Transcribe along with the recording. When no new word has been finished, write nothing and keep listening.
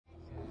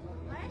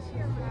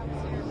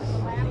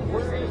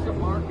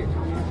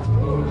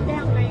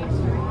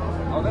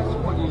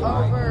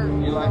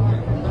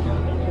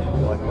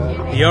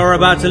You're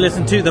about to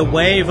listen to the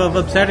Wave of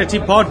Absurdity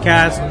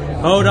podcast.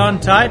 Hold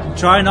on tight and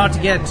try not to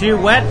get too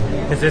wet,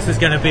 because this is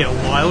going to be a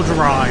wild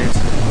ride.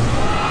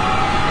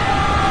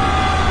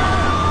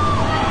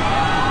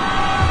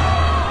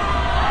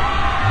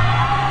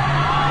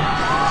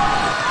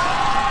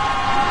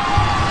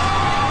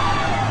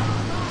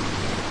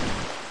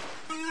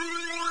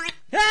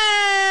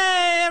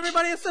 Hey,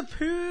 everybody, it's the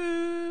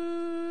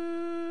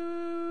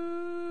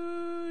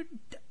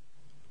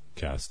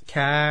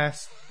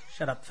Cast.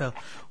 Shut up, Phil.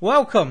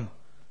 Welcome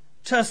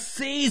to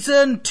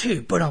season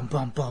 2. Two.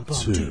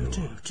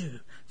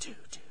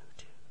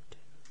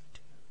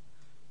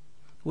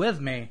 With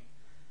me,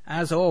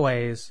 as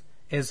always,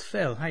 is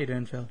Phil. How you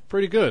doing, Phil?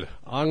 Pretty good.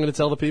 I'm going to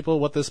tell the people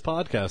what this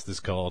podcast is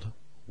called.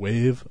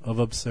 Wave of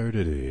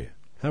Absurdity.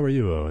 How are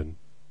you, Owen?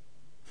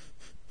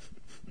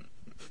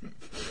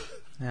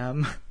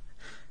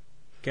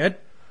 Good.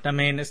 I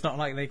mean, it's not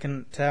like they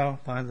can tell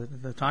by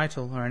the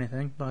title or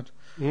anything, but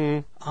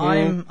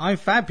I'm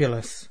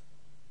fabulous.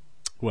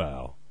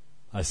 Well,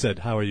 I said,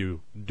 how are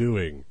you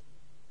doing?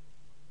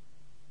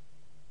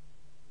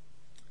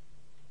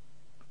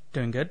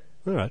 Doing good.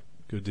 All right,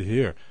 good to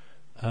hear.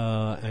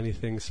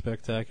 Anything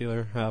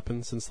spectacular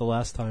happened since the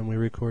last time we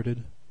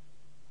recorded?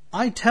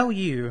 I tell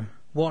you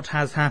what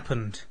has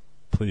happened.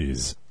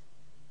 Please.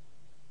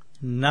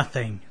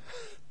 Nothing.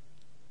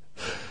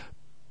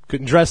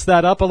 Couldn't dress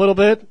that up a little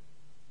bit?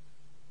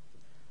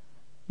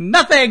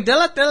 Nothing!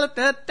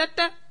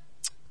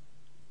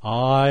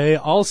 I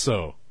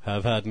also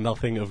have had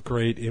nothing of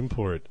great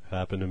import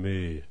happen to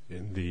me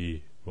in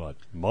the,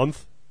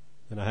 month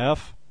and a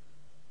half,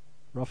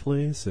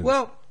 roughly, since...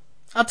 Well,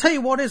 I'll tell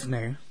you what is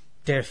new,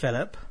 dear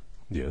Philip.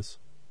 Yes?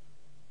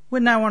 We're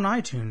now on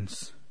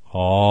iTunes.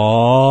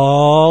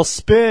 All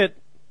spit!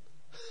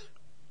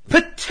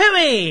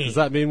 Patooey! Does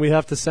that mean we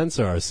have to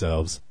censor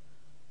ourselves?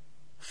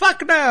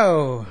 Fuck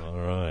no!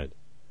 Alright.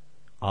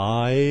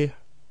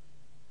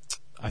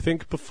 I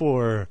think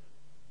before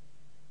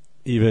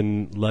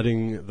even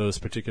letting those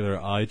particular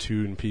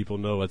iTunes people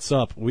know what's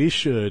up, we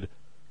should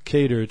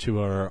cater to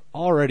our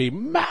already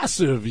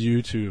massive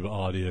YouTube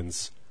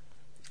audience.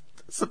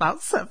 It's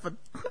about 7.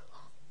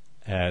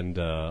 And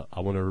I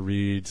want to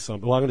read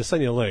some... Well, I'm going to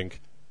send you a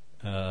link.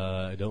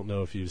 I don't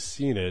know if you've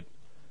seen it.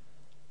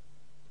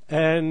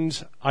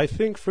 And I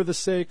think for the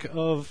sake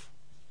of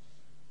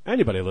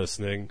anybody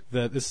listening,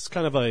 that this is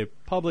kind of a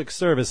public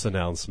service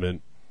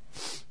announcement.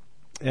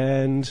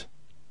 And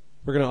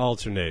we're going to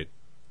alternate.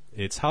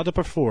 It's how to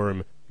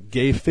perform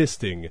gay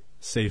fisting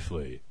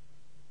safely.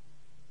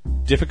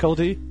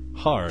 Difficulty?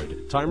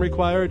 Hard. Time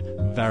required?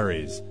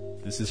 Varies.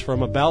 This is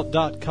from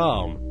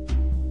about.com.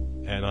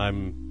 And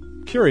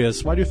I'm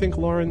curious, why do you think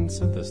Lauren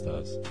sent this to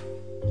us?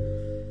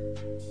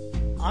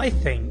 I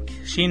think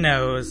she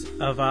knows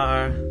of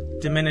our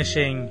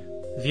diminishing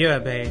viewer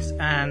base,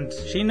 and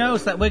she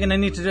knows that we're going to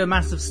need to do a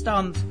massive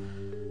stunt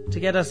to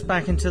get us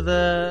back into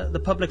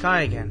the public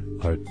eye again.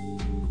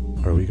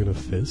 Are we going to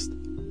fist?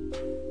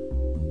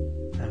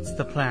 That's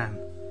the plan.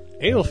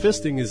 Anal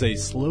fisting is a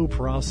slow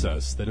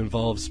process that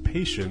involves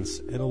patience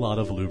and a lot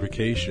of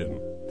lubrication.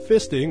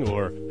 Fisting,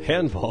 or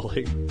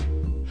handballing,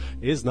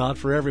 is not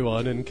for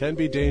everyone and can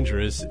be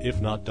dangerous if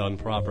not done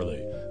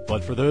properly.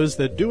 But for those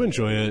that do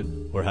enjoy it,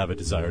 or have a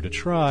desire to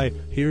try,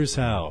 here's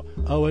how.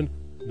 Owen,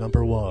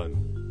 number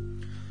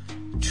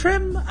 1.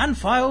 Trim and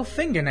file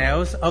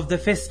fingernails of the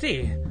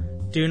fistee.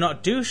 Do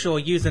not douche or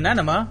use an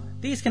enema.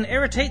 These can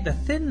irritate the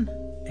thin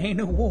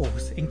anal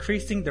walls,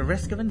 increasing the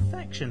risk of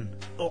infection.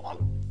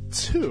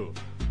 2.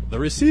 The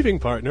receiving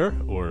partner,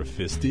 or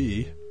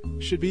fistee,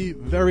 should be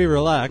very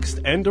relaxed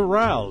and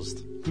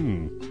aroused.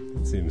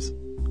 That seems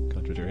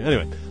contradictory.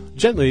 Anyway,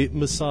 gently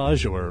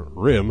massage or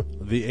rim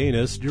the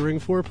anus during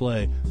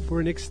foreplay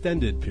for an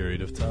extended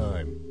period of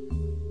time.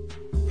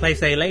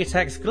 Place a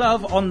latex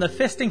glove on the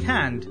fisting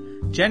hand.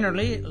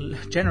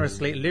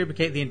 Generously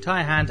lubricate the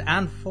entire hand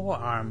and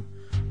forearm.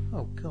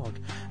 Oh, God.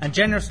 And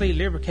generously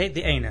lubricate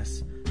the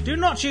anus. Do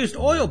not use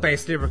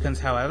oil-based lubricants,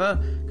 however,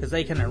 because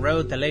they can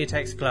erode the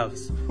latex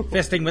gloves.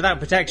 Fisting without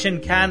protection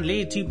can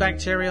lead to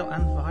bacterial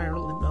and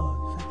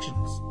viral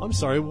infections. I'm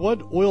sorry,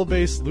 what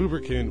oil-based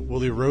lubricant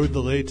will erode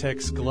the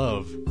latex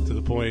glove to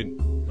the point,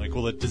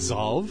 will it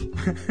dissolve?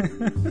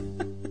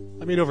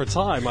 I mean, over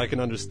time, I can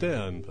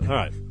understand. All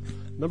right.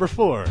 Number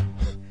 4.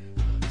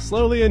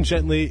 Slowly and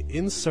gently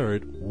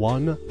insert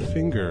one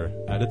finger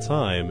at a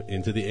time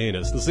into the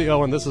anus. See,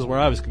 Owen, this is where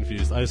I was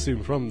confused. I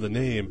assumed from the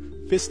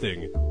name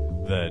fisting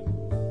that,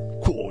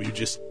 cool, you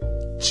just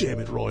jam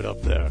it right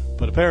up there.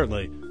 But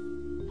apparently,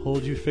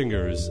 hold your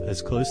fingers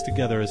as close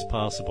together as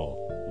possible,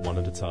 one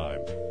at a time.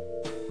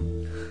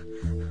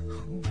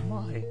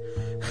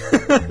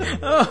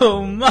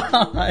 Oh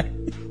my!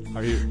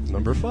 Are you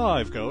number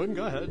 5? Go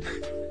ahead.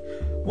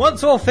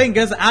 Once all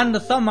fingers and the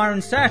thumb are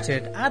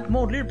inserted, add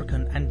more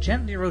lubricant and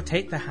gently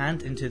rotate the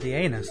hand into the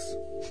anus.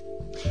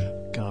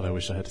 God, I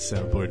wish I had a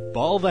soundboard.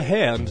 Ball the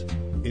hand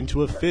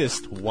into a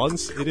fist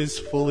once it is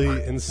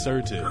fully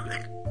inserted.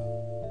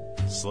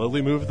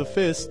 Slowly move the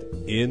fist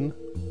in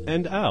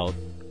and out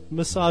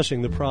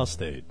massaging the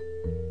prostate.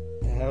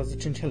 The hell's the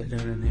chinchilla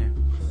doing in here?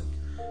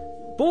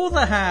 Ball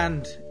the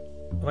hand.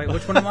 Wait,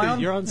 which one am I on?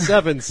 You're on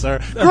 7, sir.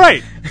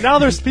 Great! Now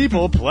there's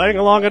people playing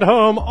along at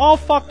home, all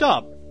fucked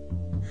up.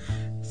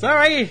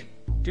 Sorry!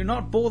 Do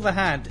not ball the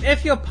hand.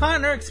 If your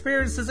partner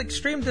experiences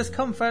extreme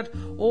discomfort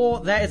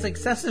or there is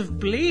excessive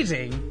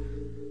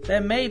bleeding,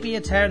 there may be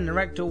a tear in the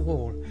rectal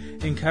wall.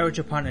 Encourage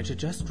your partner to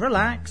just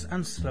relax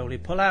and slowly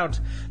pull out.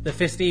 The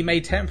fisty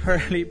may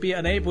temporarily be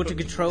unable to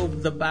control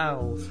the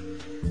bowels.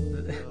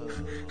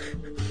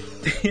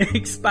 The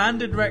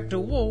expanded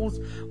rectal walls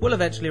will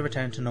eventually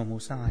return to normal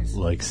size.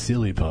 Like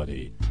silly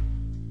putty.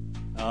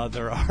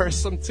 There are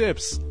some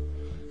tips.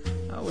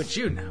 How would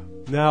you know?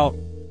 Now,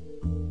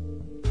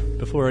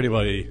 before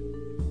anybody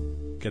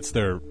gets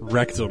their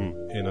rectum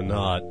in a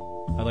knot,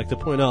 I'd like to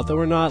point out that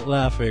we're not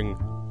laughing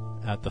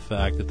at the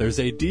fact that there's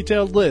a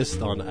detailed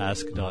list on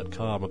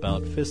ask.com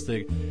about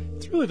fisting.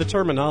 It's really the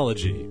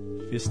terminology.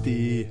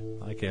 Fisty.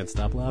 I can't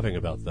stop laughing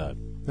about that.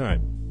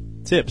 Alright.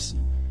 Tips.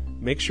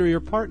 Make sure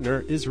your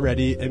partner is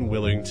ready and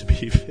willing to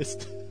be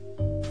fisted.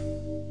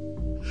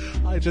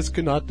 I just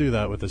could not do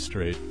that with a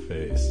straight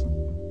face.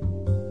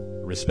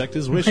 Respect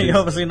his wishes. You're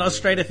obviously not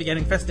straight if you're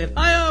getting fisted.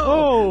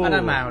 Oh! And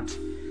I'm out.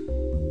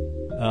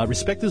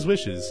 Respect his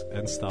wishes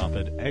and stop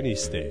at any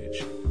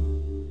stage.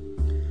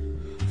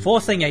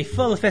 Forcing a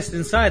full fist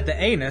inside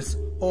the anus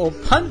or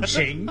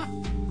punching,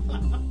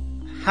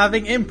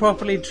 having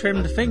improperly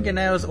trimmed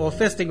fingernails or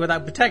fisting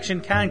without protection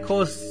can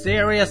cause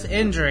serious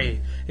injury,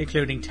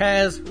 including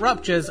tears,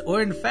 ruptures,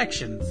 or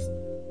infections.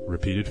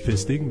 Repeated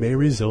fisting may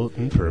result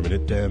in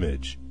permanent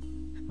damage.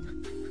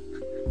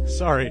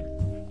 Sorry.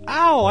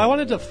 Ow, I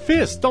wanted to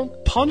fist.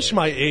 Don't punch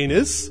my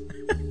anus.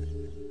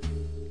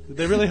 Did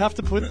they really have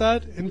to put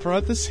that in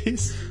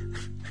parentheses?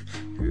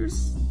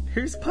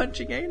 Who's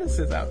punching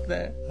anuses out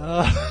there?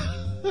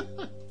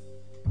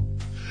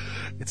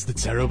 It's the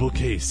terrible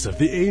case of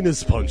the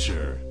anus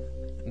puncher.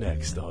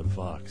 Next on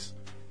Fox.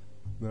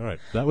 Alright,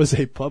 that was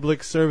a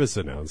public service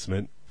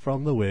announcement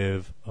from the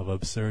Wave of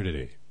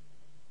Absurdity.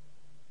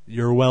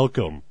 You're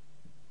welcome.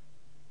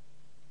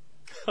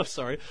 I'm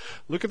sorry.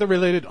 Look at the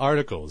related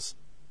articles.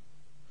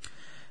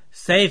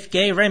 Safe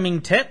gay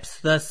rimming tips,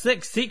 the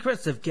 6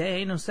 secrets of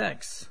gay anal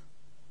sex.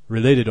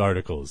 Related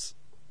articles.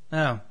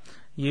 Oh.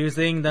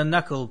 Using the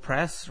knuckle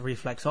press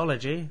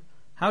reflexology.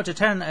 How to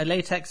turn a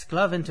latex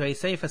glove into a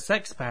safer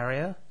sex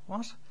barrier.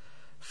 What?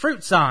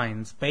 Fruit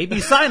signs. Baby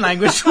sign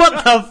language.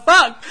 What the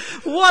fuck?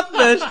 What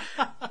the...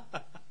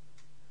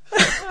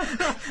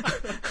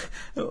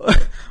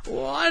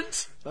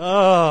 What?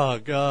 Oh,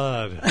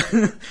 God.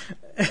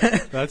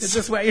 Is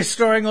this where you're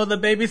storing all the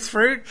baby's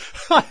fruit?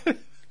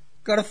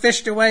 Got a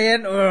fish your way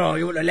in? Oh,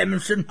 you want a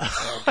Lemonson?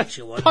 Oh, I'll get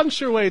you one.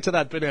 Punch your way to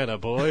that banana,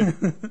 boy.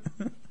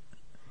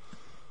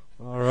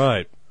 All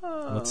right.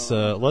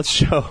 Let's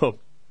show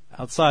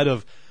outside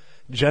of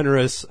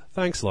generous,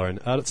 thanks Lauren,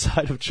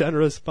 outside of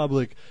generous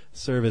public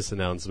service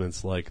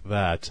announcements like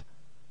that,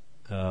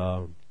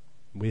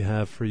 we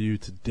have for you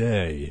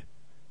today,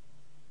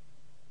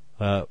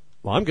 well,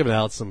 I'm giving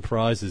out some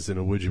prizes in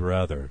a Would You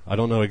Rather. I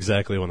don't know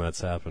exactly when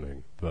that's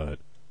happening, but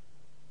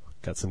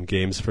got some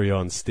games for you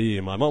on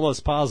Steam. I'm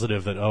almost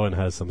positive that Owen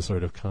has some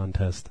sort of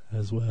contest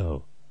as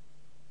well.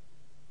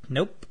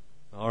 Nope.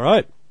 All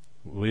right.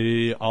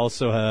 We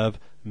also have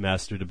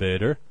Master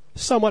Debater,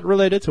 somewhat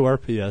related to our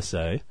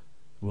PSA.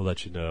 We'll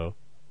let you know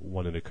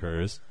when it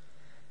occurs.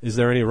 Is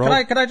there any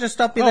wrong? Could I just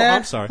stop you there,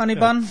 I'm sorry. honey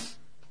bun?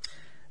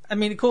 I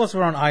mean, of course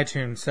we're on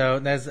iTunes, so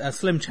there's a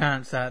slim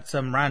chance that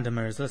some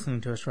randomer is listening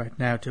to us right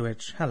now, to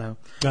which, hello.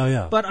 Oh,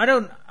 yeah. But I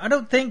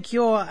don't think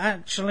you're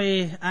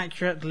actually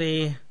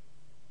accurately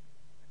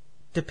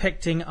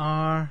depicting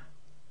our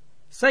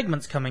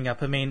segments coming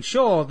up. I mean,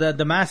 sure,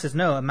 the masses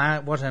know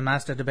what a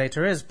Master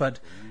Debater is, but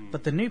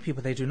the new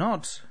people, they do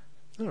not.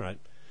 All right.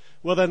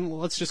 Well, then,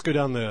 let's just go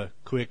down the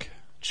quick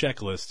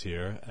checklist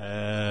here.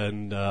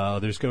 And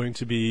there's going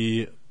to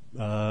be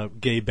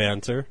gay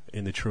banter,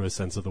 in the truest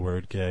sense of the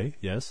word gay,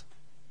 yes?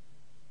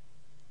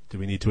 Do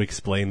we need to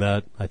explain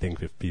that? I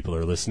think if people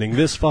are listening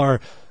this far,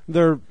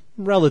 they're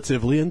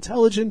relatively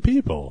intelligent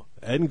people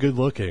and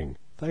good-looking.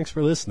 Thanks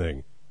for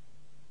listening.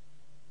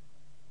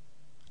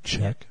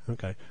 Check.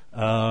 Okay.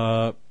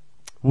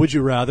 Would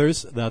you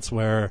rathers? That's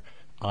where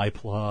I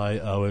ply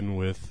Owen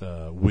with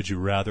would you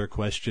rather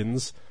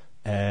questions,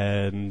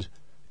 and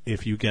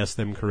if you guess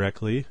them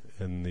correctly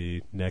in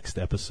the next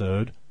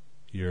episode,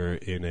 you're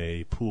in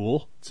a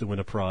pool to win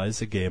a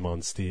prize, a game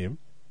on Steam.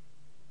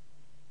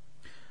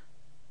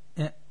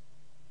 Yeah.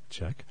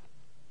 Check.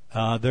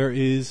 There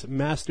is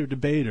Master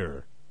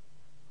Debater,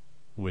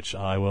 which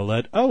I will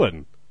let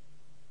Owen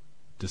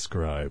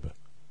describe.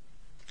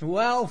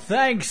 Well,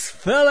 thanks,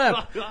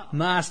 Philip.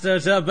 Master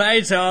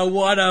Debater,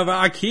 one of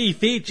our key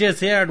features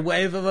here at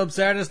Wave of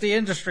Absurdity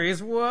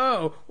Industries.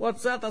 Whoa,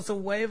 what's that? That's a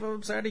wave of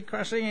absurdity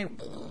crashing in.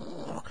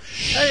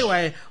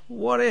 Anyway,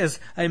 what is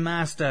a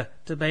Master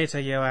Debater,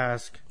 you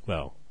ask?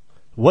 Well,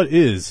 what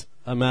is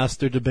a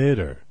Master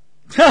Debater?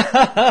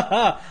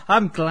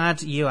 I'm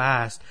glad you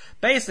asked.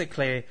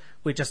 Basically,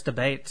 we just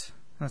debate.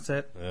 That's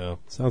it. Yeah,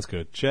 sounds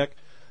good. Check.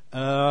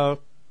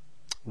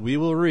 we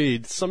will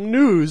read some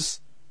news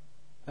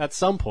at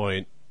some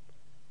point,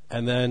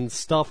 and then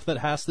stuff that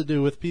has to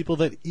do with people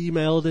that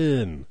emailed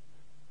in.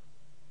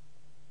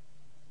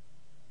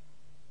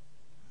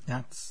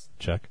 That's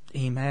Check.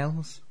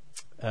 emails.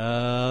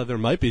 There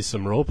might be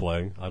some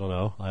role-playing. I don't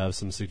know. I have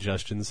some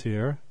suggestions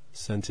here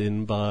sent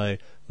in by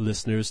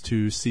listeners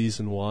to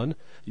Season 1.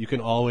 You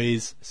can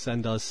always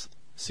send us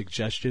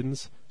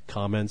suggestions,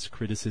 comments,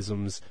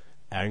 criticisms,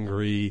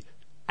 angry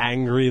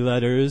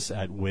letters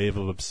at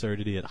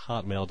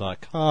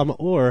waveofabsurdity@hotmail.com,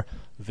 or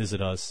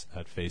visit us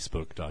at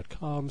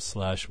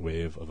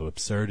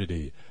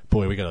facebook.com/waveofabsurdity.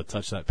 Boy, we gotta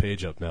touch that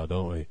page up now,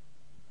 don't we?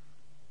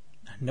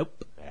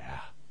 Nope. Yeah.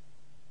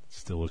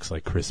 Still looks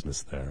like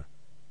Christmas there.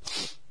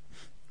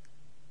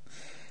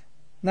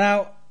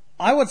 Now,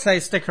 I would say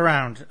stick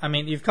around. I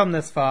mean, you've come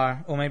this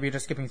far, or maybe you're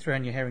just skipping through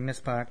and you're hearing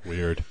this part.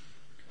 Weird.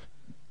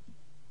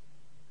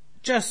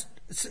 Just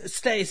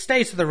stay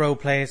to the role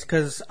plays,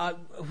 because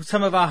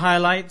some of our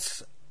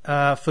highlights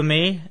for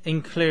me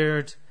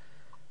include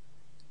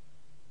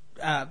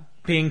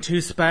being two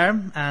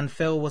sperm, and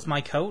Phil was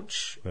my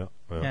coach,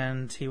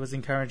 and he was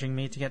encouraging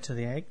me to get to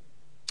the egg.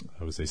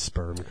 I was a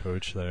sperm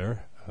coach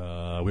there.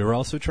 We were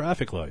also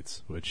traffic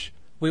lights, which...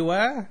 We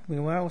were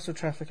also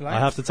traffic lights. I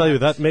have to tell you,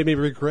 that made me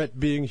regret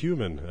being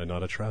human and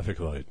not a traffic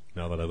light,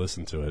 now that I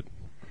listen to it.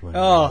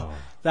 Oh,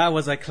 that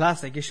was a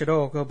classic. You should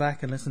all go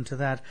back and listen to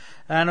that.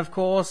 And of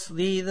course,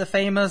 the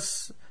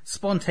famous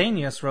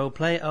spontaneous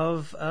roleplay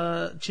of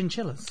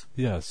chinchillas.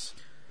 Yes.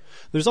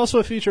 There's also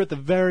a feature at the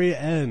very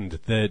end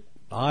that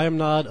I'm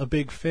not a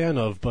big fan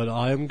of, but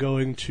I'm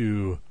going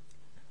to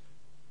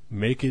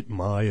make it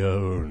my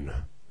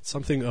own.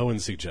 Something Owen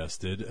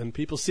suggested, and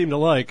people seem to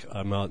like,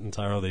 I'm not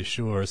entirely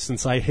sure,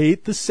 since I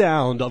hate the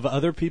sound of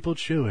other people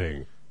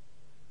chewing.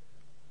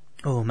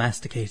 Oh,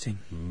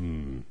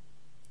 masticating.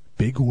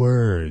 Big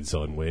words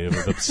on Wave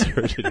of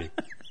Absurdity.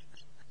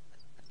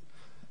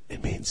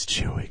 It means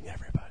chewing,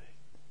 everybody.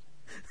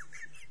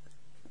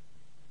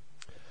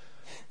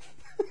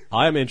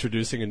 I'm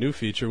introducing a new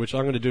feature, which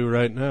I'm going to do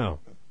right now.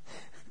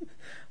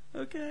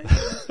 Okay.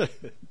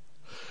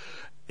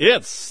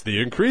 It's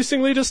the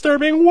increasingly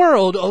disturbing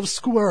world of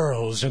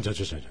squirrels.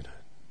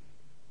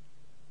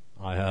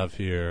 I have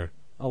here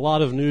a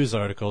lot of news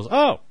articles.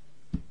 Oh!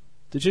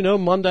 Did you know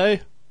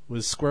Monday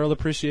was Squirrel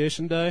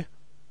Appreciation Day?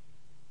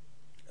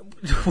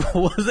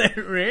 Was it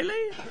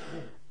really?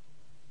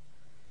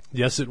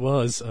 Yes, it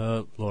was,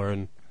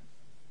 Lauren.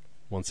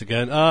 Once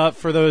again,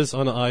 for those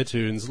on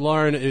iTunes,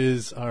 Lauren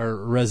is our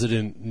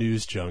resident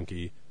news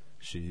junkie.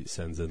 She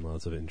sends in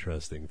lots of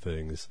interesting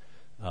things.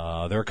 There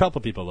are a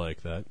couple people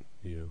like that,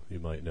 you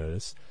might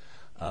notice.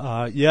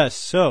 Yes,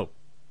 so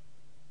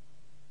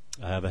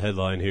I have a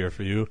headline here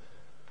for you.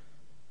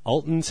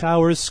 Alton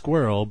Towers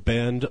squirrel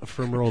banned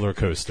from roller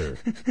coaster.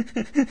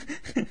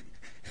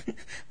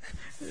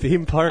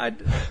 Theme park.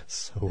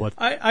 So what?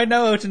 I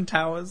know Alton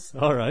Towers.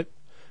 All right.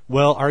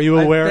 Well, are you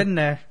aware? I've been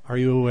there. Are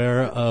you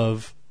aware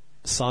of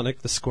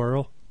Sonic the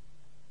Squirrel?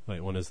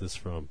 Wait, when is this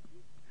from?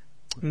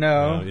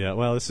 No. Yeah.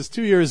 Well, this is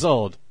 2 years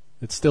old.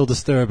 It's still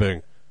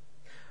disturbing.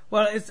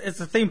 Well, it's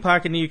a theme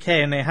park in the UK,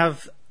 and they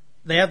have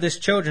this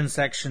children's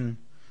section,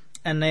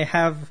 and they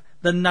have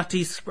the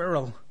Nutty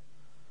Squirrel,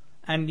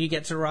 and you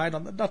get to ride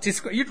on the Nutty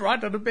Squirrel. You'd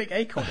ride on a big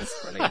acorn. It's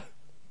brilliant.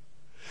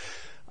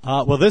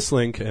 Well, this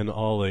link and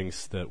all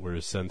links that were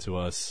sent to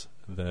us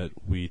that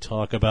we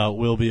talk about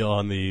will be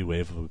on the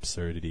Wave of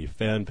Absurdity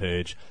fan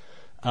page.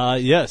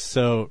 Yes,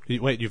 so,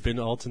 wait, you've been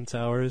to Alton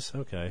Towers?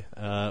 Okay.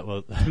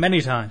 Well,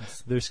 many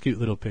times. There's cute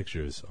little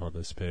pictures on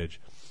this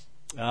page.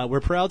 We're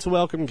proud to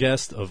welcome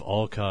guests of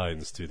all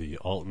kinds to the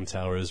Alton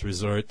Towers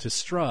Resort to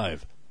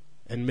strive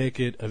and make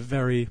it a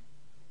very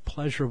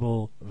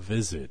pleasurable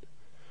visit.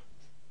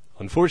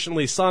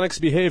 Unfortunately, Sonic's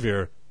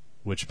behavior,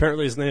 which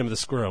apparently is the name of the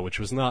squirrel, which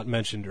was not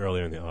mentioned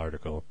earlier in the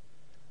article,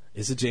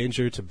 is a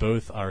danger to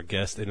both our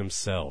guest and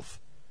himself.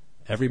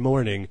 Every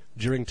morning,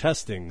 during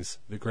testings,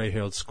 the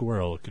gray-haired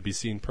squirrel could be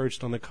seen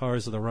perched on the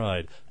cars of the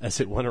ride as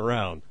it went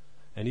around,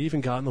 and he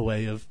even got in the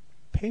way of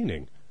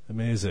painting.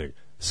 Amazing.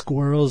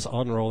 Squirrels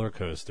on roller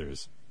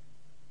coasters.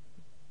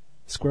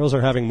 Squirrels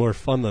are having more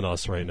fun than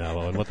us right now,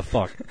 Owen. What the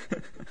fuck?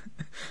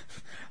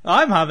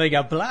 I'm having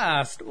a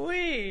blast.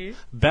 Whee!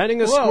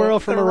 Banning a squirrel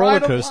from a roller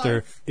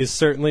coaster is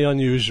certainly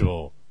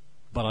unusual,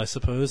 but I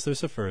suppose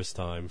there's a first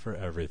time for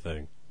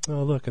everything.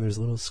 Oh, look, and there's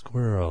a little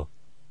squirrel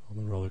on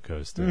the roller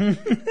coaster.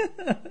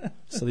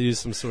 So they use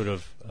some sort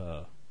of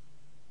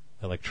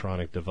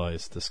electronic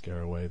device to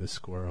scare away the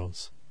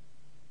squirrels.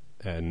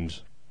 And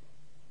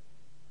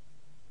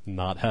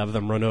not have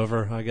them run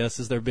over, I guess,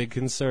 is their big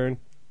concern.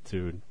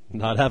 To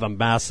not have a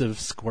massive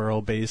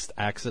squirrel-based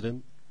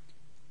accident.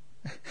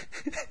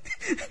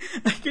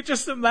 I could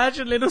just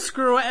imagine little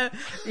squirrel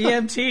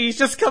EMTs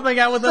just coming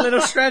out with a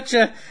little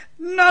stretcher.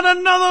 Not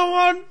another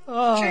one!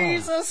 Oh.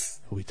 Jesus!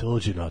 We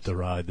told you not to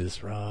ride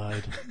this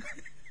ride.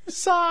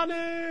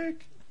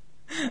 Sonic!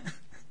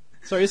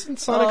 Sorry, isn't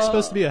Sonic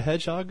supposed to be a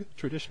hedgehog,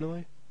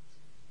 traditionally?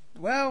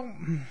 Well,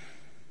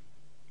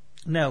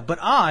 no, but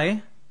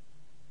I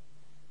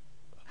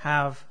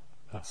have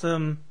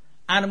some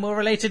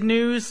animal-related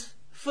news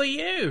for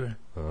you.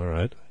 All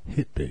right.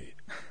 Hit me.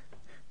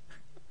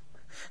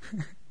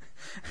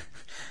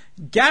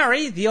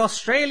 Gary, the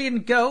Australian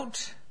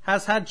goat,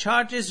 has had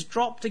charges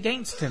dropped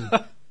against him.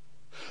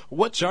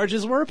 What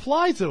charges were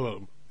applied to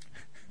him?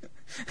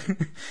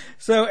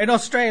 So in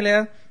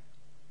Australia,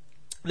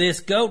 this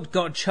goat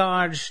got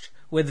charged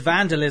with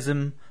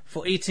vandalism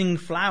for eating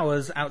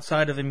flowers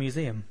outside of a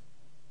museum.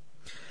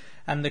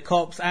 And the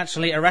cops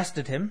actually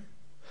arrested him.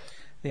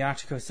 The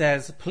article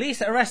says,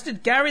 police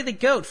arrested Gary the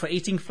goat for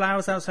eating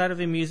flowers outside of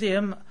a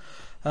museum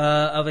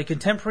of a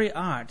contemporary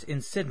art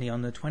in Sydney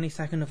on the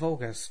 22nd of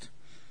August.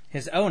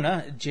 His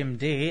owner, Jim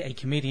D, a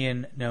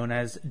comedian known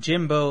as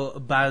Jimbo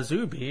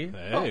Bazubi,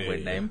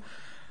 weird name,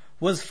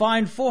 was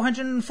fined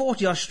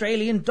 $440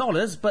 Australian,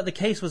 but the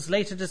case was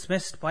later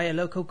dismissed by a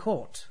local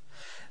court.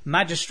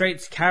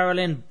 Magistrates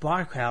Carolyn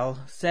Barkwell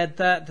said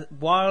that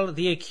while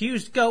the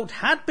accused goat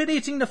had been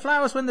eating the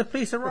flowers when the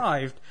police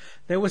arrived,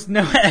 there was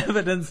no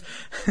evidence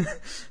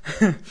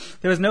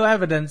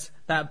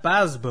that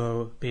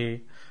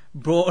Bazubi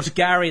brought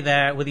Gary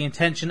there with the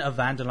intention of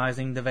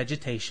vandalizing the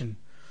vegetation.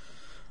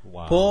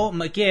 Wow. Paul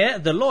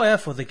McGeer, the lawyer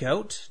for the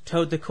goat,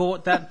 told the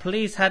court that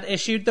police had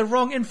issued the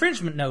wrong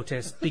infringement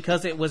notice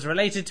because it was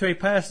related to a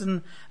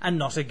person and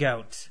not a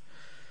goat.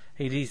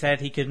 He said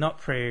he could not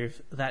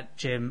prove that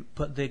Jim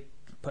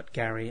put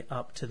Gary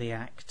up to the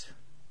act.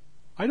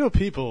 I know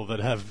people that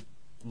have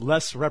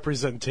less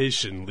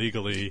representation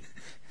legally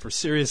for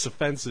serious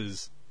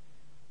offenses.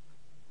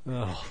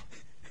 Oh.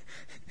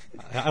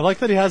 I like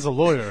that he has a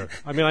lawyer.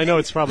 I mean, I know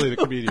it's probably the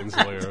comedian's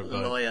lawyer, but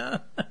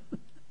Lawyer.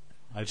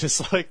 I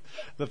just like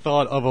the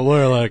thought of a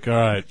lawyer like, all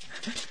right,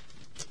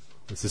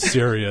 this is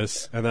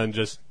serious, and then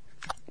just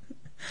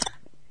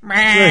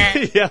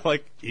yeah,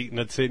 like eating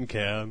a tin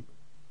can.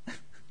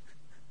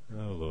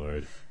 Oh,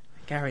 Lord.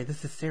 Gary,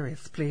 this is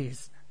serious,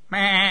 please.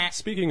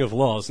 Speaking of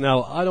laws,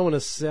 now, I don't want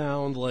to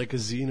sound like a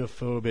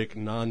xenophobic,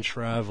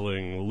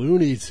 non-traveling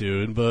Looney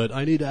Tune, but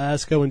I need to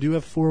ask, Owen, do you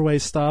have four-way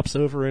stops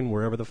over in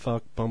wherever the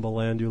fuck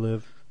Bumbleland you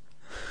live?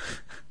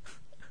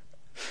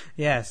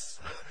 Yes.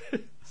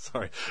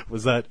 Sorry,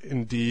 was that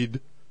indeed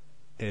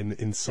an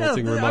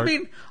insulting remark? I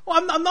mean,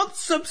 I'm not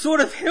some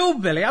sort of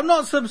hillbilly. I'm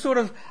not some sort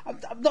of... I'm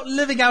not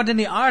living out in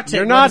the Arctic.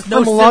 You're not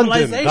from no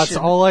London. That's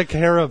all I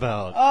care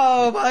about.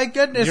 Oh, my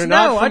goodness, You're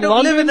not from I don't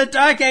London? live in the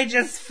Dark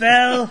Ages,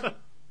 Phil.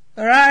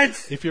 All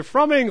right? If you're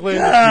from England,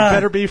 you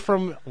better be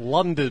from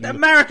London.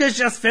 America's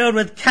just filled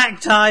with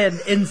cacti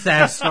and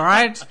incest, all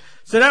right?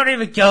 So don't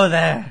even go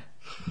there.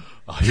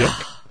 Oh,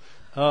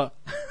 yeah.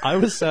 I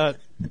was let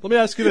me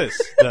ask you this,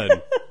 then,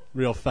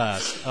 real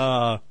fast.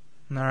 All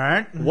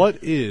right. What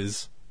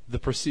is the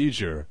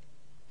procedure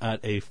at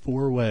a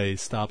four-way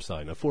stop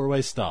sign? A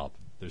four-way stop.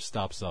 There's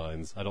stop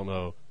signs. I don't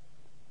know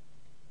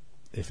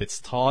if it's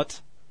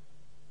taught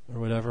or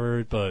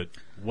whatever, but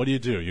what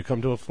do? You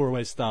come to a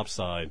four-way stop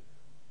sign.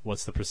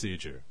 What's the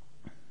procedure?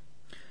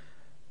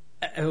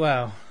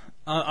 Well,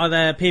 are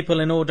there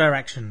people in all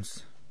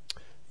directions?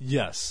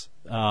 Yes.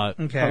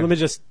 Okay. Let me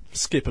just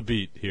skip a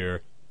beat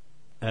here.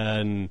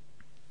 And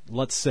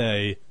let's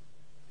say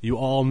you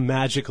all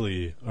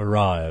magically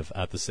arrive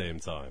at the same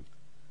time.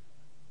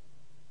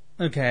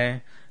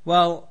 Okay.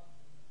 Well,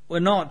 we're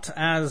not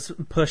as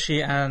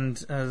pushy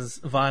and as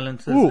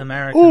violent as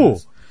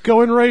Americans.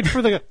 Going right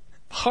for the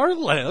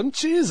heartland.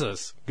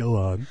 Jesus. Go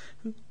on.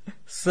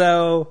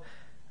 So,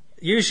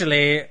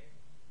 usually,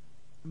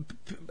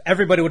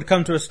 everybody would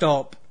come to a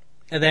stop,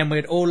 and then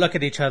we'd all look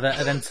at each other,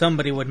 and then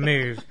somebody would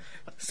move.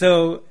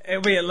 So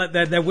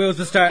their wheels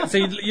would start. So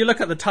you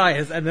look at the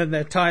tires, and then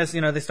their tires,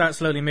 they start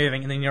slowly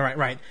moving, and then you're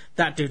right.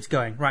 That dude's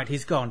going. Right,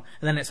 he's gone.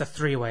 And then it's a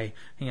three-way.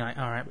 And you're like,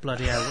 all right,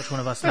 bloody hell, which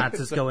one of us lads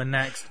is going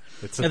next?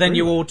 And then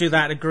you all do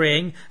that,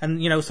 agreeing.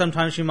 And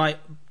sometimes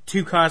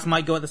two cars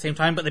might go at the same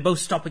time, but they both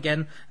stop again.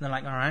 And they're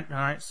like, all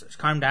right, so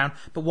calm down.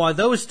 But while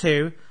those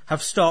two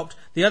have stopped,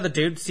 the other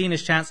dude, seen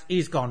his chance,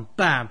 he's gone.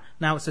 Bam!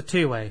 Now it's a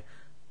two-way.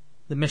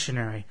 The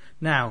missionary.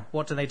 Now,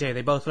 what do?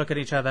 They both look at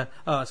each other.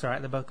 Oh, it's all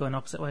right. They're both going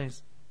opposite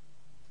ways.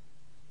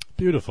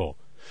 Beautiful.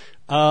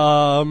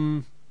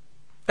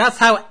 That's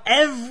how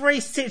every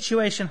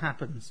situation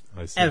happens.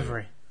 I see.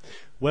 Every.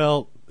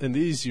 Well, in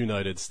these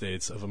United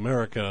States of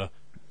America,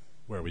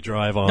 where we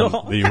drive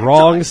on the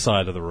wrong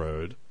side of the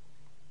road.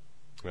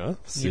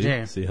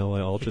 See how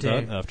I altered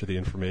that after the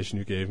information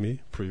you gave me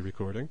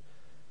pre-recording?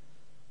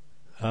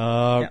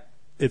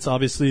 It's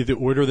obviously the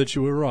order that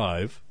you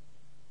arrive,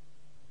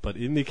 but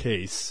in the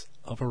case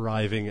of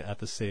arriving at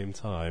the same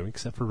time,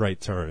 except for right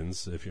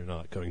turns, if you're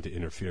not going to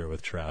interfere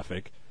with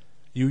traffic,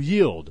 you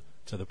yield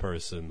to the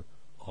person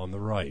on the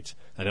right.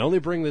 And I only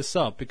bring this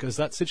up because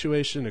that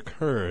situation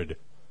occurred.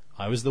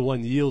 I was the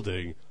one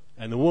yielding,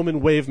 and the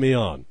woman waved me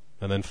on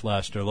and then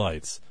flashed her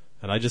lights.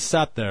 And I just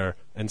sat there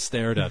and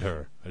stared at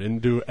her. I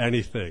didn't do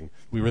anything.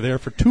 We were there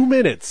for 2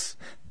 minutes.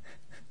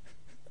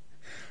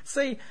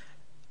 See,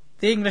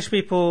 the English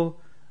people,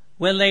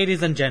 we're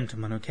ladies and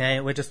gentlemen,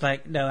 okay? We're just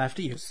like, no,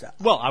 after you, sir.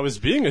 Well, I was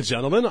being a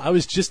gentleman. I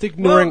was just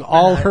ignoring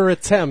all her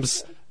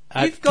attempts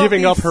at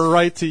giving up her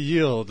right to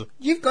yield.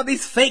 You've got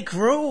these fake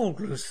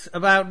rules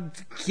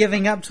about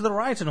giving up to the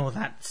right and all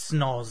that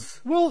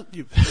snoz. Well,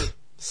 you...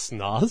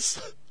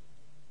 Snoz?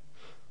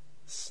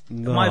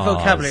 My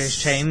vocabulary has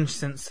changed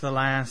since the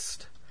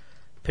last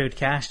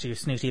podcast, you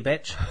snooty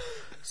bitch.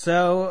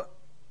 So...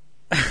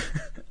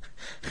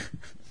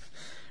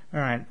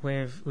 Alright, we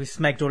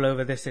smegged all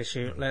over this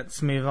issue.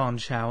 Let's move on,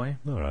 shall we?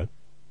 Alright.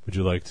 Would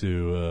you like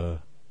to,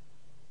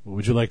 what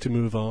would you like to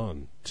move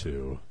on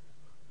to?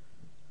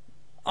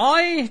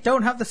 I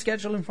don't have the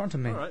schedule in front of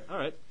me.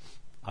 Alright.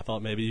 I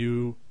thought maybe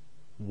you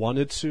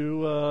wanted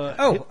to,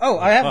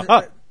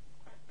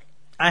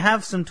 I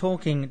have some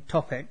talking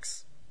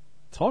topics.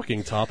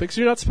 Talking topics?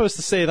 You're not supposed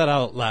to say that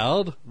out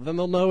loud. Then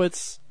they'll know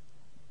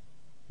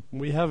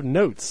we have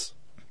notes.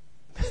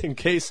 In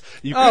case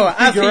you couldn't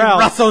figure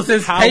out how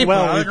paper.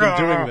 well we've been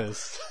doing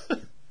this.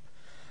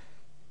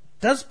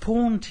 Does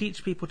porn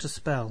teach people to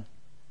spell?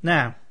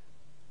 Now,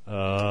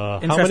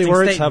 how many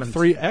words statement. have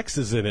 3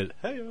 X's in it?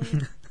 Hey.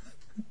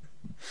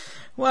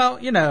 Well,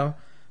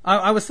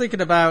 I was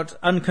thinking about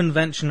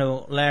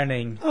unconventional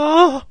learning.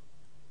 Oh.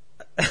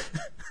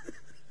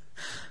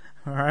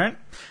 All right.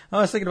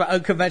 I was thinking about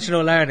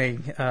unconventional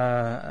learning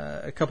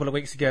a couple of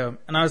weeks ago,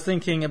 and I was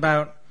thinking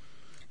about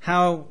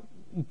how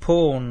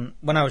porn,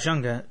 when I was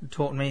younger,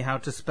 taught me how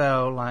to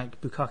spell like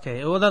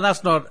bukkake, although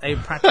that's not a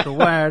practical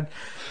word.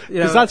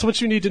 Because that's what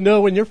you need to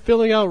know when you're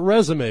filling out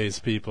resumes,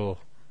 people.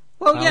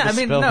 Well, yeah, I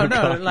mean,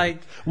 no,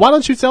 like... Why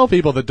don't you tell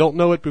people that don't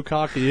know what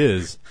bukkake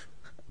is?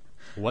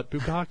 What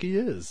bukkake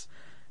is?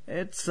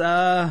 It's,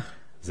 Does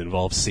it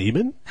involve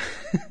semen?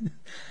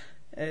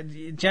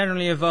 It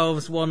generally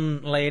involves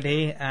one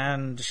lady,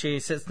 and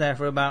she sits there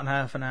for about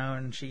half an hour,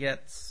 and she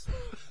gets...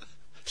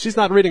 She's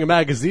not reading a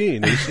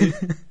magazine, is she?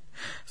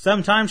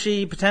 Sometimes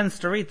she pretends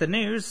to read the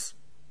news.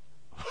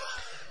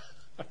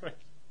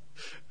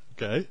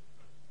 Okay.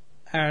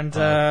 And,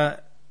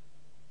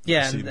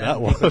 yeah. Seen that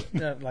one.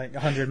 Like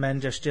 100 men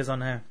just jizz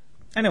on her.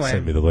 Anyway.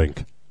 Send me the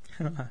link.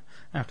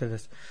 After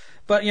this.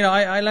 But,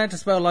 I learned to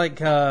spell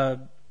like,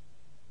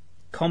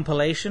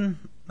 compilation.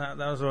 That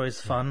was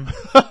always fun.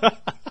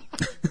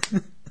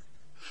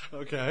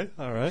 Okay,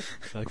 alright.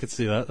 I could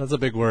see that. That's a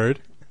big word.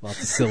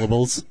 Lots of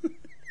syllables.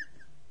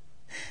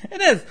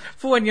 It is,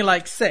 for when you're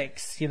like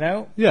 6,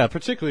 Yeah,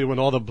 particularly when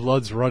all the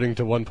blood's running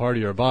to one part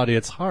of your body,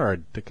 it's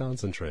hard to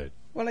concentrate.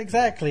 Well,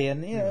 exactly,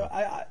 and,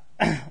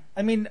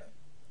 I mean,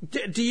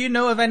 do you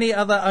know of any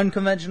other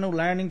unconventional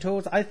learning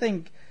tools? I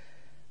think,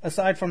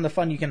 aside from the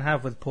fun you can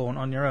have with porn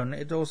on your own,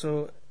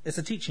 it's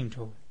a teaching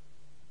tool.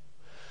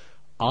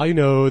 I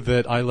know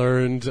that I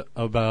learned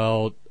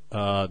about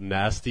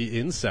nasty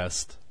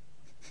incest.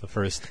 The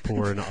first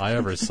porn I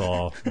ever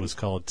saw was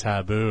called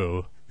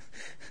Taboo.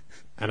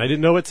 And I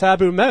didn't know what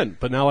taboo meant,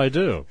 but now I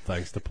do,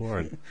 thanks to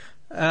porn.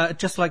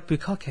 Just like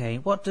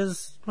bukkake, what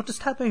does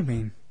taboo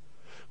mean?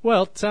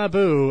 Well,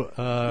 taboo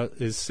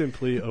is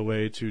simply a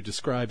way to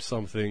describe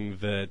something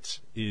that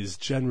is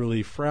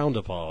generally frowned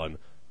upon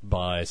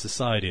by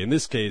society. In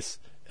this case,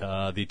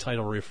 the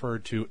title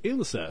referred to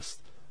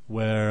incest,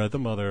 where the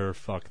mother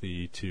fucked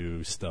the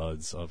two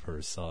sons that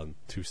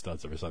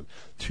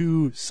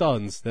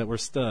were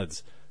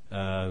studs.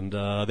 And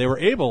they were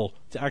able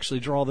to actually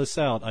draw this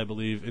out, I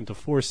believe, into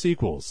 4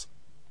 sequels.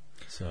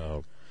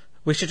 So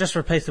we should just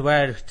replace the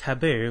word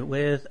taboo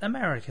with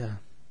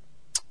America.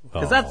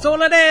 Because that's all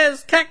it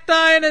is!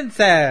 Cacti and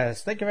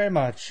incest! Thank you very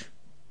much.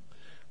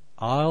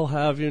 I'll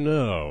have you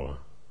know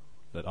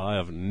that I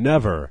have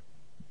never,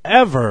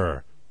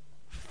 ever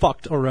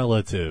fucked a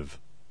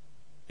relative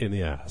in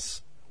the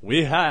ass.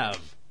 We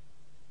have.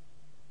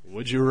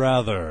 Would you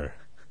rather?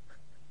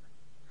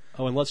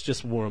 Oh, and let's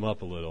just warm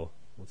up a little.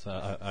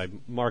 I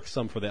marked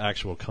some for the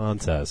actual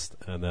contest,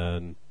 and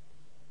then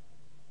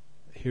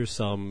here's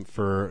some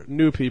for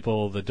new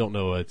people that don't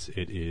know what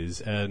it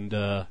is, and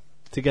to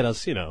get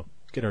us,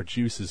 get our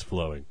juices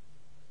flowing.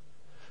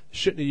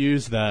 Shouldn't have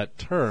used that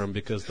term,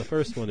 because the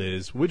first one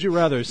is, would you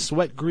rather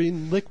sweat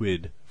green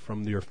liquid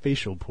from your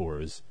facial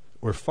pores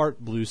or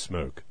fart blue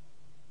smoke?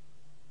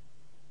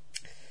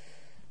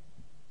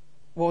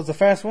 What was the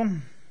first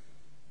one?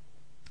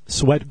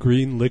 Sweat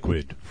green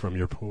liquid from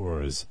your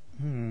pores.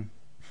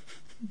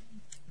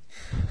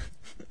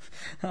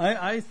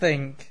 I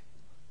think...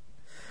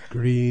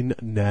 Green,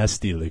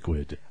 nasty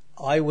liquid.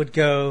 I would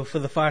go for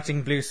the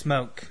farting blue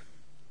smoke.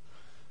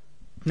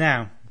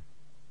 Now...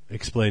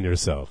 Explain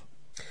yourself.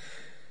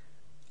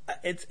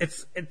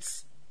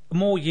 It's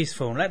more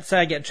useful. Let's say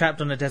I get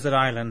trapped on a desert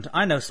island.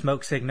 I know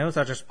smoke signals.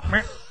 I just...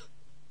 I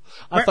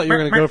thought you were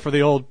going to go for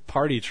the old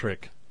party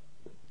trick.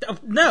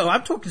 No,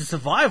 I'm talking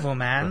survival,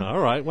 man. All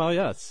right, well,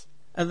 yes.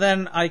 And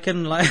then I could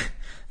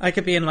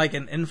be in like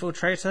an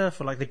infiltrator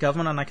for like the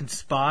government, and I can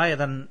spy, and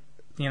then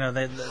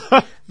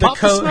the Pop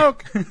the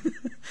smoke.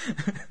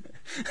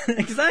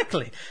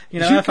 Exactly.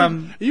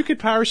 You could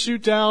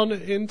parachute down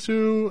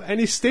into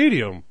any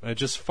stadium and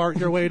just fart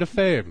your way to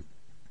fame.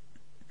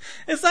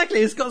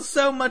 Exactly. It's got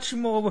so much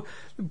more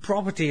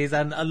properties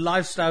and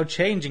lifestyle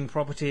changing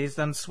properties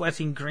than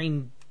sweating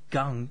green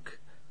gunk.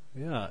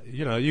 Yeah,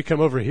 you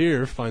come over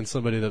here, find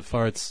somebody that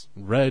farts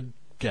red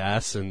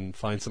gas, and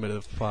find somebody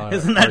that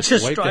Isn't that farts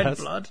just white dried gas.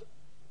 blood?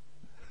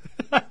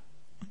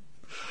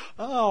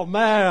 Oh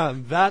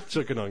man, that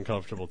took an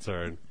uncomfortable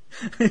turn.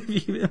 Have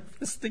you been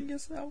fisting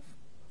yourself?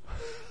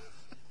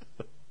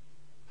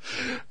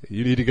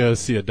 You need to go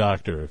see a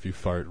doctor if you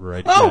fart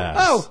red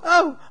gas.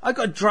 Oh! I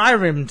got dry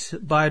rimmed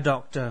by a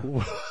doctor.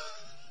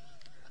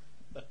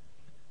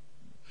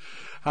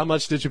 How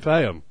much did you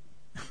pay him?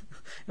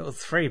 It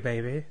was free,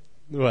 baby.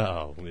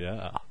 Well,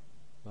 yeah.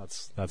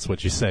 That's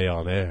what you say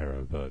on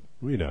air, but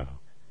we know.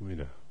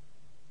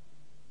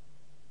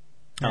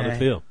 How'd it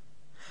feel?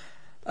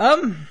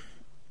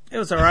 It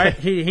was alright.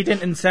 He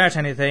didn't insert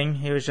anything.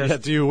 He was just... Yeah,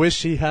 do you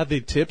wish he had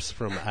the tips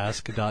from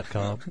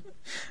ask.com?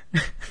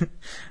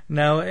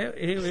 No,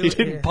 he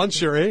didn't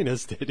punch your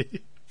anus, did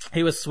he?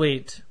 He was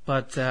sweet,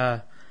 but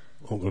I'm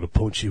gonna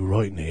punch you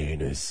right in the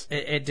anus.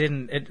 it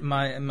didn't.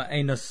 My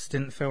anus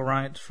didn't feel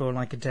right for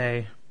like a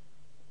day.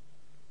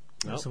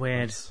 That's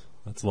weird.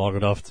 That's long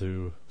enough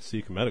to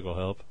seek medical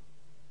help.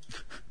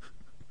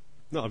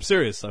 No, I'm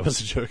serious. I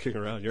wasn't joking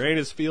around. Your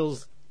anus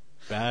feels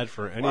bad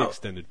for any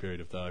extended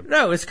period of time.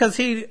 No, it's because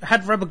he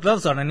had rubber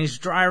gloves on and he's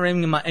dry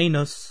rimming my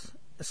anus.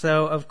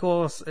 So of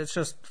course it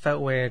just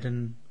felt weird.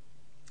 And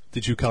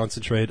did you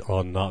concentrate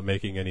on not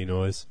making any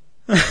noise?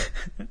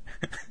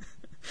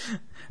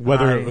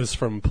 Whether it was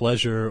from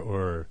pleasure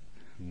or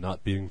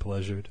not being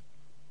pleasured?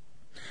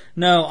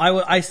 No,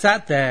 I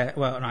sat there.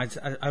 Well,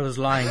 I was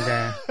lying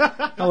there.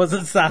 I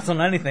wasn't sat on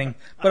anything,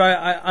 but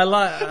I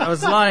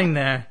was lying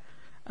there,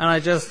 and I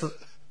just,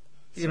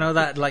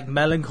 that like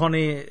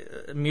melancholy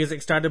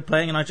music started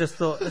playing, and I just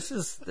thought, this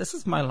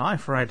is my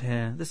life right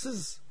here. This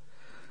is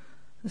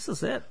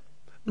it.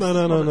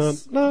 No.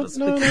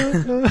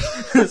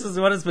 This is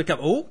what it's become.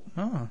 Oh.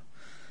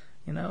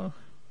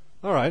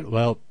 All right.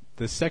 Well,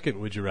 the second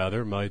 "Would You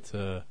Rather" might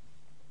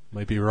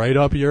be right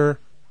up your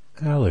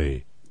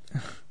alley.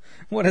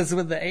 What is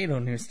with the anal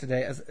news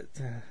today?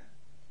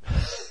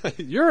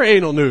 Your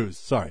anal news.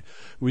 Sorry.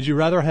 Would you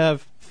rather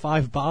have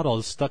 5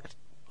 bottles stuck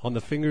on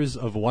the fingers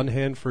of one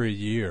hand for a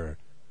year,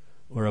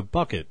 or a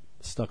bucket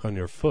stuck on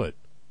your foot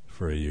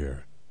for a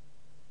year?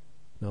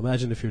 Now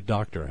imagine if your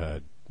doctor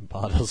had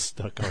bottles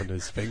stuck on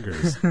his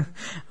fingers. I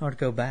would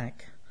go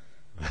back.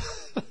 I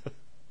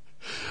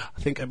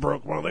think I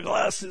broke one of the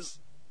glasses.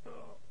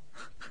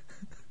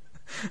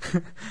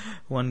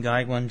 One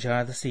Guy, One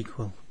Jar, the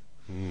sequel.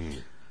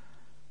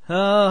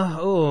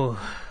 I'd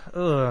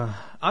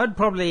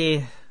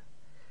probably...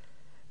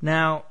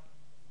 Now,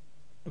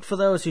 for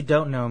those who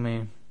don't know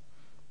me,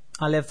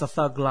 I live the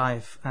thug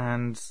life,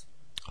 and...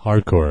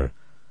 Hardcore.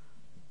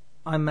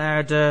 I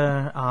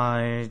murder,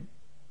 I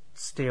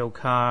steal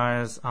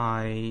cars,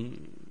 I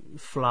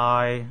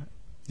fly...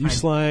 You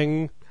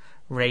slang...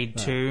 Raid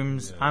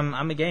tombs. Yeah.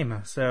 I'm a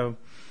gamer, so...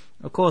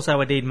 Of course I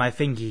would need my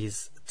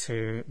fingies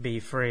to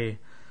be free.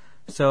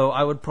 So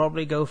I would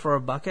probably go for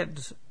a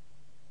bucket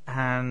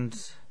and...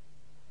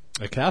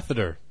 A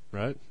catheter,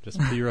 right? Just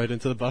pee right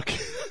into the bucket.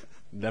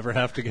 Never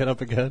have to get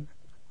up again.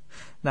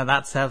 Now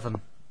that's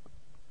heaven.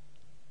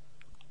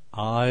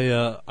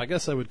 I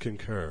guess I would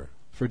concur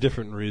for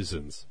different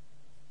reasons.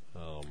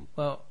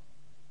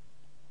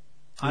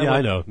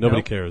 I know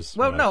nobody cares.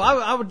 Well, no,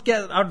 I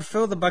would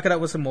fill the bucket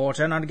up with some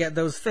water, and I'd get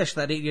those fish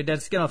that eat your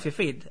dead skin off your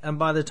feet. And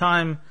by the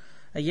time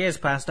a year's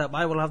passed up,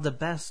 I will have the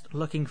best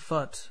looking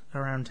foot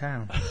around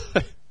town.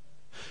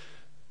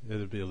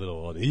 It'd be a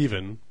little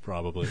uneven,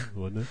 probably,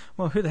 wouldn't it?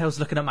 Well, who the hell's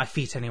looking at my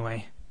feet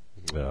anyway?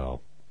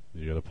 Well,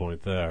 you got a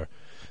point there.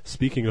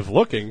 Speaking of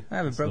looking, I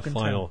have a broken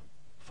toe.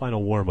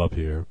 Final warm up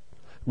here.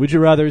 Would you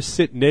rather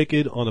sit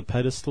naked on a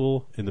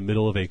pedestal in the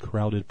middle of a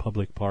crowded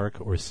public park,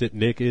 or sit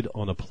naked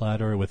on a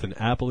platter with an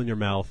apple in your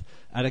mouth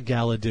at a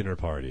gala dinner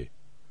party?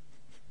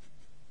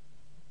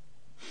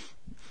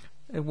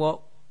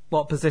 What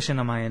position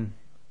am I in?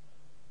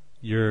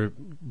 You're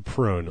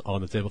prone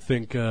on the table.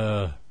 Think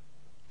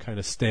kind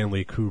of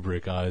Stanley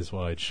Kubrick, eyes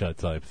wide shut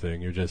type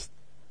thing. You're just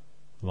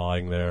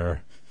lying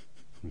there,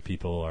 and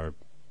people are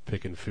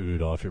picking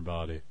food off your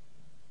body.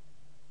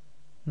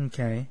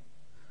 Okay.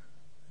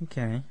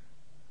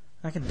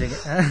 I can dig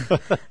it.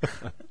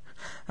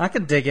 I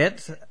can dig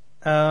it.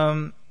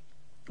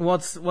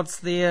 What's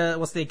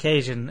the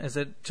occasion? Is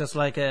it just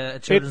like a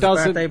children's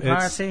birthday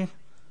party?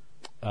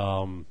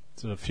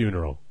 It's a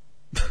funeral.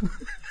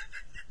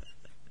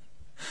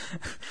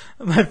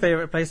 My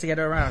favorite place to get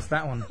around is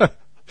that one.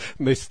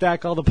 They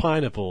stack all the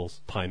pineapples.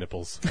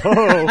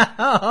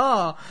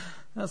 Oh,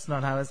 that's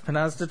not how it's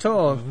pronounced at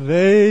all.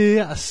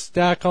 They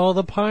stack all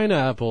the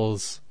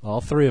pineapples,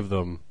 all 3 of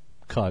them,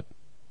 cut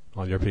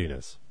on your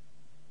penis.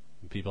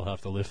 And people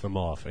have to lift them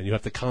off, and you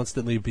have to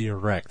constantly be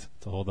erect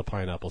to hold the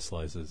pineapple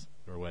slices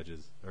or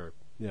wedges, or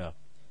yeah,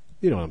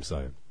 you know what I'm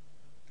saying.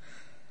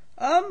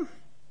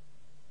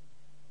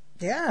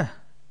 Yeah,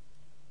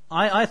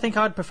 I think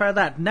I'd prefer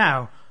that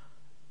now,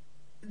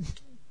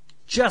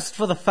 just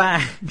for the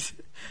fact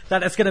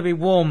that it's going to be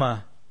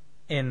warmer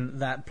in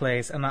that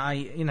place, and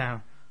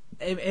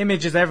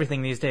image is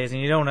everything these days, and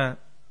you don't want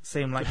to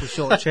seem like we're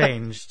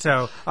shortchanged.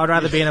 So I'd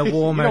rather be in a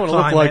warmer you don't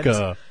climate. look like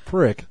a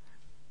prick.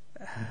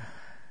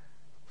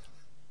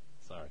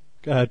 Sorry.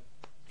 Go ahead.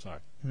 Sorry.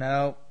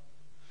 No.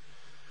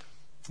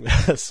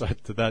 Sorry.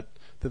 Did that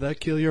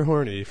kill your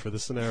horny for the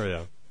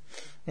scenario?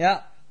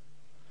 Yeah.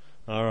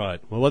 All right.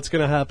 Well, what's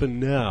going to happen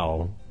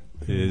now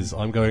is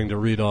I'm going to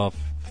read off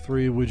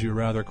 3 Would You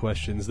Rather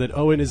questions that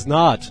Owen is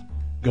not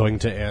going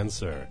to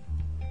answer.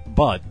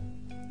 But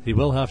he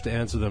will have to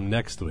answer them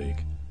next week.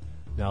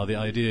 Now, the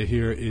idea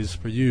here is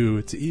for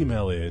you to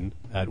email in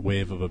at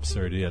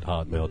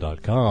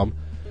waveofabsurdity@hotmail.com,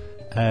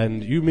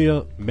 and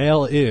you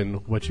mail in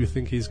what you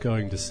think he's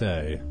going to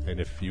say.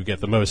 And if you get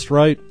the most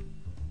right,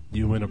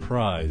 you win a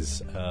prize.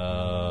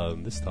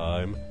 This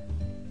time,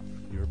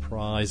 your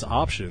prize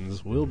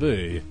options will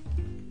be...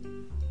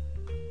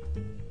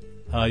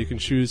 you can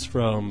choose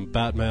from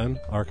Batman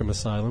Arkham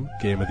Asylum,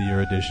 Game of the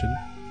Year Edition.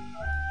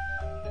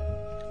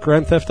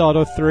 Grand Theft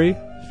Auto 3,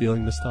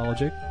 feeling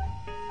nostalgic.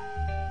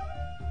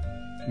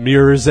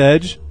 Mirror's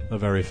Edge, a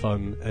very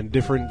fun and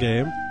different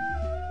game.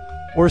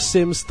 Or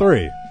Sims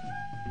 3.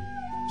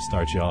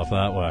 Start you off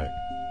that way.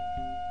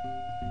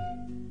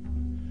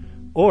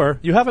 Or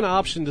you have an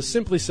option to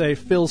simply say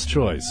Phil's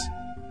choice.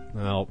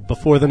 Now,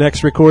 before the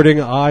next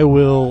recording, I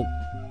will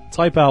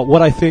type out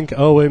what I think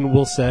Owen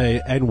will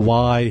say and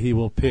why he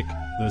will pick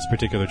those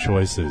particular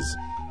choices.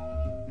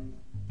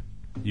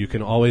 You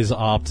can always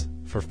opt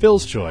for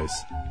Phil's choice.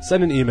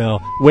 Send an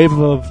email,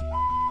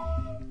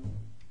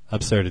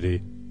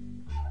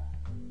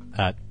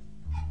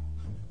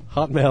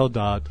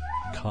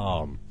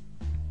 waveofabsurdity@hotmail.com.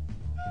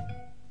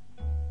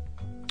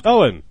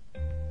 Owen.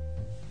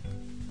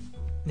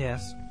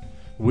 Yes.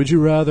 Would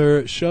you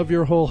rather shove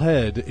your whole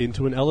head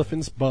into an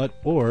elephant's butt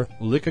or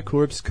lick a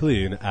corpse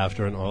clean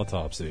after an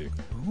autopsy?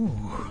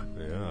 Ooh.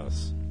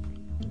 Yes.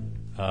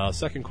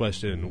 Second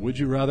question. Would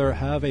you rather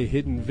have a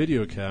hidden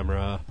video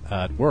camera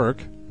at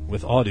work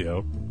with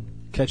audio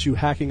catch you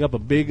hacking up a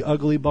big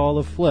ugly ball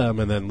of phlegm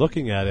and then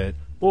looking at it,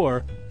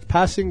 or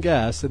passing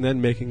gas and then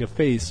making a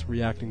face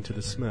reacting to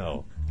the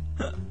smell?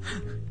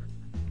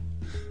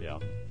 Yeah.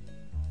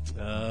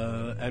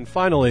 And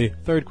finally,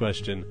 third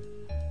question.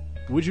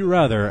 Would you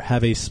rather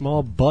have a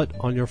small butt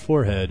on your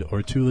forehead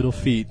or 2 little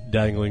feet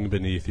dangling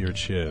beneath your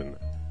chin?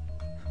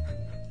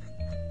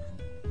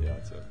 Yeah,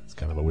 it's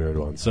kind of a weird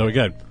one. So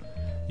again,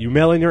 you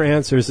mail in your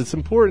answers. It's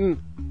important.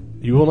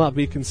 You will not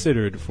be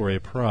considered for a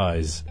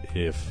prize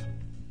if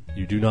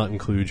you do not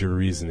include your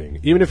reasoning.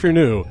 Even if you're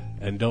new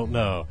and don't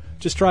know,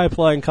 just try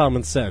applying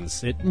common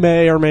sense. It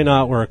may or may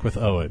not work with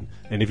Owen.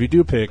 And if you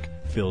do pick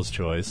Phil's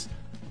choice,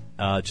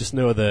 just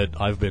know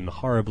that I've been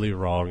horribly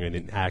wrong and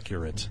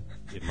inaccurate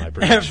in my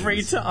predictions.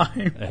 Every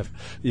time.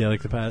 Yeah,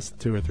 like the past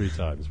 2 or 3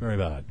 times. Very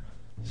bad.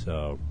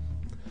 So,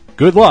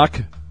 good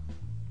luck.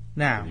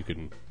 Now, You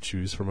can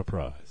choose from a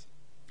prize.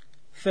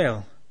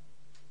 Phil,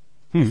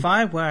 if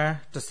I were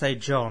to say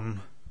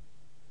John,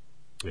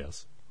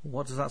 Yes.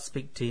 what does that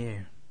speak to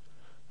you?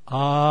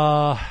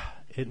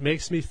 It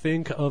makes me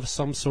think of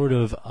some sort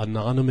of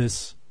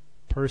anonymous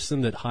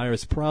person that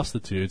hires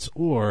prostitutes,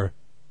 or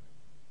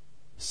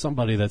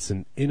somebody that's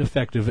an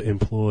ineffective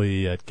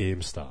employee at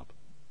GameStop.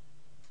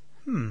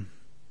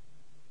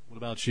 What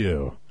about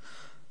you?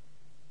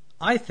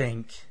 I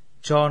think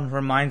John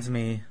reminds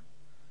me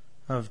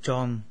of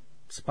John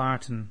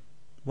Spartan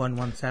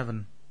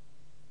 117.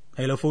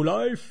 Halo for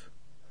life.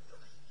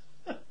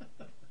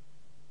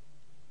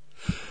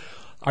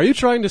 Are you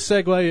trying to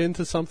segue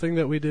into something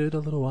that we did a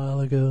little while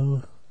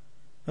ago?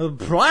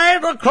 Play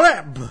the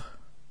clip.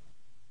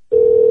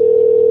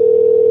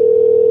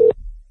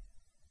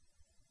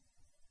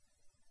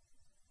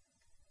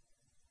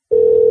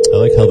 I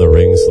like how the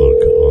rings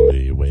look on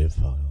the wave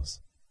files.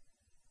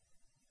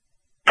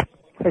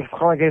 Thanks for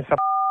calling GameStop.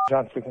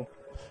 John speaking.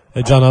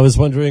 Hey, John, I was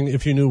wondering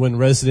if you knew when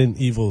Resident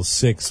Evil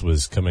 6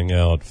 was coming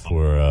out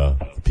for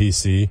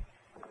PC.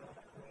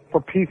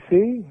 For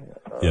PC?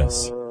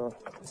 Yes.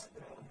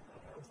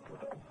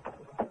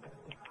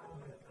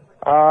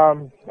 I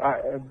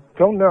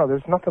don't know.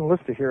 There's nothing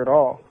listed here at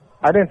all.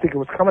 I didn't think it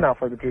was coming out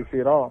for the PC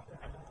at all.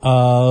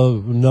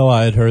 No,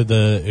 I had heard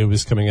that it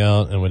was coming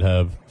out and would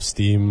have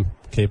Steam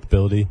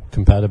compatibility.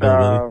 We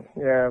don't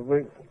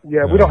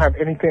have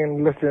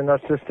anything listed in our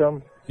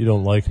system. You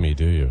don't like me,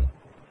 do you?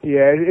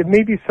 Yeah, it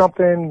may be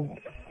something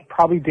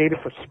probably dated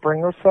for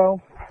spring or so.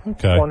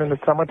 Okay. Going in the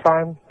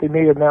summertime. They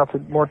may announce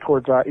it more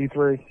towards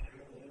E3.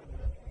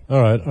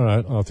 All right.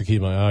 I'll have to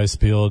keep my eyes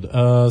peeled.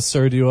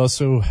 Sir, do you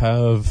also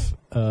have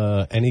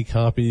any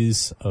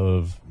copies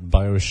of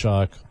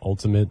BioShock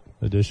Ultimate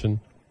Edition?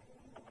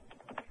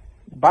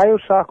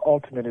 BioShock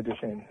Ultimate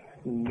Edition?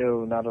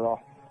 No, not at all.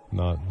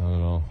 Not at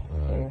all. All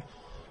right.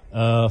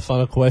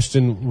 Final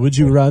question. Would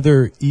you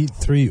rather eat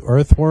 3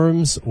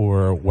 earthworms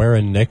or wear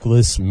a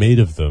necklace made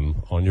of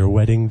them on your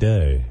wedding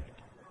day?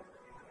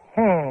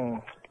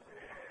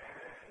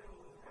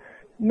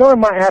 Knowing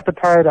my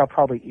appetite, I'll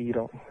probably eat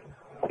them.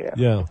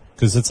 Yeah,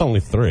 because it's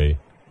only 3.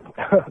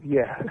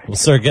 Yeah. Well,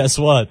 sir, guess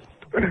what?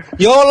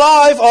 You're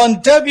live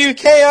on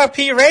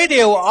WKRP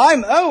Radio.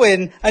 I'm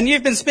Owen, and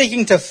you've been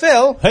speaking to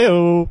Phil.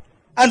 Hey-o.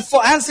 And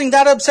for answering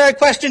that absurd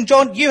question,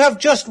 John, you have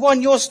just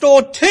won your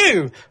store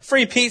 2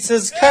 free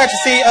pizzas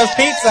courtesy of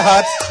Pizza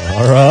Hut.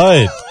 All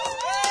right.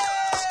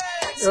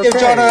 Let's give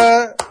John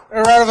a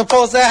round of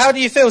applause there. How do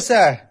you feel,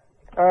 sir?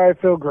 I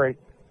feel great.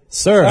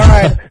 Sir, All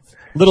right.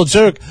 little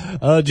joke.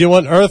 Do you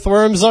want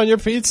earthworms on your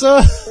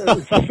pizza?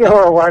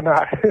 Sure, why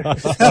not?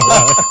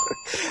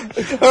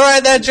 All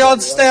right there, John,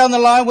 stay on the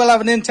line. We'll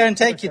have an intern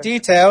take your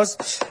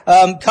details.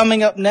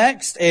 Coming up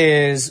next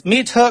is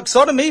Meat Hook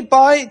Sodomy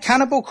by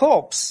Cannibal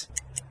Corpse.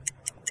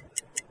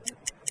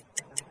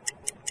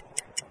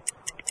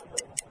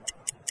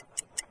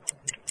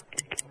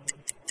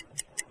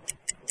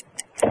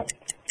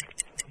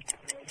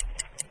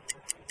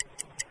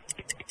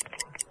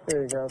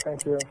 There you go.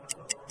 Thank you.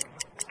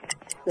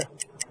 Yeah.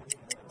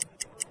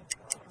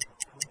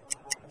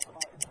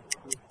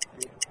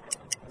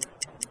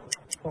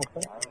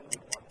 Okay.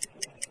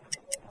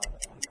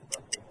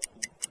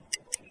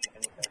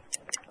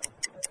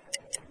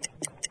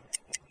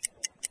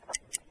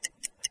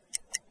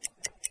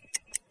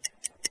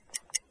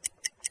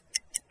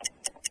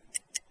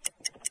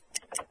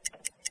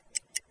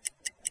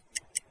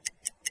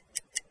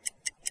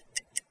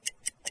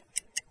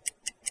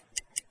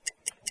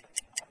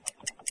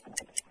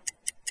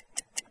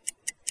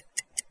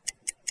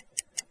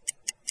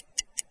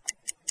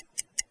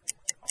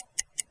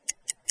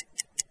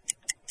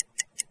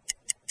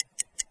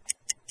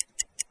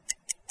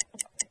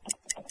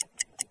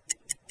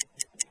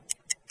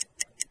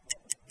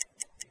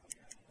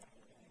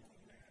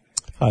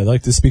 Hi, I'd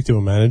like to speak to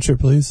a manager,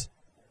 please.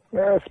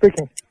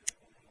 Speaking.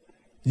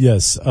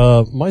 Yes,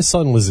 my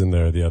son was in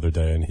there the other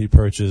day, and he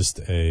purchased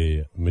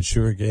a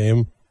mature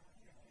game,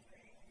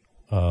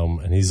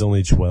 and he's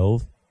only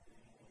 12.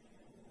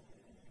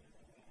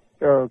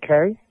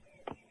 Okay.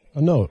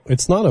 No,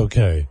 it's not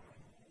okay.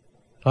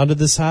 How did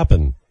this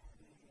happen?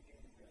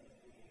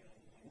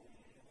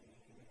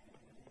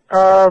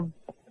 Is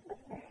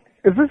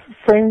this the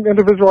same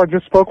individual I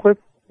just spoke with?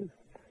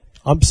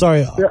 I'm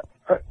sorry. Yeah.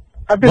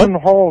 I've been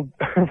on hold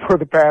for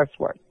the past,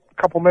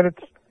 couple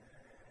minutes?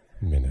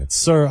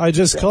 Sir, I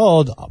just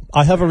called.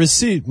 I have a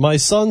receipt. My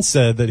son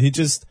said that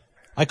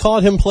I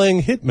caught him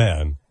playing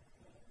Hitman.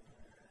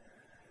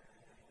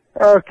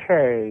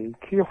 Okay.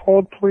 Can you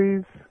hold,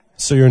 please?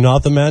 So you're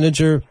not the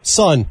manager?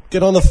 Son,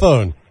 get on the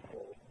phone.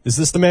 Is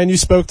this the man you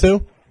spoke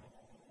to?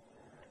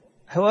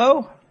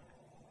 Hello?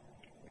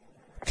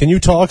 Can you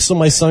talk so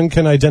my son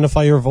can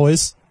identify your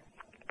voice?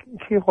 Can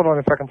you hold on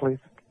a second, please?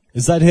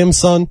 Is that him,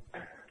 son?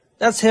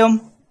 That's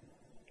him.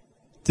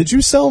 Did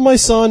you sell my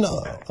son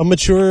a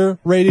mature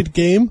rated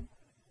game?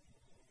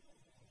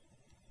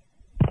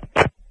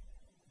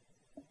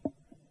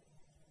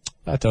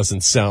 That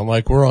doesn't sound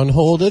like we're on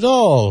hold at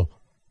all.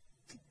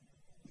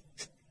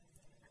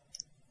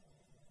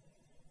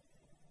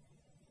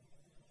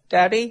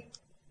 Daddy?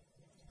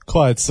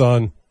 Quiet,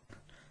 son.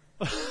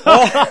 Oh,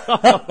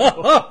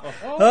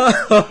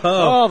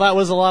 that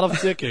was a lot of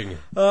ticking.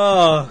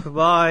 Oh,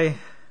 my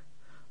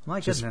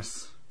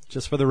goodness.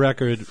 Just for the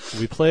record,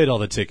 we played all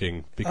the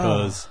ticking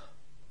because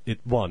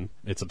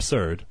it's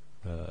absurd,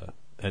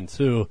 and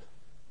 2,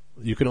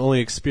 you can only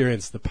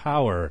experience the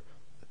power,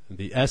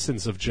 the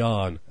essence of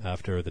John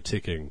after the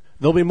ticking.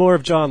 There'll be more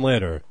of John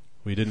later.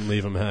 We didn't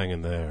leave him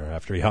hanging there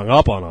after he hung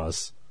up on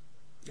us.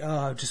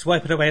 Oh, just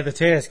wiping away the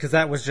tears, because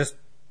that was just...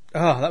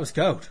 Oh, that was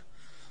gold.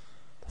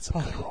 That's a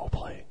good role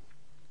playing.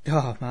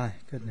 Oh, my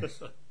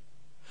goodness.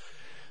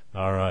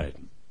 All right.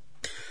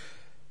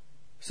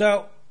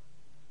 So,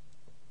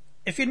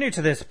 if you're new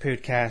to this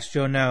podcast,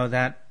 you'll know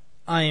that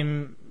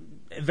I'm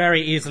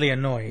very easily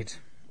annoyed.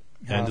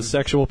 And a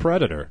sexual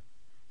predator.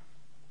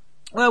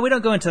 Well, we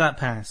don't go into that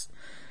past.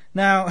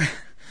 Now,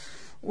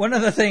 one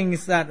of the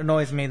things that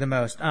annoys me the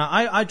most,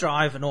 I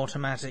drive an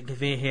automatic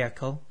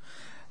vehicle.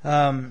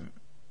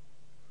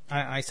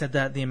 I said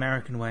that the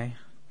American way,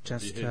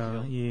 just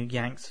so you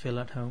Yanks feel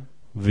at home.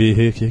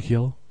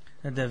 Vehicle?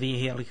 The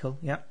vehicle,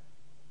 yep.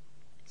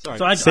 Sorry,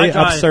 so I drive,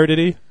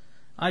 absurdity.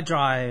 I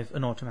drive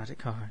an automatic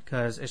car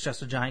because it's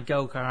just a giant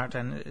go-kart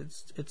and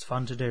it's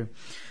fun to do.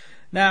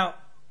 Now,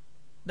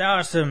 there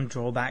are some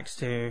drawbacks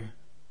to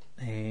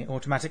a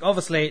automatic.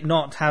 Obviously,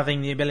 not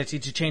having the ability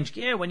to change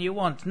gear when you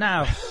want.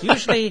 Now,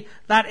 usually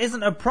that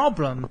isn't a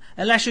problem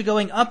unless you're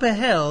going up a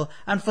hill,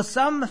 and for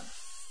some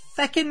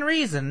feckin'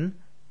 reason,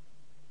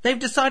 they've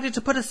decided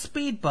to put a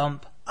speed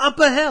bump up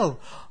a hill.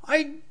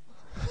 It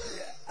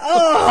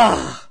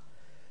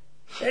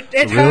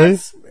Really?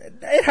 hurts.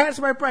 It hurts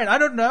my brain. I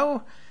don't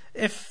know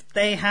if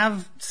they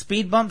have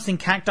speed bumps in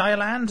Cacti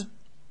Land.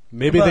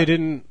 Maybe they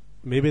didn't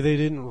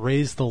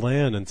raise the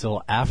land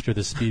until after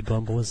the speed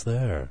bump was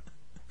there.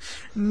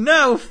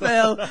 No,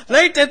 Phil.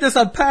 They did this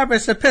on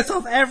purpose to piss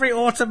off every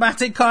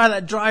automatic car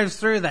that drives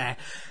through there.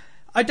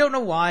 I don't know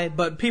why,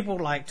 but people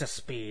like to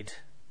speed.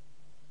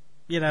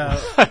 You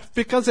know.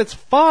 Because it's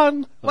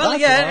fun. Well,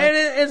 That's yeah,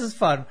 why. it is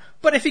fun.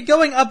 But if you're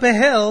going up a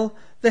hill,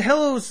 the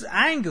hill's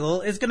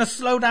angle is going to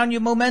slow down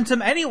your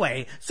momentum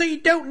anyway. So you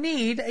don't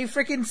need a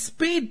freaking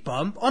speed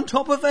bump on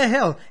top of a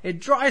hill. It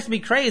drives me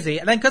crazy.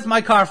 And then because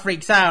my car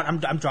freaks out,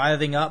 I'm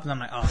driving up and I'm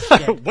like, oh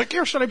shit. What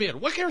gear should I be in?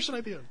 What gear should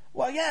I be in?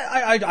 Well,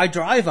 yeah, I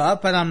drive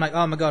up and I'm like,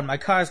 oh my god, my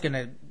car's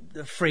going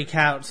to freak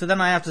out. So then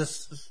I have to,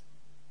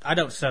 I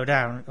don't slow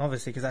down,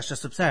 obviously, because that's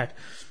just absurd.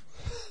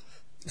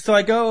 So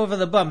I go over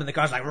the bump and the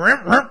car's like,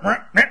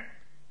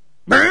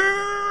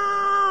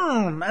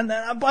 and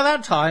then by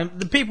that time,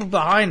 the people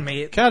behind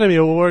me, Academy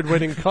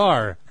Award-winning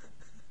car.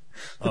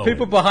 the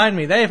people behind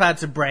me, they've had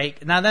to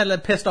brake. Now they're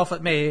pissed off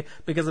at me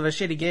because of a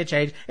shitty gear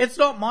change. It's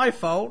not my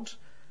fault.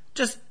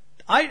 Just,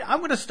 I'm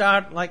going to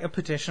start like a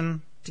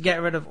petition to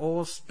get rid of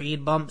all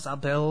speed bumps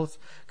up hills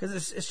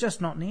because it's just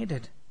not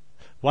needed.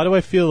 Why do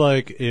I feel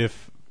like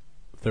if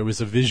there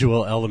was a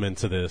visual element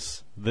to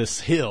this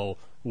hill,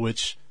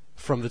 which,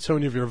 from the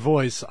tone of your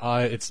voice,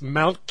 it's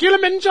Mount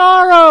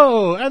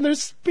Kilimanjaro, and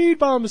there's speed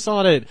bumps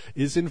on it,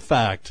 is in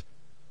fact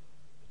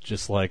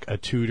just like a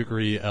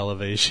 2-degree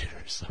elevation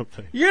or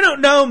something. You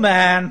don't know,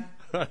 man.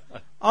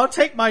 I'll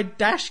take my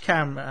dash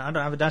camera. I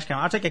don't have a dash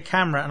camera. I'll take a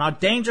camera and I'll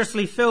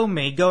dangerously film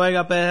me going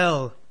up a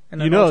hill.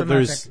 You know,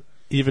 there's,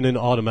 even in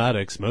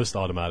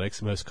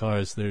most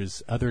cars,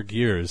 there's other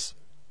gears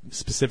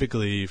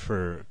specifically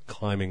for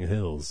climbing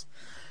hills.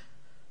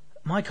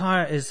 My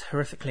car is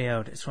horrifically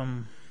old. It's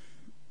from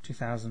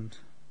 2000.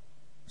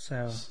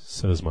 So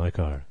is my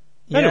car.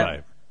 Yeah.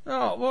 Anyway.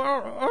 Oh,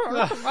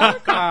 well, my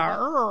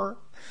car.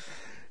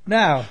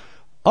 Now,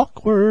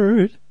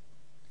 awkward.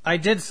 I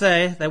did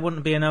say there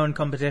wouldn't be an Owen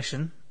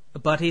competition,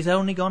 but he's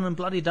only gone and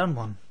bloody done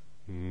one.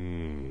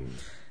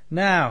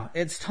 Now,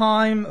 it's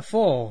time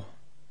for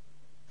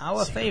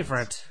our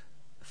favourite,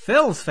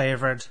 Phil's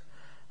favourite,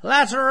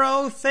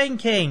 lateral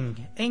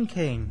thinking.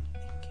 Thinking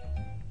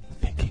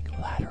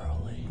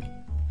laterally.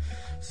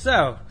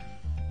 So,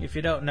 if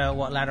you don't know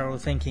what lateral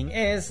thinking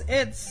is,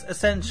 it's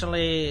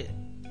essentially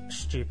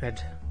stupid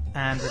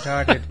and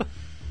retarded.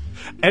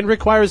 And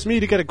requires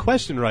me to get a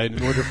question right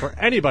in order for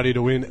anybody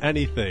to win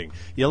anything.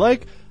 You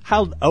like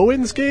how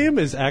Owen's game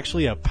is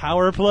actually a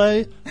power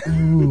play?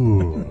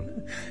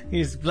 Ooh.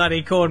 He's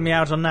bloody called me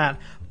out on that.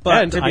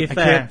 But and to be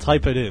fair, I can't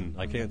type it in.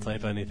 I can't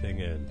type anything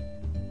in.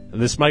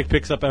 And this mic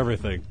picks up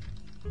everything.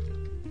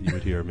 You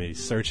would hear me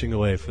searching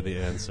away for the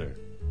answer.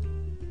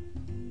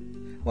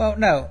 well,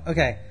 no,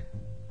 okay.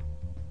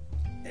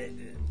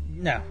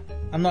 No,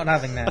 I'm not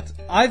having that.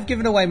 I've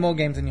given away more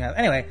games than you have.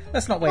 Anyway,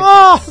 let's not wave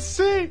dicks.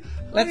 See?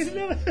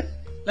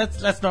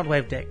 Let's not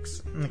wave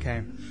dicks.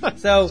 Okay.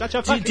 So, Shut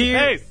your fucking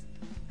face!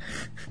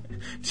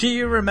 do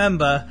you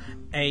remember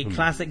a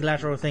classic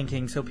lateral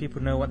thinking so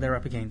people know what they're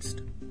up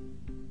against?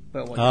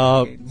 But what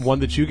One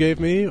that you gave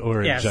me,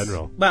 or yes. in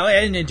general? Well,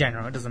 in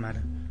general, it doesn't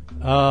matter.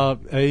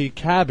 A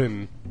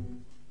cabin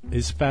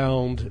is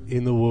found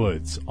in the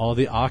woods. All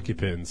the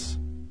occupants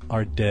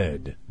are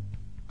dead.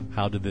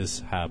 How did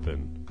this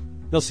happen?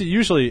 Now, see,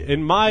 usually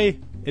in my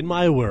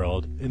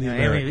world, in the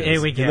Americas,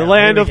 here we go, in the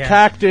land here of we go.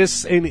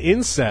 cactus and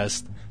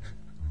incest,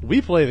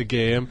 we play the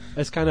game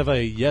as kind of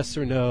a yes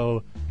or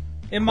no.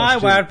 In my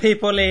question. world,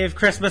 people leave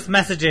Christmas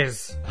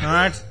messages.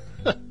 Alright?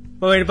 But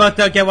we both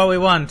don't get what we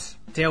want.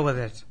 Deal with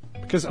it.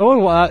 Because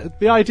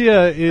the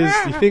idea is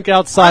you think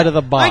outside of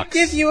the box. I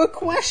give you a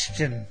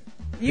question.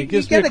 He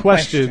gives me a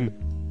question.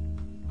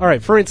 All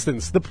right, for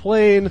instance, the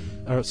cabin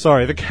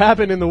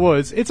in the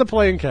woods, it's a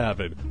plain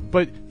cabin.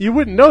 But you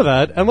wouldn't know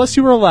that unless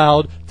you were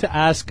allowed to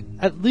ask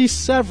at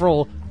least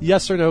several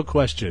yes or no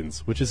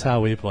questions, which is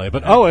how we play.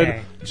 But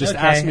Owen just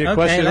asked me a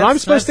question, and I'm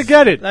supposed to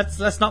get it.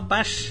 Let's not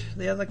bash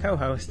the other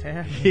co-host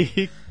here.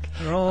 It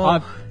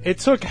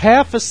took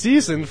half a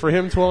season for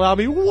him to allow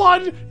me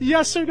one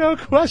yes or no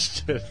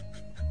question.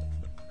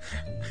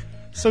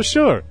 So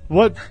sure,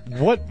 what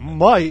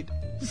might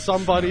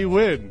somebody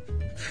win?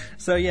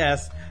 So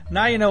yes,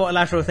 now you know what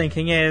lateral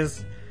thinking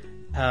is.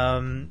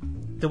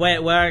 The way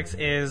it works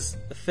is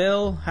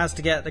Phil has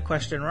to get the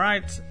question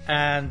right,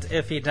 and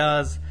if he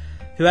does,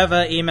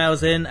 whoever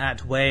emails in at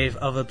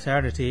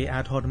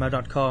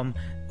waveofabsurdity@hotmail.com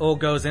or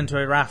goes into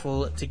a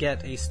raffle to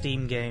get a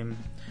Steam game,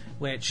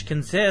 which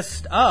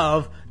consists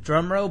of,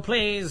 drumroll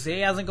please,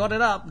 he hasn't got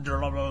it up.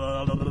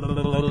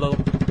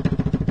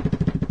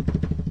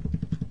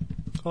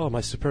 Oh, my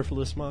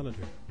superfluous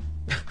monitor.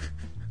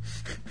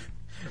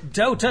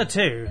 Dota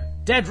 2,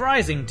 Dead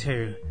Rising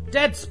 2,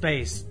 Dead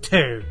Space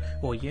 2,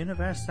 or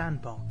Universe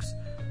Sandbox.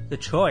 The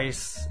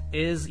choice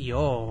is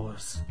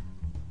yours.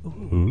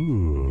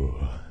 Ooh.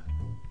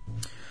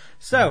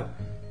 So,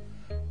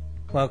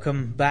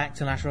 welcome back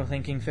to Lateral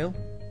Thinking, Phil.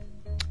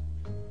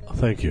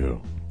 Thank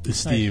you,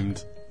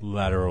 esteemed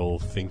lateral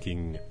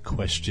thinking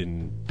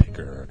question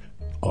picker,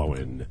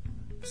 Owen.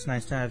 It's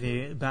nice to have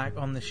you back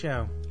on the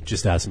show.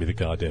 Just ask me the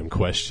goddamn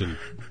question.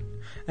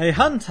 A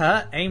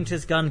hunter aimed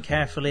his gun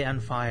carefully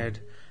and fired.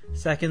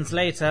 Seconds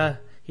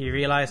later, he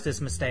realized his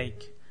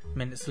mistake.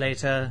 Minutes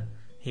later,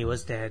 he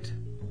was dead.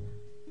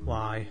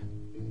 Why?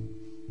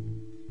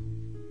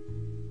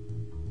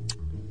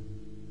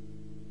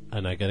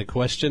 And I get a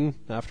question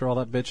after all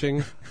that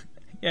bitching?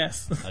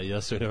 Yes. A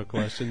yes or no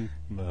question?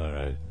 All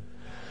right.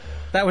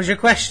 That was your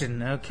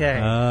question.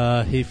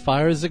 Okay. He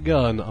fires a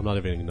gun. I'm not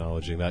even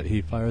acknowledging that.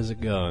 He fires a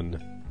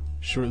gun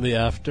shortly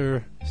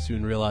after,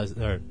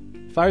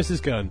 fires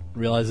his gun,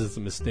 realizes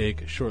the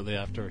mistake shortly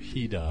after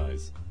he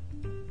dies.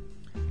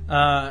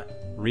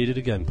 Read it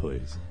again,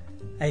 please.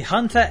 A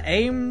hunter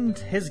aimed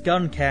his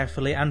gun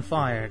carefully and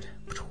fired.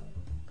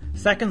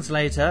 Seconds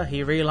later,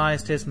 he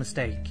realized his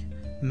mistake.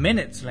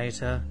 Minutes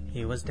later,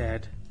 he was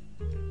dead.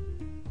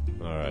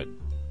 All right.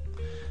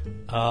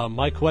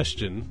 My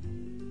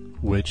question,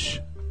 which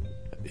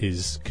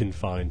is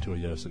confined to a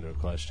yes or no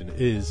question,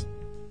 is: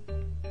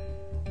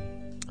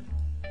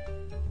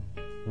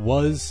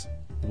 was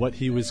what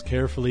he was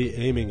carefully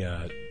aiming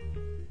at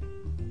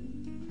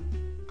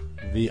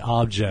the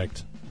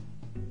object?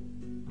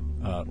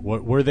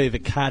 Were they the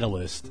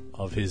catalyst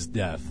of his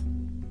death?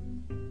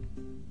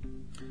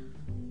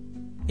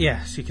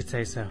 Yes, you could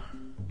say so.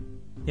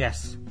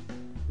 Yes.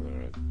 All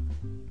right.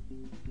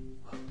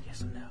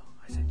 Yes or no?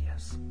 I said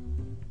yes.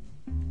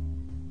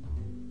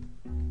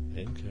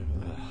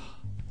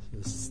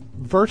 It's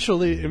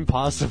virtually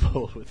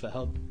impossible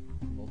without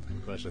multiple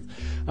questions.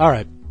 All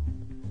right.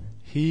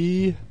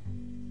 He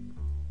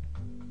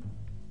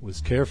was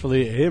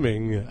carefully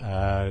aiming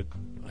at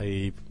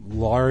a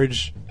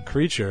large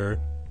creature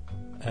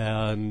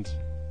and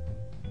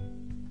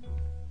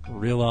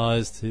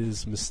realized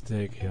his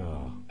mistake. He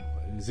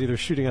was either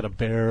shooting at a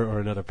bear or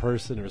another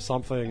person or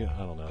something. I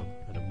don't know.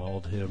 And it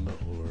mauled him,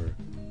 or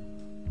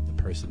the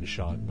person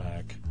shot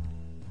back.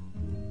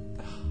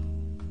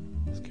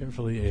 He was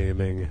carefully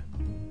aiming.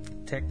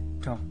 Tick,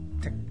 tock,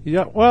 tick.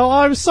 Yeah, well,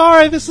 I'm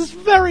sorry. This is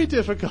very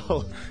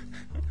difficult.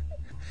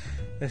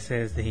 This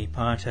is the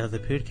part of the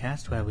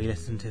podcast where we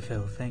listen to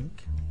Phil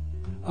think.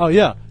 Oh,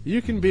 yeah.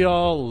 You can be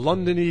all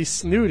London-y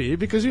snooty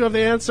because you have the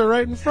answer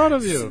right in front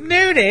of you.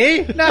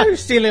 Snooty? No,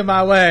 stealing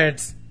my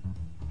words.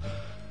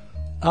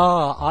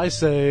 I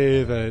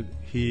say that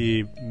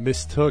he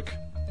mistook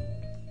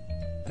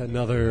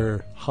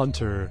another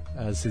hunter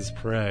as his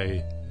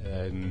prey,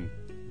 and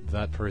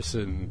that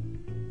person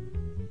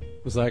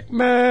was like,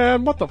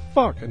 man, what the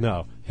fuck?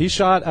 No, he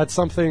shot at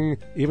something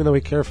even though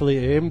he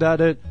carefully aimed at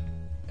it,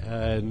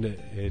 and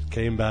it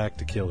came back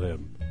to kill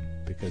him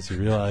because he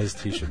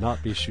realized he should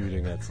not be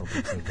shooting at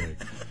something so big.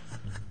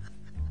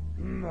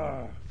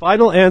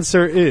 Final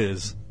answer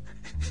is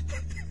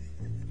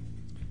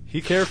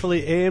he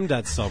carefully aimed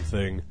at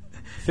something,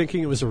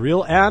 thinking it was a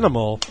real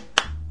animal,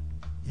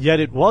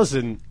 yet it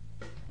wasn't,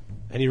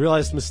 and he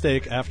realized the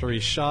mistake after he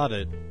shot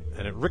it,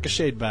 and it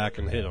ricocheted back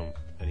and hit him,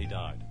 and he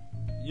died.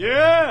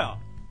 Yeah!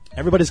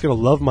 Everybody's gonna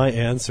love my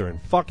answer, and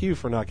fuck you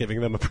for not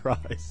giving them a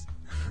prize.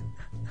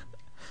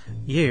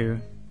 You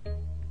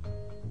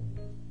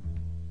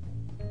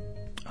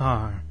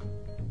are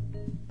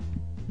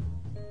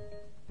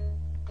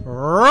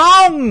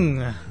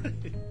wrong!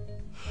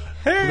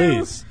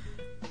 Please.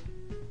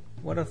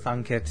 What a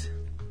thunk it.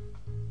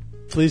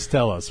 Please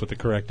tell us what the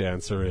correct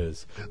answer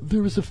is.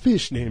 There was a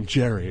fish named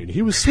Jerry, and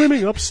he was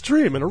swimming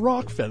upstream, and a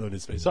rock fell in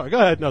his face. Sorry, go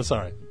ahead. No,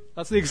 sorry.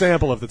 That's the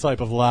example of the type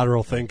of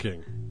lateral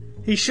thinking.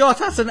 He shot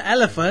at an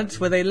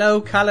elephant with a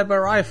low-caliber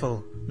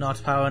rifle.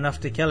 Not power enough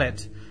to kill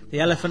it. The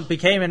elephant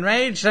became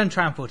enraged and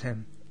trampled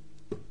him.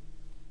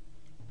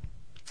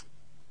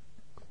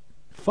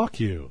 Fuck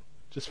you.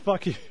 Just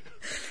fuck you.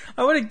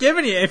 I would have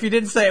given you if you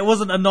didn't say it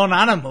wasn't a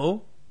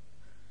non-animal.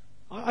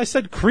 I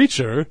said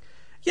creature.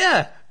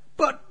 Yeah,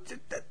 but...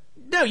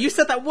 No, you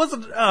said that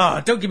wasn't...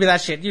 Oh, don't give me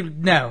that shit.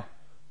 No.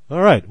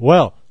 All right,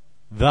 well,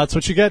 that's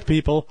what you get,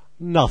 people.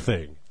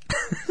 Nothing.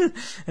 And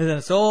then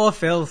it's all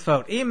Phil's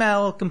fault.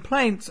 Email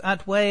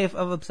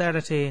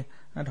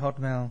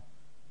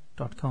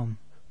complaints@waveofabsurdity@hotmail.com.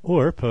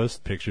 Or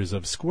post pictures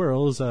of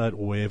squirrels at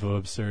Wave of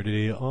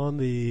Absurdity on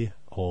the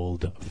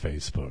old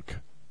Facebook.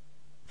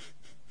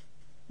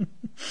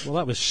 Well,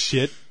 that was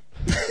shit.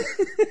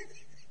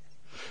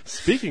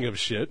 Speaking of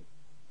shit,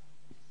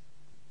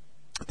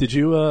 did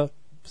you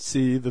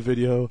see the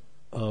video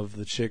of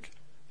the chick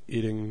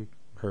eating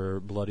her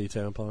bloody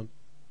tampon?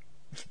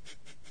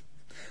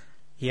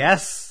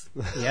 Yes.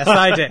 Yes,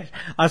 I did.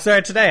 I saw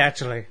it today,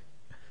 actually.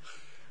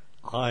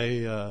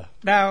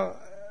 Now,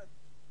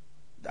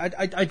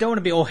 I don't want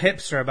to be all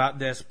hipster about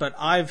this, but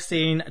I've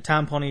seen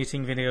tampon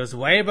eating videos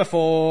way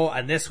before,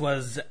 and this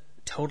was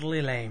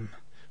totally lame.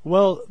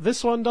 Well,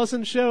 this one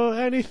doesn't show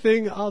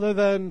anything other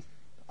than,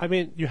 I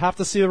mean, you have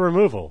to see the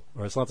removal,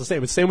 or it's not the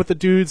same. It's the same with the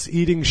dudes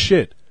eating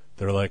shit.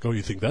 They're like, oh,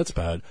 you think that's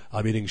bad?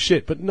 I'm eating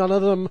shit. But none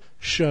of them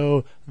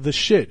show the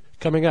shit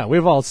coming out.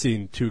 We've all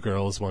seen 2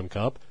 girls, 1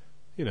 cup.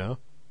 You know,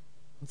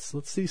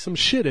 let's see some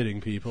shit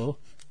eating people.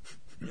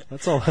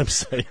 That's all I'm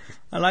saying.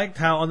 I liked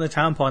how on the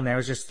tampon there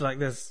was just like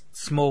this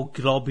small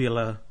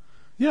globular,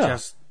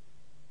 just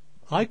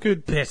I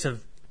could bit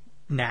of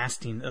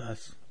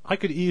nastiness. I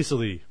could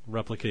easily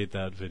replicate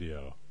that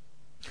video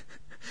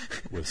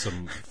with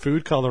some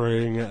food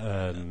coloring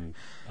and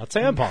a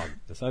tampon,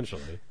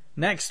 essentially.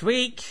 Next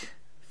week,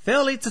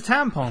 Phil eats a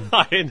tampon.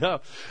 I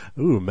know.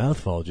 Ooh,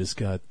 mouthful just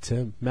got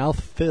 10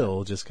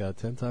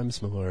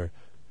 times more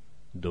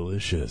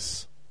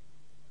delicious.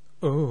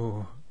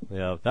 Oh.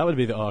 Yeah, that would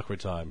be the awkward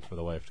time for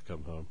the wife to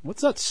come home.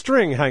 What's that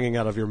string hanging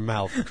out of your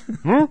mouth?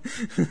 Hmm?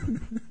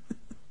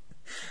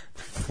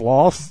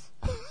 Floss?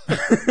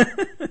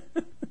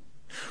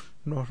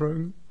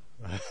 Nothing.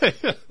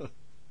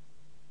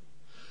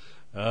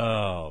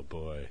 Oh,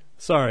 boy.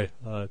 Sorry.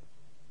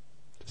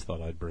 Just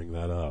thought I'd bring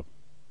that up.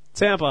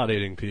 Tampon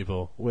eating,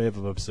 people. Wave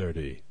of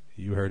absurdity.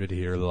 You heard it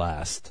here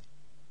last.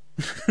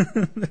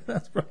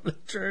 That's probably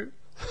true.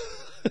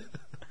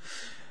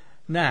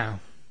 Now,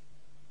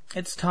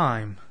 it's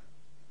time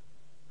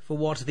for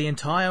what the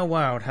entire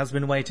world has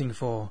been waiting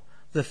for.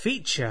 The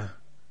feature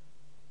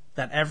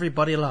that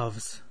everybody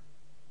loves.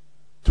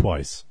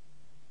 Twice.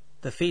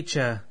 The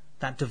feature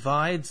that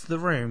divides the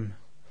room,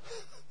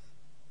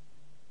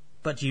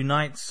 but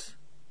unites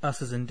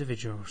us as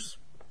individuals.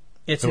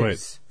 It So is.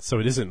 wait, so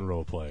it isn't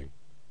role-playing.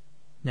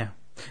 No.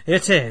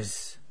 It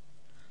is.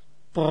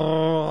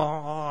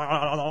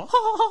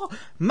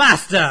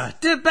 Master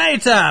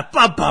Debater!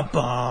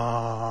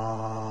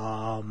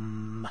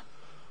 Bum.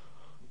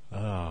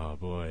 Oh,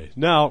 boy.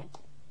 Now,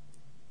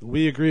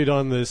 we agreed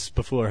on this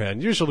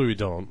beforehand. Usually we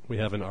don't. We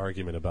have an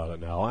argument about it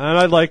now. And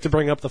I'd like to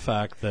bring up the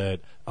fact that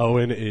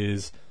Owen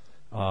is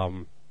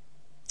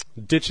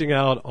ditching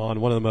out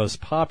on one of the most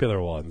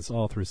popular ones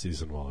all through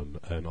Season 1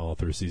 and all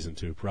through Season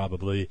 2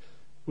 probably,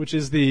 which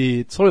is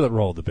the toilet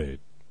roll debate.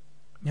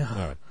 Yeah.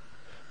 All right.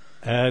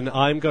 And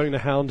I'm going to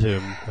hound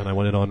him, and I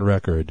want it on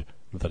record,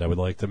 that I would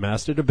like to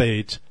master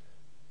debate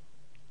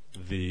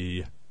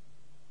the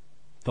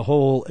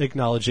whole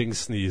acknowledging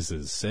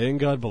sneezes, saying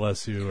God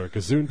bless you or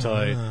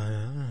Gesundheit.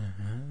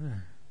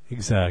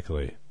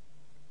 Exactly.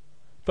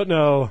 But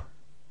no,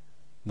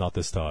 not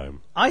this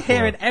time. I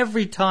hear it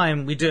every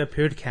time we do a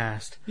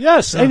podcast.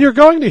 Yes, and you're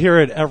going to hear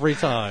it every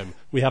time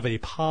we have a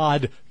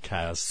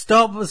podcast.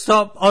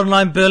 Stop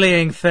online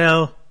bullying,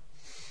 Phil.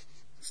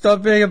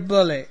 Stop being a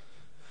bully.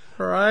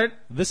 Right?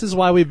 This is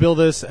why we bill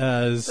this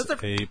as There's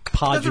a a real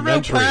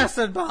podumentary.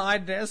 person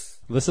behind this.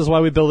 This is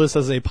why we bill this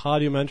as a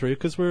podumentary,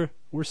 because we're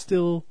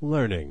still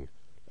learning.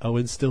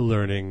 Owen's still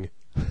learning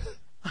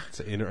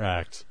to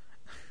interact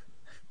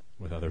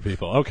with other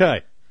people.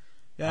 Okay.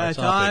 Yes,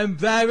 Our topic. I'm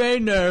very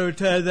new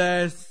to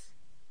this.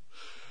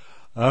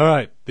 All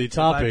right. The If I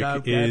topic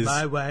don't get is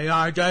my way,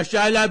 I just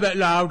say a little bit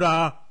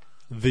louder.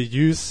 the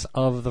use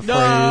of the phrase,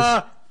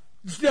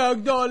 No!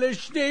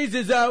 Acknowledge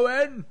sneezes,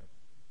 Owen.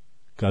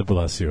 God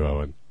bless you,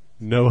 Owen.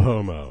 No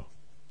homo.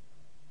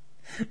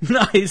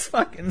 Nice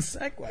fucking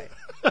segue.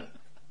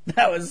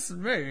 That was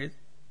smooth.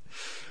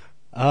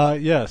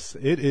 Yes,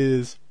 it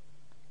is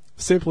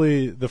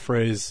simply the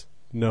phrase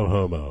no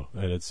homo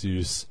and its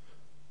use.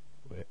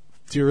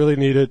 Do you really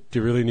need it? Do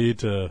you really need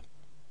to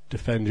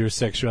defend your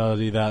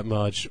sexuality that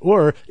much?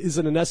 Or is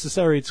it a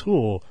necessary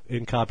tool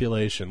in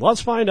copulation?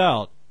 Let's find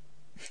out.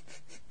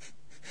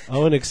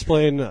 Owen,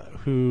 explain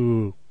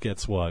who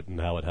gets what and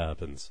how it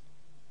happens.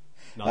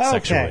 Not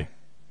sexually.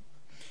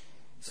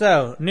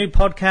 So, new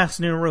podcast,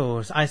 new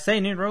rules. I say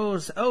new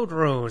rules, old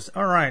rules.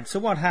 Alright, so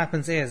what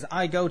happens is,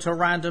 I go to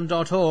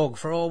random.org.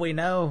 For all we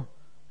know,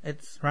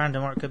 it's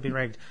random or it could be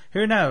rigged.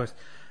 Who knows?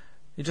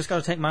 You just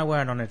gotta take my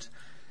word on it.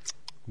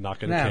 Not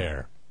gonna Now.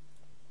 care.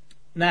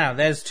 Now,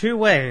 there's two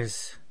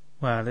ways.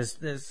 Well, there's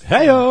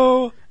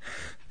Heyo!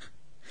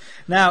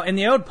 Now, in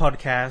the old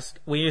podcast,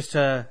 we used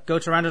to go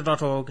to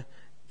random.org,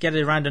 get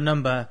a random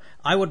number.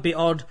 I would be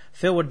odd,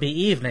 Phil would be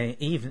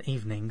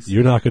evenings.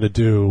 You're not gonna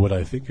do what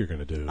I think you're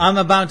gonna do. I'm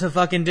about to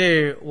fucking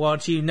do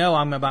what you know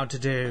I'm about to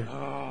do.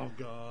 Oh,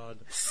 God.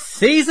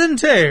 Season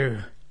 2.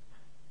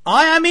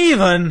 I am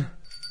even.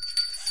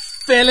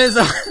 Phil is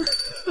on.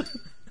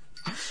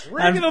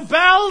 Ringing the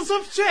bells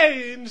of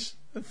change!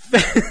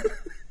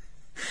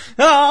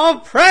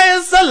 Oh,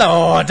 praise the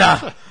Lord.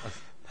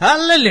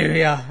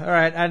 Hallelujah.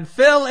 Alright, and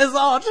Phil is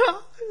on.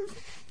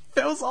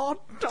 Phil's on.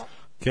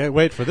 Can't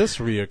wait for this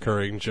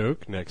reoccurring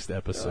joke next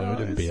episode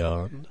and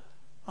beyond.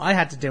 I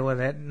had to deal with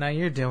it. Now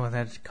you deal with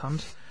it,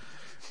 cunt.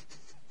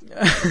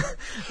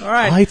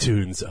 Alright,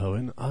 iTunes,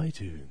 Owen,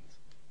 iTunes.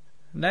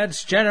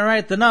 let's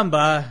generate the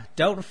number.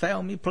 Don't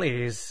fail me,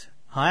 please.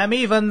 I am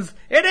evens.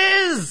 It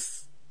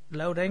is!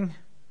 Loading.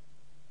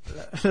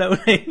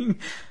 Loading.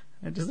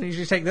 It doesn't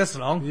usually take this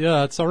long.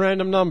 Yeah, it's a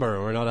random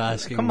number. We're not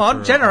asking Come on,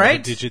 for generate. all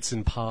the digits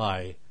in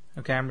pi.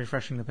 Okay, I'm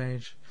refreshing the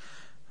page.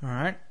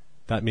 Alright.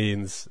 That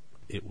means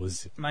it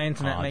was My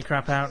internet odd. may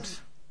crap out.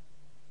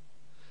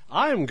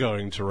 I'm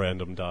going to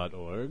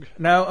random.org.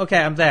 No, okay,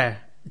 I'm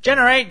there.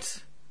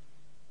 Generate!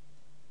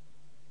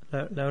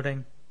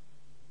 Loading.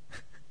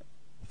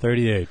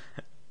 38.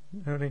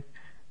 Loading.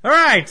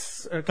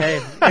 Alright!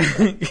 Okay.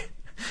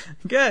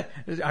 Good.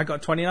 I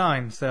got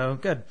 29, so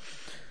good.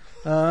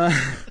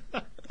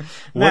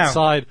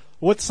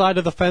 What side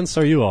of the fence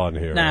are you on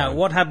here? Now, Owen?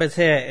 what happens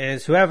here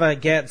is whoever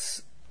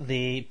gets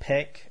the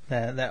pick,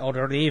 the odd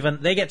or the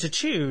even, they get to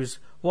choose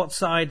what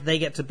side they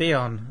get to be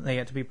on. They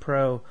get to be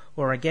pro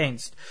or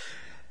against.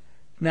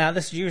 Now,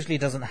 this usually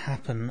doesn't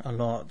happen a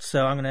lot,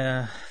 so I'm going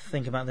to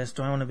think about this.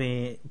 Do I want to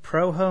be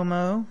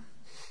pro-homo?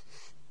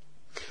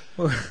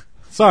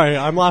 Sorry,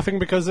 I'm laughing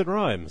because it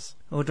rhymes.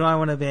 Or do I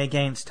want to be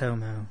against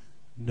homo?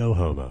 No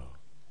homo.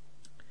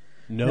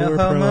 No, No or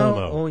homo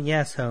pro-homo? or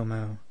yes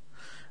homo?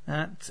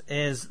 That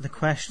is the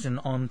question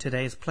on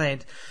today's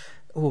plate.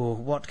 Oh,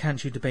 what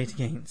can't you debate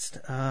against?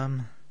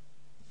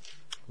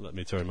 Let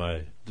me turn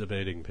my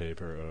debating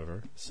paper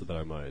over so that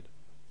I might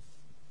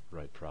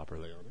write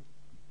properly on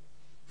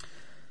it.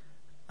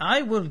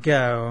 I will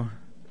go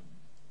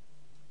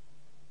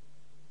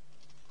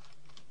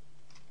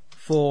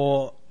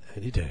for...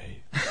 Any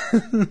day.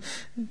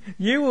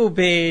 You will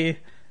be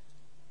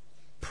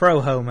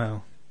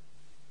pro-homo.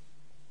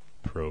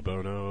 Pro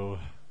bono.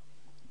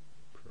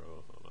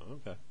 Pro homo.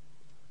 Okay.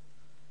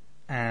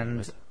 And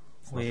It's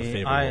not the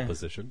favorable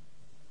position.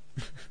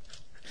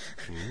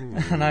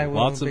 and I will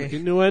Lots be... of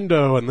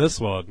innuendo in this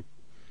one.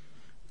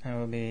 I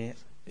will be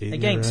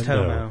against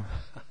Innuendo. homo.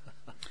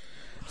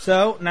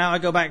 So, now I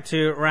go back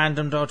to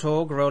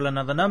random.org, roll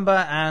another number,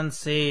 and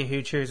see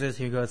who chooses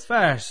who goes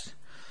first.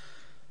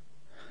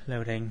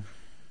 Loading.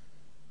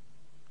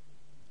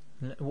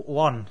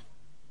 1.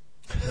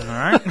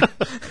 Alright.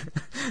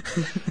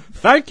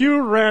 Thank you,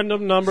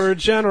 random number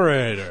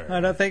generator. I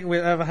don't think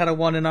we've ever had a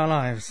 1 in our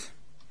lives.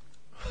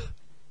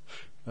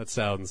 That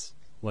sounds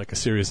like a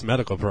serious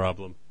medical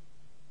problem.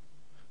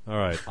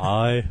 Alright,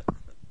 I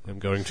am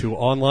going to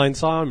online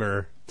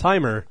timer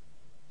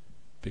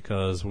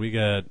because we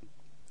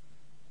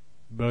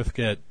both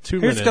get 2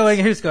 minutes.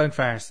 Who's going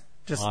first?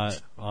 Just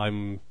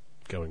I'm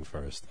going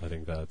first. I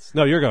think that's...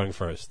 No, you're going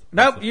first.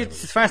 Nope, That's the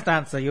it's first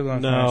answer, you're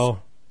going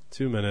No,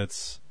 2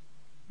 minutes.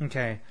 first.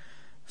 Okay.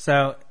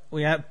 So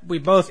we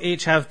both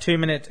each have 2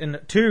 minute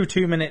two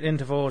 2-minute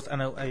intervals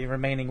and a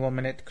remaining 1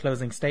 minute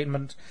closing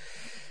statement.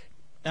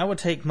 I would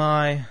take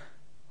my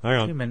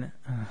Hang 2 on. minute.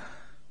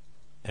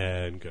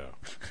 And go.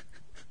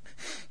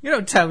 You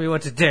don't tell me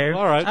what to do.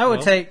 All right, I would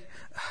well. take.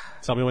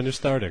 Tell me when you're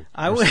starting.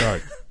 I Or would-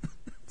 start.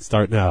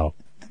 Start now.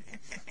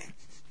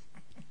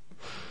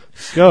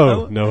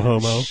 Go, no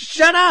homo.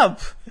 Shut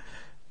up!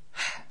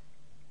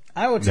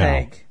 I will No.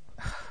 take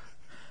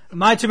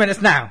my 2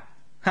 minutes now.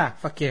 Ha!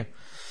 Fuck you.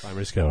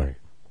 Timer's going.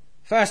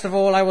 First of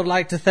all, I would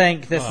like to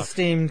thank this Fuck.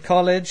 esteemed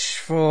college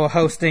for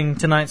hosting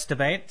tonight's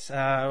debate.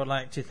 I would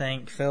like to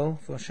thank Phil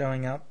for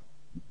showing up.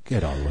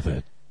 Get on with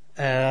it.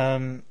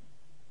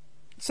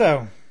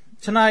 So,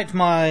 tonight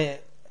my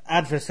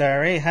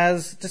adversary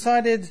has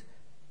decided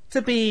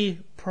to be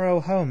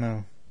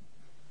pro-homo.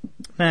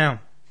 Now,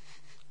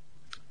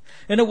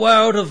 in a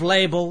world of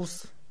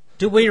labels,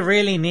 do we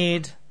really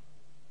need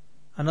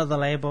another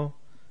label?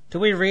 Do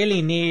we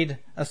really need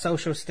a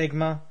social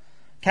stigma?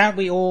 Can't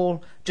we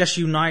all just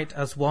unite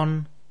as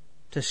one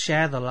to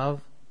share the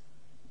love?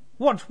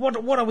 What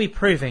are we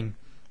proving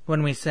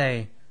when we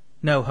say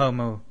no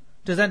homo?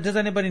 Does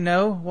anybody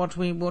know what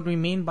we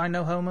mean by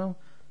no homo?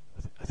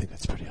 I think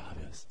that's pretty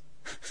obvious.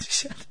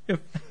 Shut your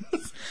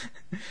face.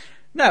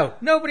 No,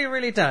 nobody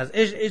really does.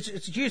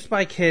 It's used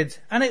by kids,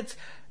 and it's,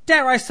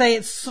 dare I say,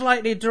 it's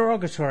slightly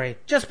derogatory.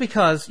 Just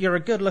because you're a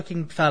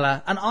good-looking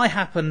fella, and I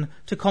happen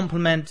to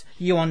compliment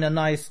you on your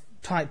nice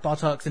tight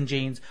buttocks and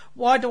jeans,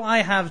 why do I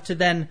have to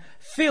then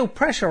feel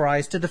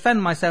pressurized to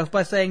defend myself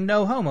by saying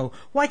no homo?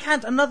 Why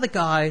can't another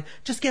guy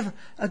just give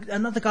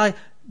another guy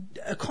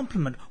a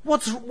compliment?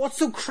 What's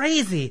so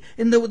crazy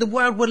in the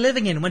world we're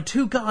living in when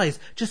two guys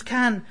just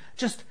can't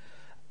just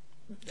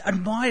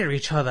admire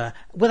each other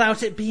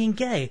without it being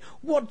gay?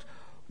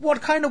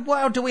 What kind of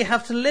world do we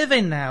have to live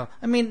in now?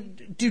 I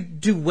mean,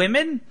 do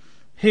women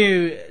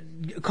who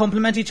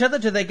compliment each other,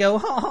 do they go,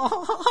 ha, ha,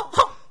 ha, ha,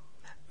 ha,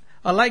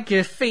 I like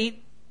your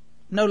feet,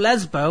 no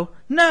lesbo?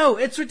 No,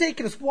 it's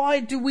ridiculous. Why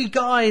do we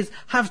guys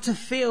have to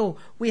feel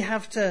we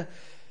have to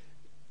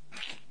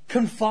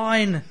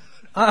confine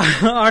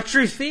our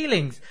true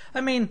feelings?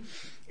 I mean,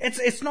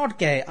 it's not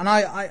gay, and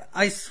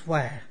I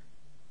swear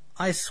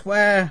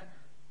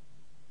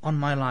on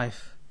my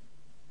life,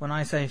 when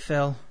I say,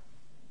 Phil,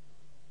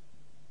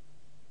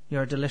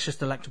 you're a delicious,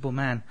 delectable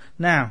man.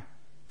 Now,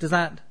 does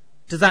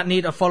that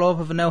need a follow-up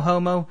of a no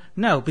homo?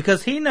 No,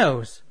 because he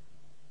knows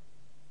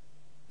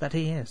that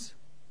he is.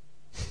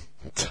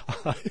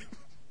 Time.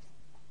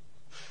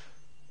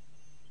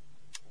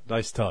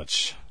 Nice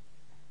touch.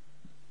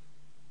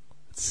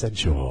 It's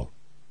sensual.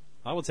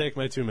 I will take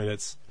my 2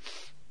 minutes.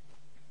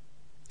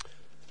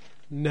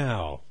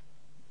 Now,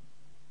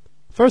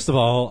 first of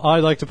all,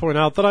 I'd like to point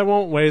out that I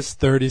won't waste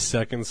 30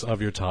 seconds of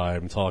your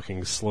time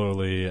talking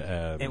slowly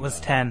and... It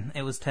was 10.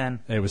 It was 10.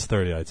 It was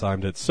 30. I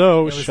timed it,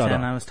 so It was shut 10.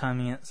 up. I was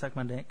timing it. Suck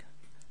my dick.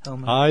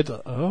 Homo.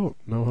 Oh,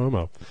 no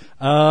homo.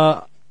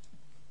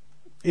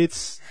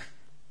 It's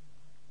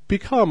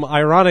become,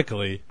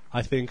 ironically,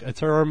 I think, a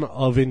term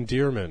of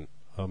endearment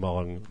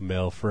among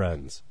male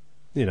friends.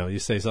 You know, you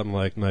say something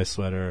like, nice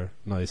sweater,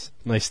 nice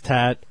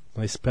tat,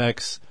 nice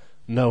pecs,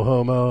 no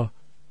homo.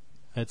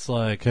 It's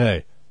like,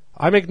 hey,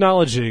 I'm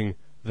acknowledging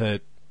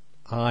that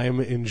I'm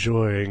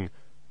enjoying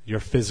your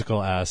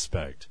physical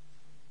aspect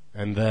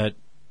and that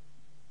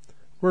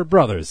we're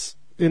brothers,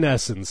 in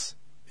essence,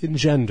 in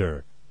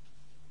gender.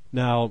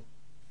 Now,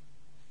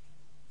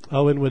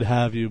 Owen would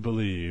have you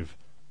believe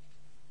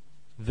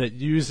that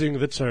using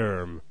the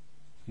term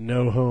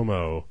no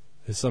homo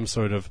is some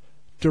sort of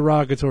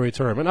derogatory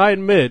term. And I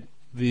admit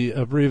the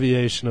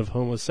abbreviation of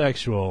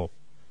homosexual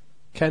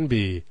can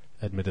be,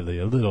 admittedly,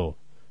 a little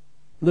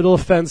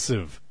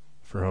offensive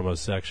for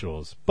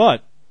homosexuals.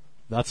 But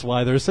that's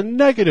why there's a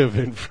negative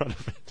in front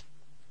of it.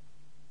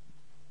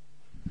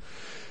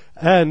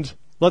 And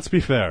let's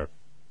be fair.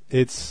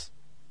 It's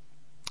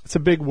a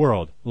big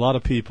world. A lot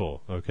of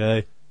people,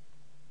 okay?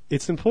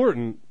 It's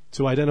important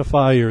to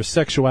identify your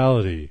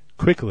sexuality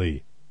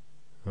quickly,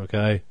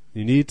 okay?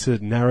 You need to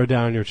narrow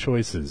down your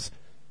choices.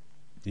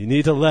 You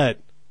need to let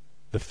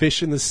the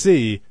fish in the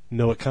sea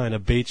know what kind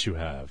of bait you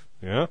have,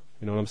 yeah?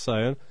 You know what I'm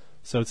saying?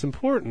 So it's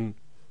important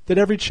that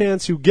every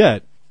chance you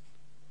get,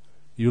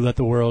 you let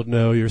the world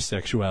know your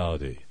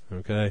sexuality,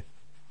 okay?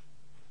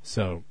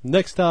 So,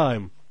 next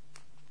time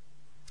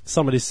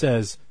somebody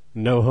says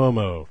no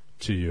homo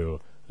to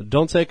you,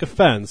 don't take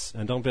offense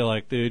and don't be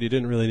like, dude, you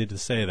didn't really need to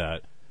say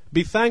that.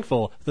 Be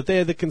thankful that they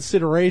had the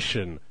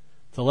consideration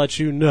to let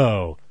you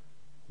know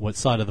what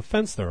side of the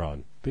fence they're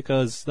on,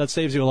 because that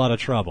saves you a lot of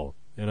trouble,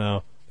 you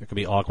know? There could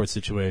be awkward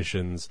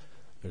situations,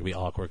 there could be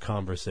awkward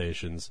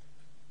conversations.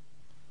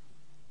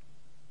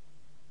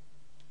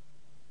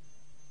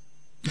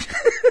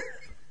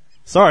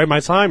 Sorry, my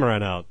time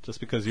ran out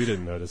just because you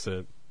didn't notice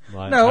it.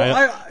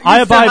 I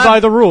abide by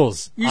the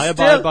rules. I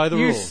abide by the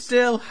rules. You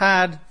still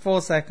had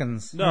 4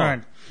 seconds. No,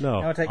 Right.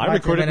 no. I'll take I my 2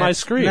 recorded my minutes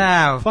screen.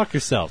 now. Fuck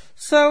yourself.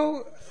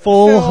 So,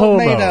 Full Phil homo.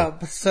 made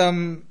up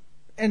some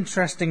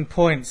interesting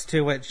points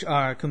to which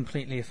are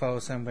completely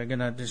false, and we're going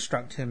to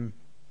destruct him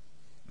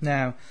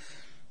now.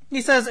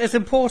 He says it's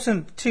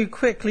important to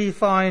quickly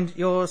find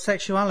your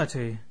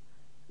sexuality.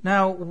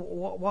 Now,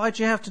 why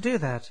do you have to do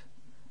that?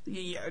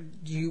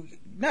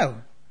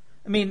 No.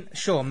 I mean,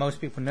 sure, most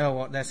people know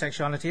what their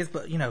sexuality is,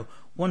 but,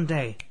 one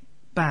day,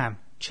 bam,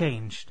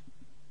 changed.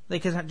 They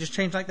can just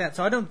change like that.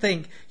 So I don't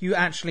think you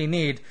actually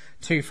need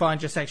to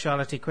find your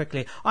sexuality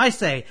quickly. I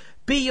say,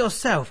 be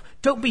yourself.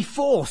 Don't be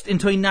forced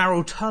into a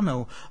narrow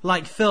tunnel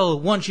like Phil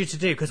wants you to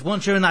do, because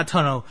once you're in that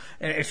tunnel,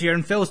 if you're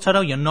in Phil's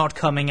tunnel, you're not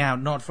coming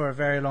out, not for a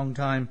very long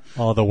time.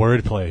 Oh, the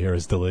wordplay here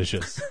is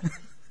delicious.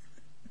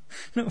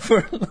 Not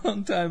for a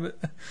long time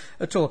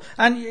at all.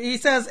 And he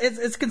says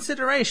it's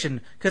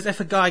consideration, because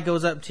if a guy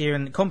goes up to you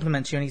and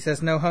compliments you and he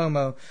says no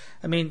homo,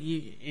 I mean,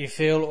 you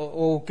feel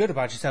all good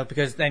about yourself,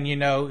 because then you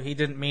know he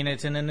didn't mean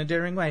it in an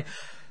endearing way.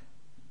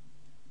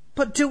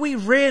 But do we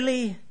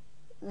really,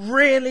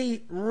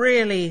 really,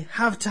 really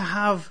have to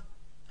have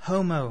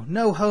homo?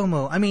 No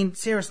homo. I mean,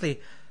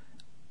 seriously,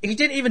 he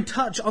didn't even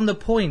touch on the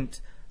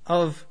point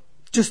of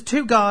just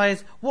 2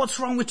 guys. What's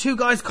wrong with 2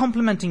 guys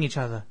complimenting each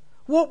other?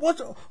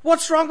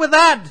 What's wrong with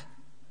that,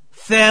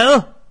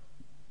 Phil?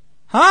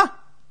 Huh?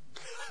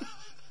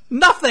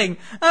 Nothing.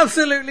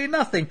 Absolutely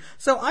nothing.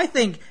 So I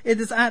think it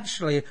is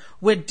actually,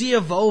 we're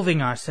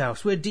de-evolving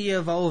ourselves. We're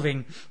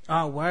de-evolving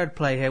our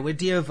wordplay here. We're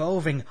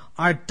de-evolving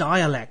our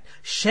dialect.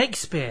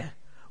 Shakespeare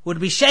would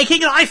be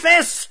shaking thy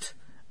fist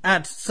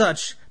at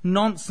such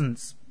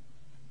nonsense.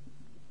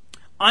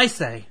 I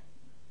say,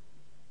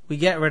 we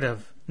get rid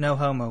of no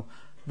homo.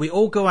 We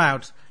all go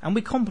out and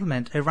we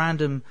compliment a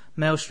random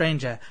male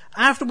stranger.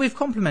 After we've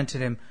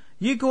complimented him,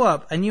 you go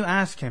up and you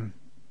ask him,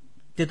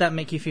 did that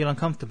make you feel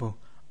uncomfortable?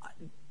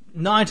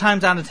 9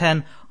 times out of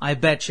 10, I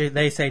bet you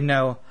they say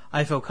no,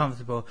 I feel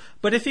comfortable.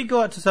 But if you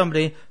go up to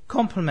somebody,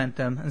 compliment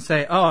them and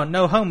say, oh,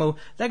 no homo,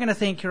 they're going to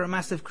think you're a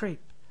massive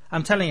creep.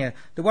 I'm telling you,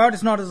 the world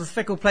is not as a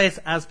fickle place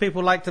as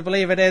people like to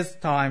believe it is.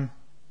 Time.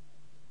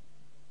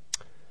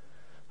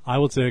 I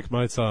will take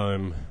my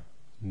time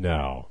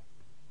now.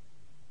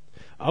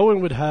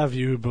 Owen would have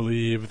you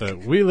believe that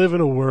we live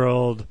in a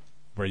world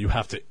where you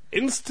have to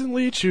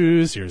instantly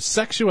choose your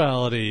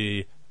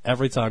sexuality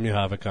every time you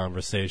have a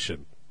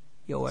conversation.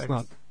 Your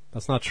words.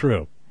 That's not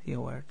true. Your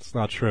words. It's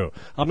not true.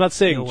 I'm not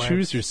saying Your choose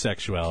words. your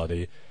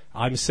sexuality.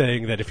 I'm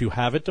saying that if you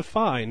have it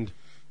defined,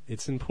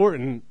 it's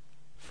important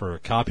for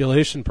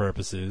copulation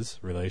purposes,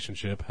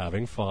 relationship,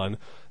 having fun,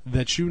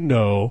 that you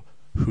know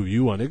who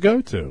you want to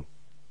go to.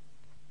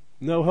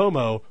 No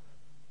homo,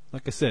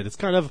 like I said, it's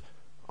kind of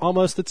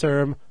almost a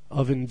term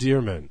of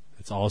endearment.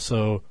 It's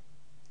also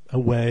a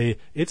way,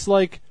 it's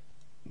like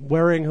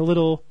wearing a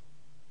little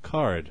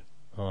card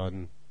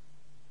on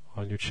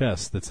your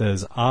chest that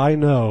says, I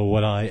know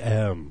what I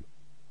am.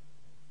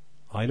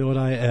 I know what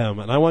I am,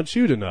 and I want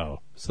you to know,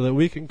 so that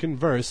we can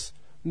converse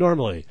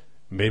normally.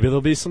 Maybe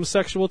there'll be some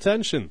sexual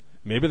tension.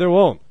 Maybe there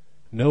won't.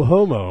 No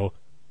homo.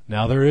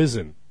 Now there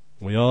isn't.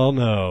 We all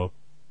know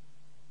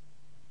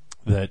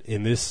that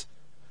in this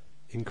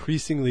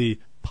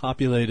increasingly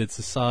populated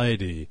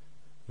society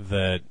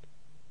that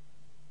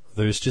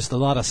there's just a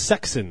lot of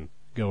sexing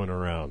going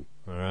around.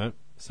 All right?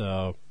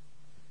 So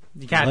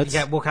You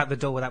can't walk out the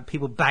door without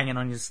people banging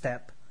on your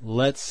step.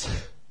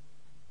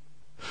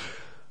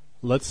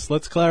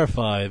 let's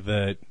clarify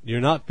that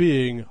you're not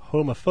being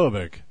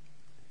homophobic.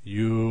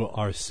 You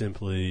are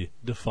simply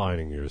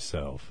defining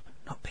yourself.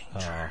 Not being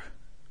true.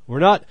 We're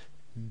not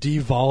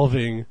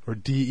devolving or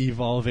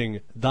de-evolving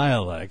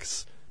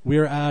dialects. We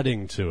are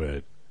adding to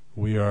it.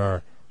 We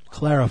are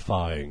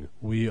clarifying.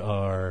 We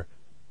are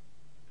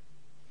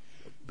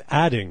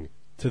adding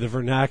to the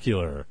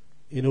vernacular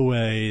in a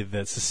way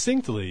that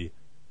succinctly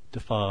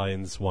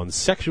defines one's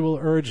sexual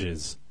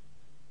urges.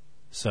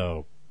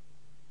 So,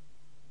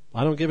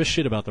 I don't give a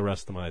shit about the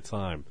rest of my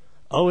time.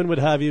 Owen would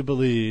have you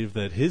believe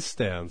that his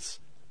stance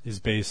is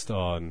based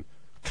on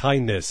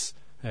kindness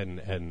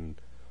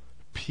and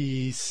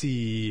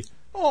PC...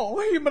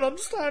 human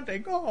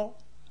understanding,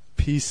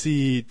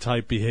 PC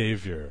type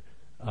behavior.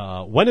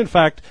 When in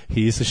fact,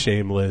 he's a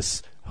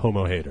shameless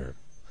homo hater.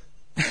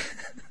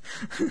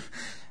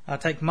 I'll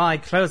take my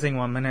closing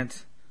 1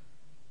 minute.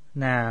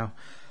 Now,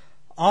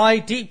 I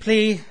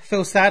deeply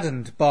feel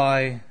saddened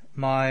by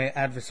my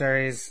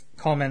adversary's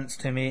comments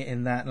to me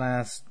in that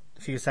last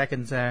few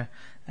seconds there,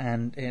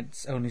 and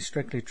it's only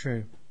strictly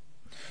true.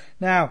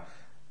 Now,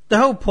 the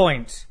whole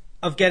point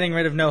of getting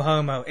rid of no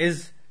homo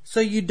is so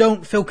you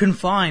don't feel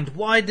confined.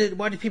 Why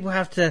do people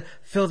have to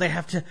feel they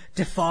have to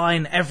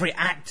define every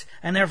act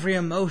and every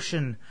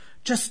emotion?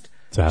 Just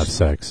to have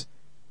sex.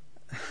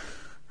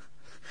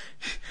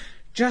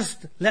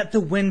 Just let the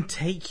wind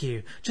take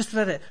you. Just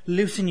let it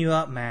loosen you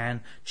up,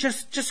 man.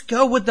 Just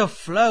go with the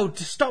flow.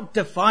 Just stop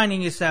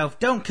defining yourself.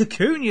 Don't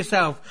cocoon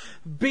yourself.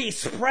 Be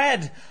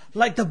spread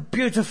like the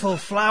beautiful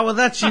flower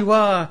that you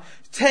are.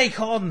 Take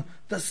on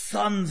the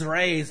sun's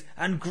rays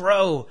and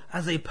grow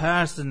as a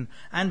person.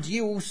 And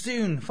you will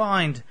soon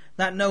find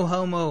that no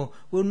homo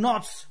will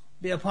not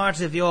be a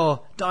part of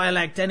your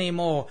dialect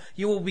anymore.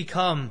 You will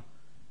become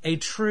a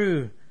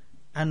true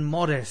and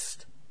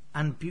modest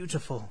and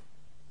beautiful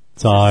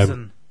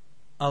citizen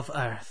of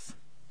Earth.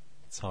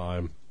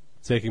 Time.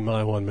 Taking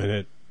my 1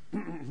 minute.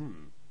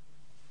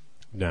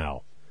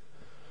 Now,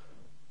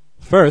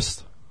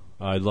 first,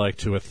 I'd like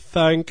to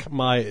thank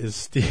my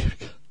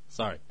esteemed...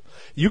 Sorry.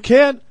 You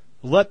can't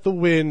let the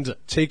wind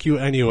take you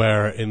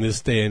anywhere in this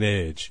day and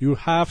age. You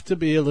have to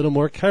be a little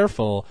more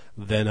careful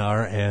than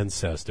our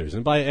ancestors.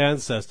 And by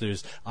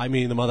ancestors, I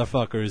mean the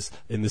motherfuckers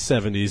in the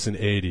 70s and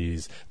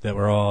 80s that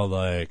were all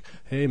like,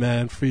 hey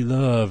man, free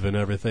love and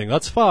everything.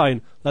 That's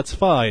fine,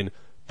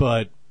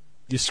 but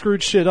you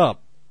screwed shit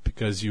up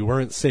because you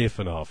weren't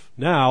safe enough.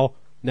 Now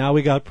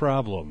we got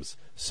problems.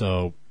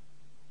 So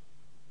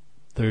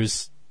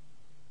there's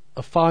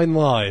a fine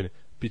line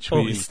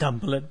between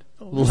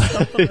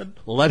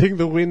letting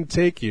the wind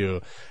take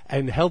you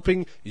and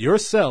helping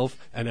yourself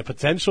and a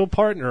potential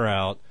partner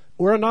out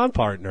or a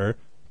non-partner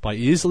by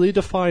easily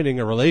defining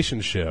a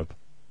relationship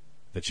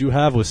that you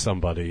have with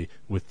somebody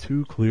with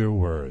 2 clear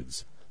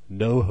words.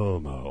 No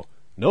homo.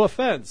 No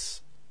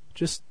offense.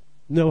 Just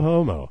no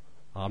homo.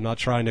 I'm not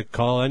trying to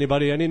call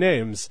anybody any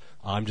names.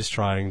 I'm just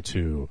trying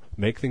to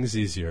make things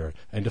easier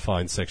and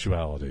define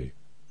sexuality.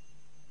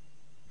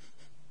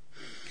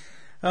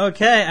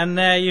 Okay, and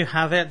there you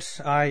have it.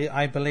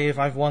 I believe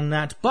I've won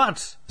that,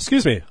 but...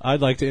 Excuse me,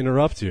 I'd like to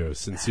interrupt you.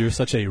 Since you're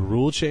such a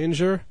rule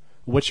changer,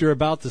 what you're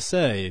about to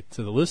say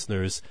to the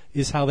listeners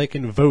is how they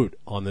can vote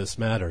on this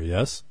matter,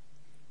 yes?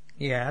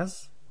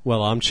 Yes.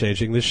 Well, I'm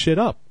changing this shit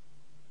up.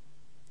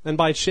 And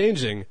by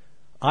changing,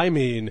 I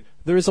mean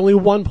there is only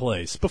one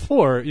place.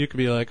 Before, you could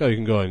be like, oh, you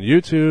can go on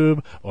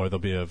YouTube, or there'll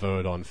be a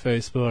vote on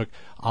Facebook.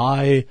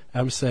 I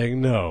am saying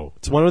no.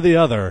 It's one or the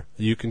other.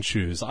 You can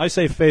choose. I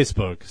say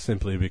Facebook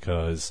simply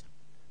because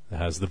it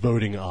has the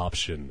voting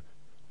option.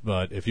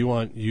 But if you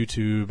want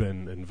YouTube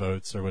and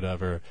votes or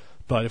whatever,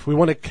 but if we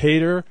want to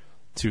cater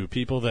to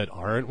people that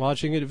aren't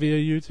watching it via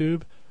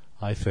YouTube,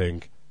 I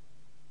think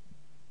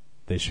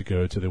they should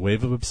go to the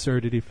Wave of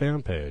Absurdity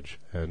fan page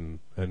and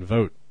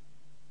vote.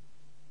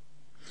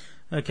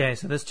 Okay,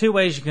 so there's 2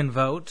 ways you can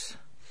vote.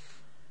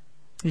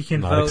 You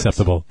can Not vote...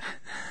 acceptable.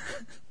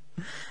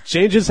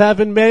 Changes have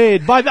been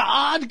made by the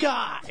odd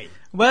guy.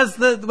 Where's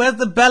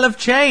the bell of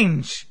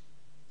change?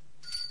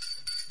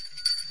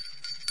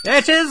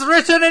 It is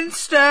written in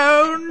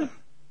stone.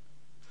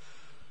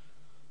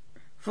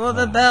 For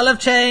the bell of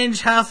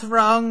change hath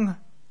rung.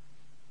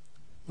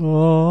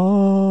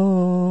 Oh,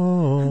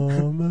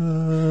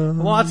 man.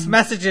 What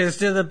messages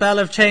do the bell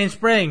of change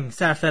bring,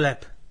 Sir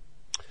Philip?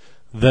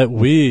 That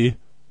we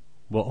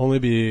will only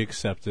be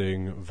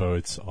accepting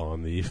votes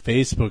on the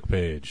Facebook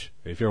page.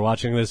 If you're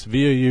watching this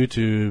via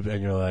YouTube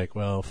and you're like,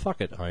 well, fuck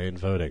it, I ain't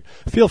voting,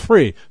 feel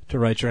free to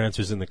write your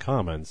answers in the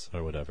comments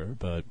or whatever,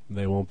 but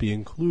they won't be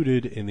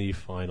included in the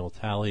final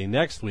tally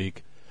next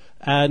week.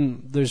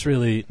 And there's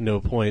really no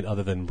point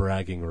other than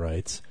bragging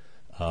rights.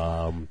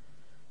 You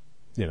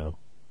know,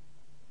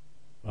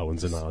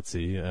 Owen's a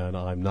Nazi and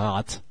I'm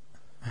not.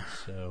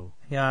 So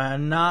You're a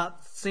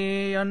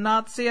Nazi, a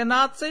Nazi, a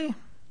Nazi?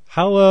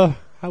 How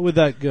would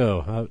that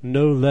go?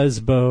 No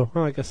lesbo.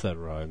 Well, I guess that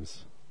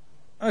rhymes.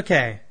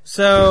 Okay,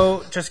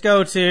 so just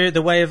go to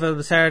the Wave of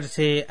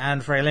Absurdity,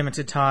 and for a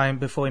limited time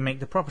before we make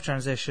the proper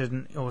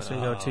transition, also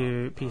go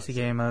to PC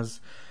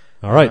Gamers.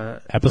 All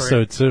right,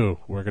 episode 2.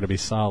 We're going to be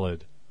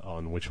solid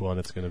on which one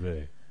it's going to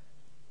be.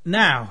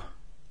 Now,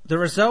 the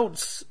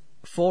results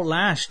for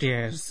last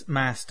year's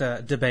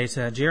Master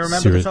Debater. Do you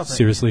remember the topic?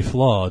 Seriously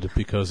flawed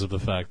because of the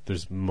fact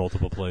there's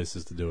multiple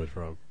places to do it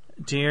from.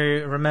 Do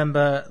you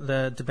remember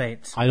the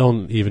debate? I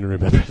don't even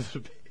remember the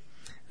debate.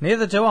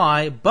 Neither do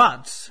I,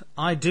 but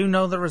I do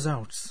know the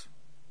results.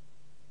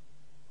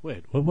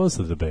 Wait, what was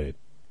the debate?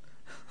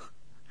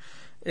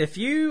 If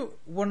you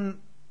wouldn't,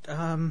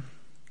 I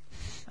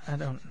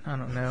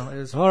don't know. It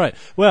was, All right.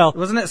 Well,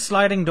 wasn't it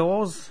sliding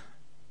doors?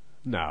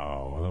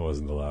 no, that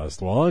wasn't the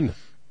last one.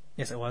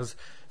 Yes, it was.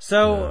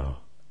 So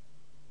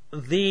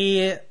the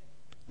It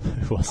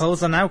wasn't.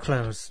 polls are now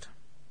closed,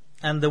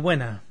 and the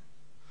winner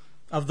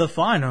of the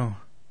final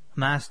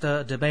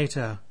Master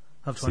Debater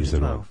of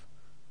 2012,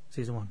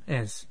 Season 1,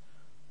 is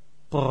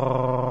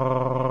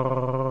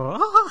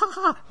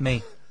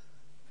me.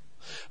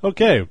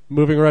 Okay,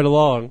 moving right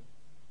along.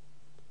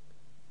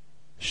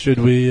 Should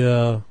we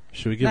give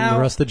him Now-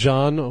 the rest to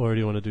John, or do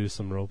you want to do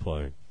some role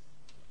playing?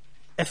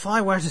 If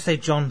I were to say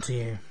John to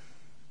you,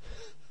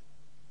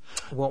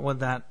 what would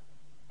that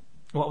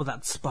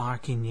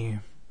spark in you?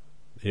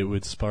 It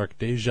would spark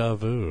deja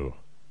vu.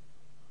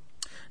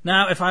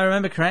 Now, if I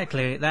remember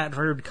correctly, that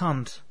rude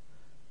cunt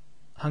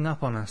hung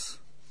up on us.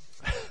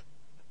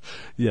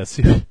 Yes,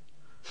 he was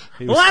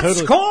Let's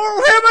totally, call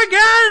him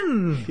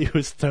again! He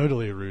was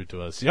totally rude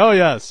to us. Oh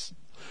yes,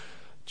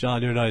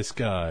 John, you're a nice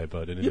guy,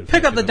 but You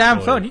pick up the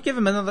damn phone. You give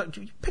him another.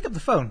 You pick up the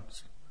phone.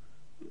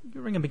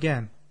 You ring him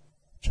again.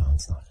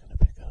 John's not going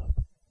to pick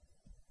up.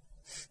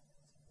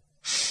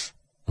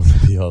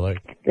 You're like,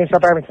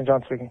 GameStop Abington,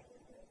 John speaking.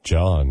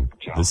 John,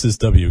 this is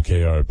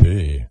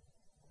WKRP.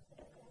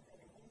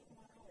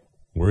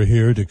 We're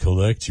here to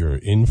collect your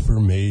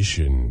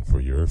information for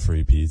your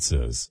free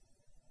pizzas.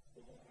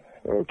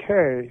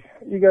 Okay,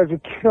 you guys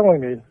are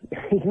killing me.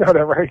 You know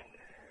that, right?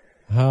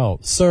 How?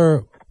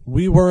 Sir,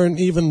 we weren't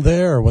even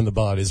there when the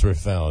bodies were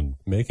found.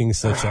 Making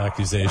such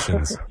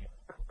accusations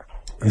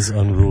is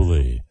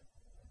unruly.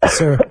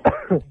 Sir,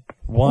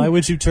 why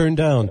would you turn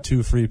down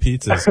 2 free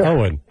pizzas?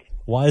 Owen,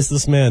 why is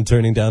this man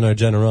turning down our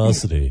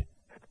generosity?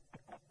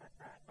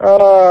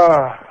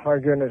 Oh, my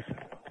goodness.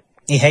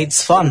 He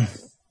hates fun.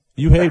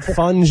 You hate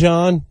fun,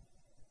 John?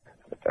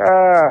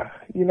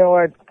 You know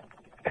what?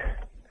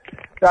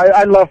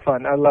 I love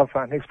fun. I love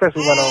fun,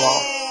 especially when I'm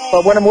alone.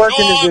 But when I'm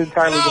working, it's an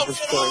entirely different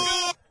story.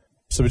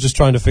 So we're just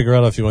trying to figure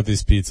out if you want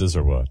these pizzas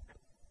or what.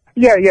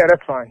 Yeah,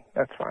 that's fine.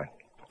 That's fine.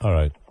 All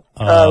right.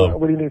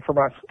 What do you need from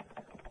us?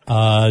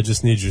 I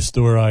just need your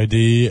store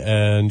ID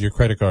and your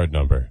credit card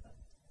number.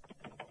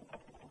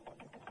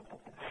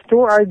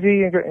 Store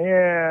ID and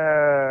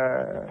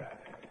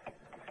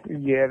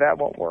yeah, that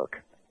won't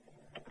work.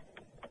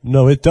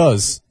 No, it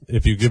does.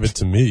 If you give it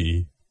to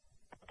me,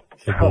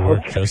 it will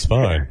work just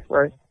fine.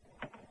 Right.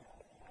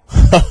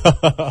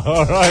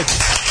 All right.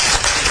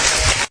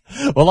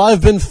 Well,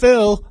 I've been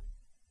Phil.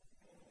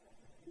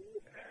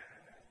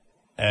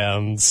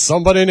 And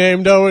somebody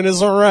named Owen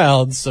is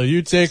around, so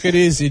you take it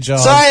easy, John.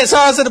 Sorry, I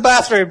was in the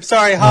bathroom.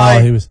 Sorry,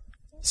 hi.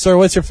 Sir,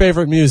 what's your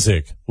favorite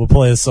music? We'll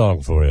play a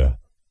song for you.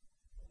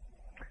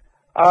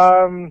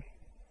 It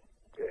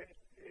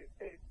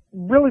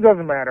really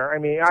doesn't matter. I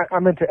mean,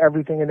 I'm into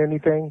everything and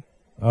anything.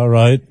 All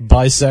right.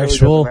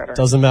 Bisexual? Really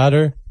doesn't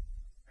matter?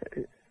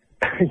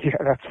 Yeah,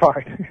 that's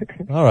fine.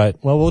 All right.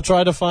 Well, we'll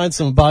try to find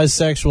some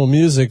bisexual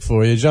music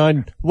for you.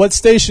 John, what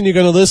station are you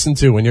going to listen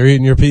to when you're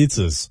eating your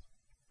pizzas?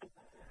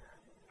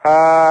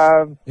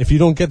 If you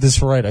don't get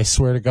this right, I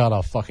swear to God,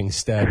 I'll fucking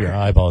stab your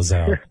eyeballs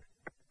out.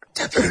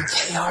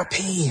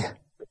 WKRP.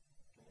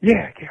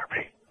 Yeah,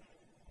 KRP.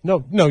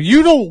 No,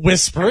 you don't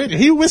whisper it.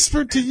 He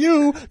whispered to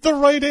you the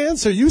right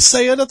answer. You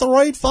say it at the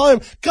right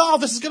time. God,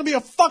 this is gonna be a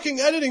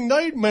fucking editing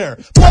nightmare.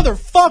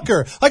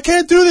 Motherfucker! I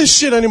can't do this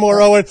shit anymore,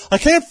 Owen. I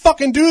can't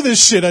fucking do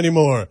this shit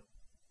anymore.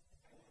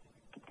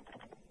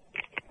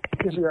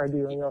 Give your ID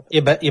when you're up.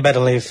 You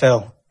better leave,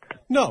 Phil.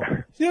 No.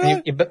 You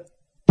know what?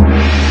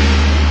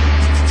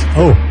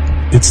 Oh,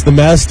 it's the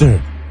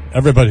master.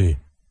 Everybody,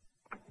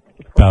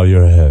 bow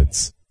your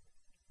heads.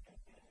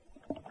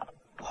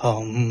 I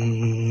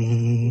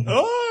am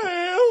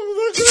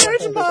the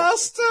great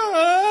master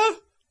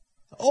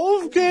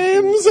of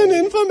games and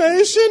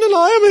information, and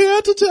I am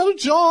here to tell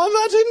John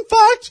that, in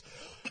fact,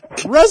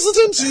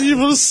 Resident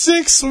Evil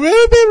 6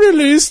 will be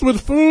released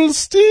with full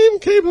Steam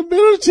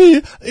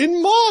capability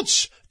in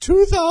March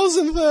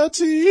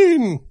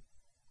 2013.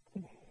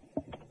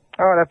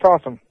 Oh, that's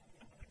awesome.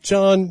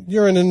 John,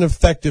 you're an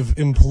ineffective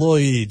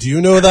employee. Do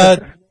you know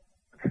that?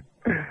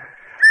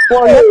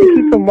 Well, you have to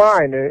keep in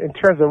mind, in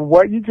terms of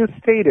what you just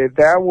stated,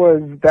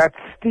 that's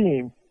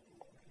Steam.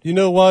 You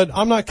know what?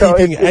 I'm not So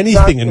keeping it's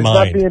anything in it's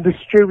mind. not being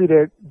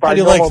distributed by How do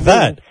you normal like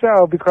that?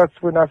 sell because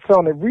we're not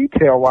selling it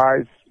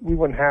retail-wise. We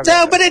wouldn't have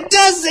No, it. but it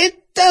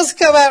does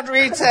come out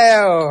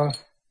retail.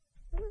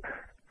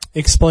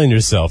 Explain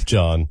yourself,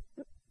 John.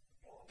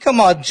 Come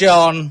on,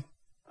 John.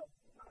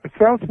 It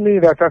sounds to me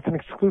that that's an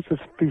exclusive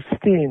through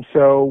Steam,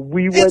 so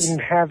we wouldn't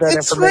have that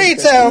It's information.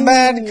 retail,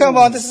 man. Come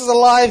on, this is a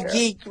live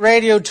geek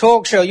radio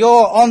talk show.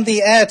 You're on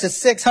the air to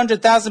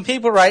 600,000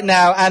 people right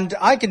now, and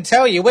I can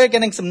tell you, we're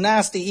getting some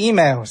nasty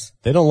emails.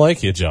 They don't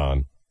like you,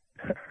 John.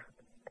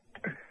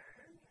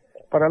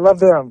 But I love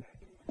them.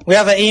 We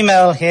have an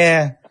email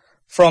here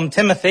from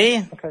Timothy.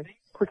 Okay.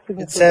 Quick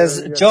signature It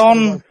says, there.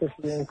 John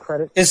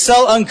Credit. is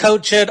so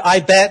uncultured, I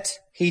bet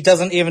he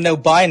doesn't even know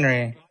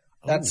binary.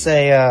 That's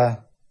a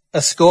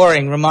a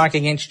scoring remark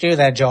against you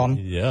there, John.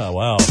 Yeah,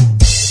 wow.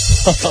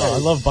 I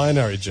love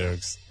binary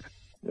jokes.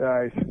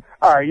 Nice.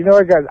 All right, you know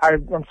what, guys?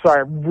 I'm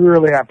sorry, I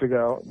really have to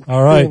go.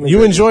 All right,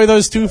 you enjoy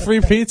those 2 free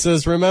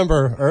pizzas.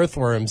 Remember,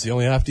 earthworms, you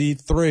only have to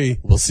eat 3.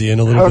 We'll see you in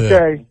a little bit.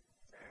 Okay.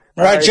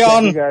 All right,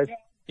 John. Thank you, guys.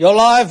 You're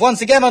live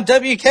once again on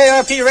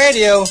WKRP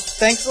Radio.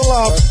 Thanks a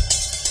lot.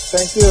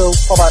 Thank you.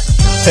 Bye-bye.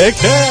 Take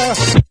care.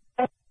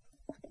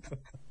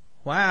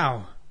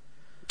 Wow.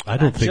 I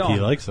don't think he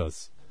John. likes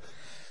us.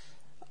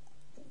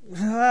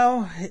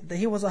 Well,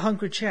 he was a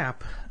hungry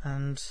chap,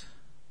 and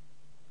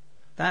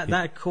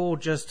that call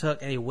just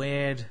took a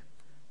weird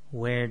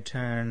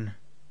turn.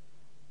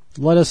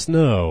 Let us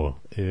know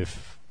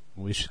if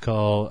we should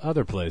call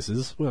other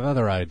places with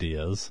other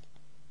ideas.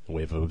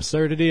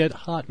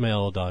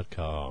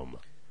 waveofabsurdity@hotmail.com.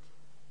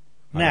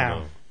 I Now, don't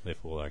know if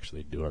we'll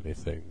actually do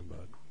anything,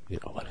 but,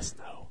 let us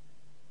know.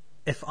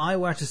 if I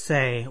were to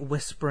say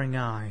Whispering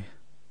Eye,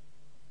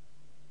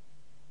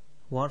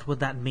 what would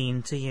that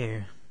mean to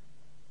you?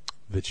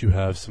 That you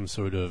have some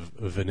sort of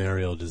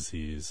venereal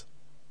disease.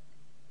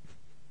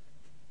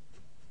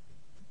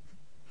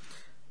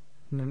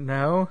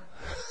 No.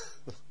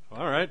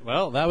 All right,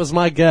 well, that was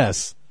my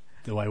guess.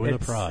 Do I win a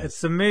prize?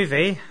 It's a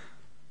movie.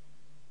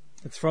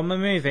 It's from a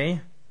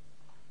movie.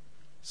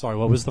 Sorry,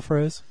 what was the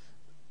phrase?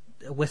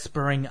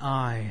 Whispering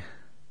Eye.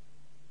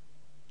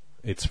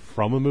 It's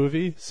from a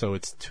movie, so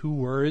it's 2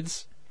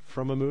 words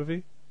from a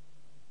movie?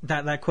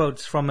 That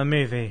quote's from a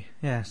movie,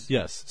 yes.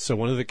 Yes, so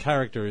one of the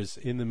characters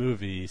in the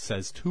movie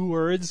says 2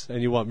 words,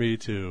 and you want me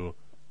to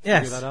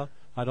Yes. figure that out?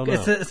 I don't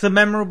know. It's a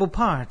memorable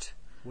part.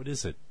 What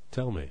is it?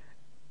 Tell me.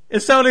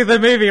 It's only the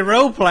movie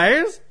Role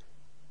Players.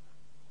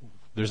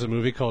 There's a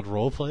movie called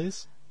Role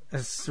Plays?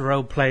 It's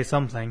role play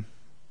something.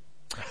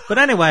 But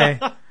anyway,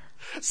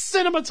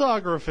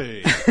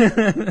 Cinematography!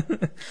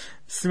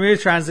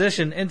 smooth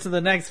transition into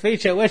the next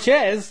feature, which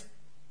is...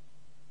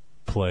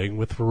 Playing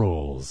with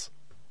roles.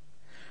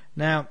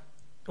 Now,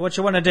 what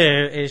you want to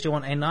do is you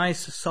want a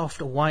nice,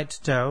 soft, white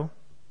dough,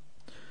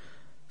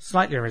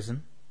 slightly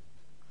risen.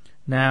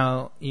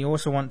 Now, you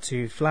also want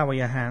to flour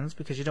your hands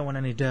because you don't want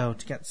any dough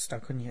to get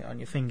stuck on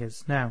your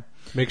fingers. Now,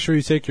 Make sure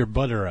you take your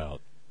butter out.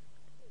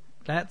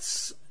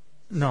 let's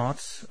not.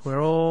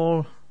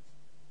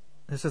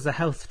 This is a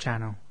health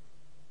channel.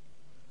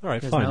 All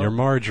right, There's fine. no- You're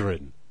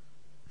margarine.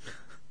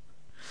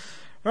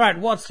 Right,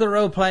 what's the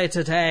role play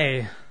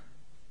today?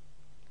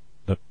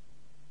 I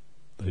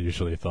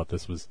usually thought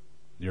this was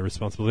your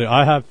responsibility.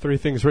 I have 3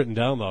 things written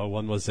down, though.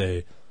 One was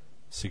a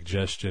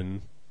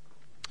suggestion.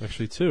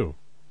 Actually, 2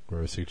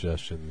 were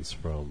suggestions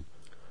from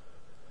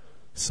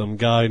some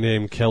guy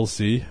named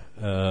Kelsey.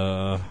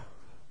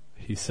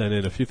 He sent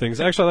in a few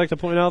things. Actually, I'd like to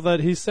point out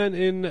that he sent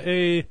in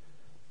a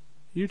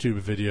YouTube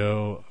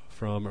video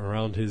from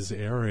around his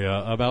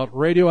area about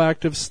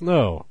radioactive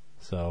snow.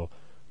 So,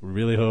 we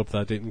really hope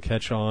that didn't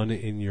catch on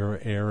in your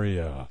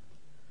area.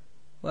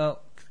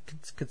 Well,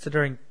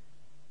 considering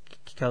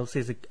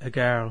Kelsey's a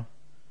girl,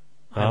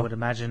 I Huh? would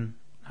imagine.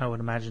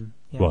 Yes.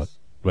 What?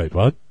 Wait,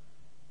 what?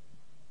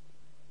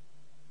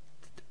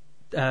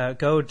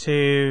 Go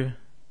to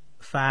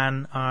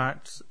fan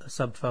art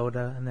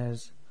subfolder and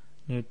there's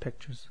nude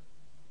pictures.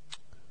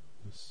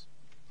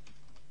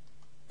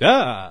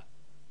 Yeah.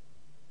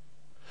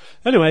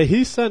 Anyway,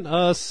 he sent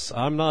us,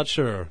 I'm not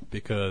sure,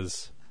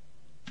 because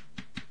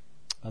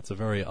that's a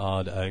very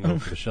odd angle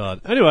for the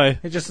shot. Anyway,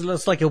 It just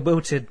looks like a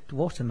wilted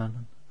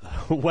watermelon.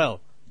 well,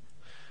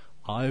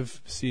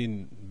 I've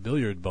seen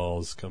billiard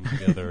balls come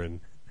together in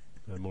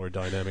a more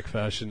dynamic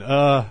fashion.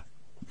 I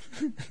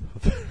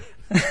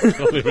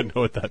don't even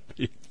know what that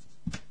means.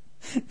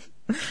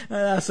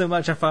 So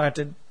much I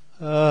farted.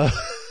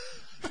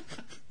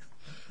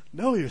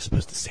 No, you're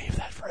supposed to save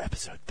that for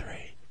episode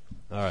 3.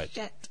 All right.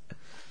 Shit.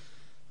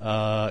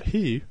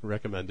 He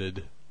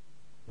recommended,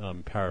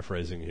 I'm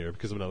paraphrasing here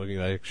because I'm not looking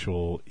at the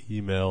actual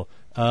email,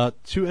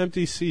 2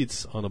 empty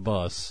seats on a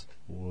bus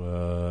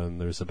when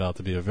there's about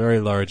to be a very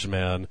large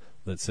man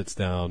that sits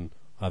down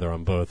either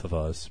on both of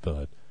us,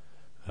 but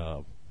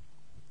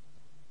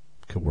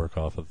could work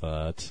off of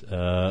that.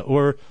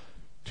 Or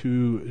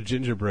 2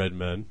 gingerbread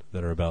men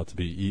that are about to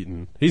be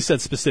eaten. He said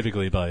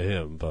specifically by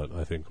him, but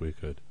I think we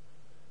could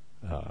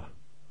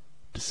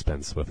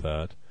dispense with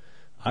that.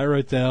 I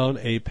wrote down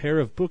a pair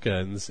of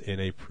bookends in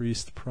a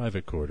priest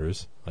private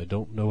quarters. I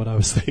don't know what I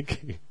was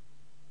thinking.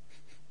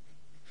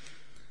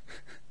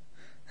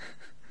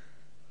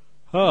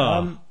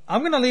 I'm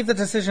going to leave the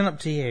decision up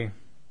to you.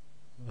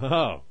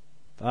 Oh,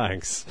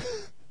 thanks.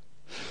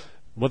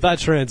 What that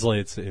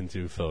translates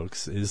into,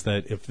 folks, is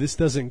that if this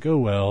doesn't go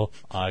well,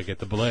 I get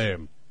the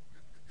blame.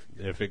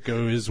 If it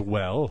goes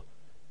well,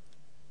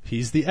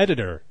 he's the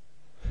editor,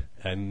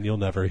 and you'll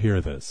never hear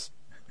this.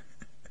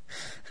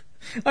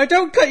 I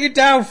don't cut you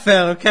down,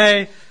 Phil,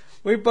 okay?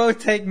 We both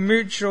take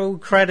mutual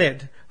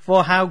credit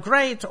for how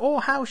great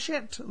or how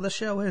shit the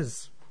show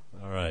is.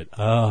 All right.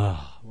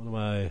 What am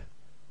I...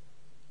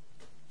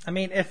 I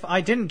mean, if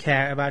I didn't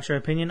care about your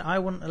opinion, I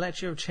wouldn't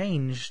let you have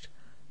changed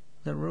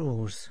the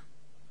rules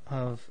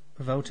of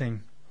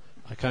voting.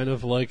 I kind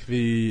of like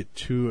the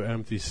 2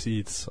 empty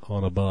seats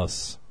on a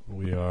bus.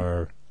 We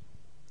are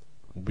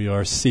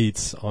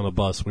seats on a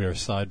bus. We are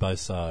side by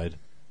side.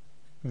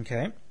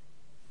 Okay.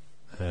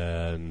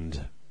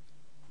 And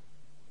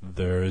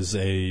there's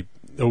a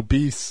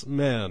obese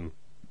man.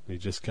 He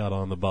just got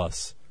on the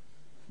bus.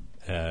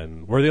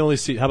 And we're the only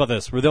seat. How about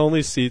this? We're the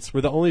only seats.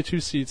 We're the only 2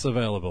 seats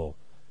available.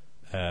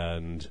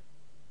 And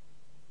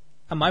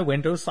Am I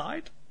window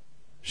side?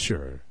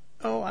 sure.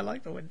 Oh, I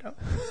like the window.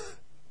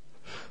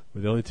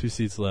 We're the only 2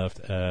 seats left,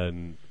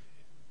 and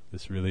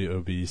this really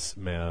obese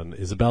man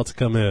is about to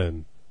come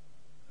in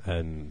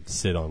and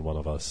sit on one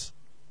of us.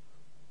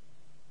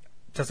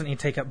 Doesn't he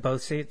take up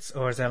both seats,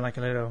 or is there like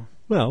a little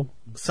Well,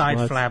 side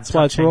flap? that's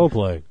why it's touching? role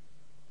playing.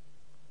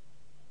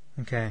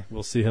 Okay.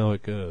 We'll see how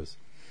it goes.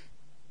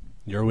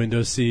 Your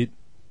window seat,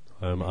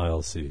 I'm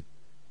aisle seat.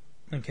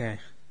 Okay.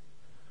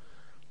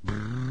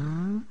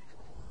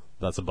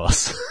 That's a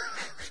bus.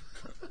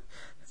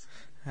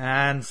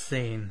 And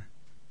scene.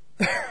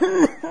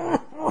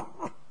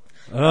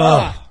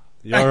 Oh,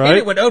 you all I hate right?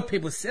 it when old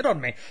people sit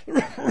on me.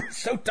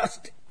 So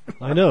dusty.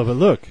 I know, but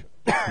look,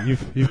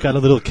 you've got a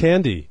little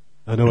candy.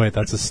 Oh no, wait,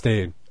 that's a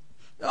stain.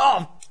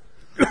 Oh,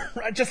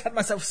 I just had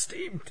myself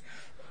steamed.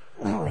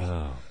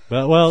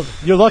 Well,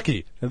 you're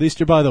lucky. At least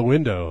you're by the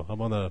window.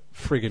 I'm on the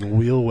friggin'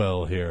 wheel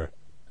well here.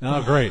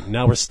 Oh, great.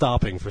 Now we're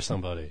stopping for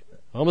somebody.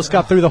 I almost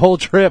got through the whole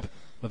trip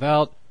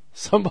without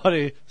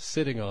somebody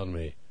sitting on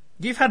me.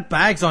 You've had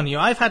bags on you.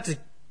 I've had to.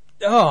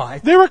 Oh,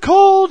 They were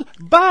cold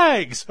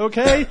bags,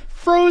 okay?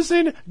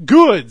 Frozen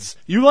goods.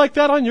 You like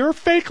that on your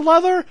fake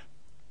leather?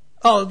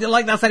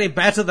 like that's any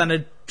better than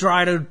a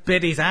dried old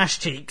biddy's ash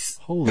cheeks.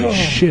 Holy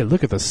shit,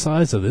 look at the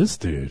size of this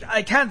dude.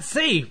 I can't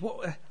see.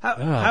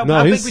 How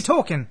no, big he's- we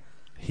talking?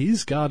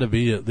 He's got to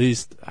be at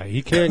least...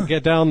 he can't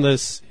get down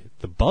the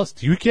bus.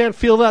 You can't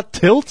feel that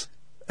tilt?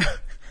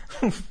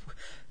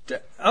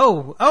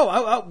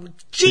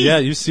 Gee. Yeah,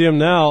 you see him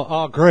now.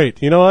 Oh,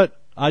 great. You know what?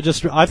 I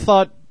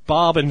thought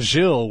Bob and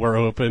Jill were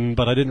open,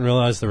 but I didn't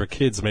realize there were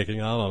kids making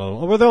out on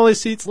them. Oh, were there only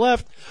seats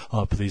left?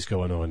 Oh, please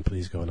go on, Owen.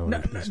 Please go on,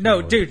 Owen. Please go No,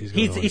 on, dude, please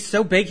go on, Owen. he's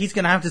so big he's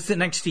gonna have to sit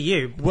next to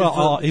you.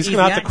 Well, he's Easy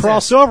going to have to access.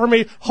 cross over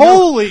me.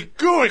 Holy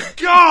good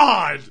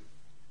God!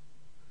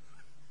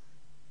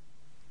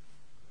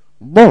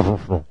 A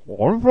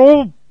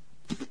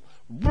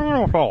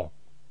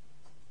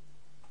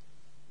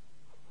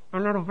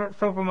little bit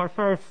soap on my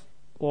face.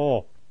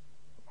 Oh,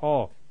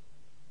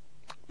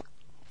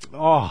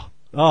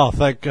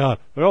 thank God.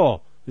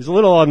 Oh, he's a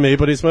little on me,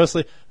 but he's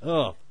mostly...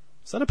 Oh,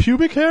 is that a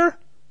pubic hair?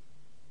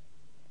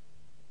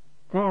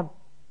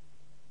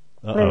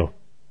 Uh-oh.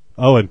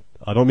 Owen,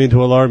 I don't mean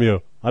to alarm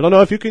you. I don't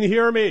know if you can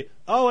hear me.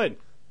 Owen,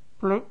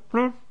 Please,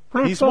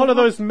 he's one of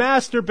those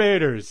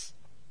masturbators.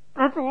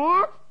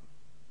 What?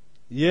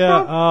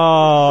 Yeah,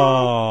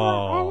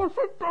 oh.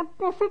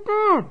 Sit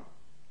down.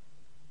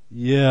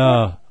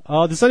 Yeah.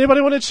 Does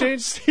anybody want to change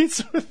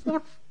seats with me?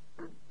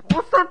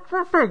 What's that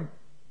thing?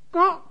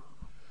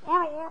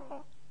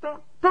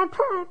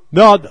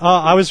 No,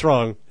 I was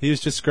wrong. He was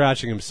just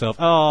scratching himself.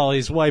 Oh,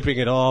 he's wiping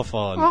it off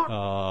on.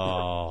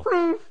 Oh.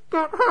 Please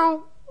get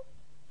help.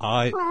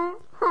 I...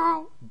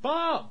 Help.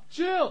 Bob!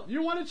 Jill!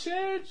 You want to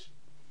change?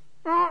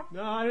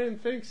 No, I didn't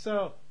think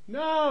so.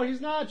 No, he's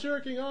not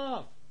jerking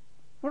off.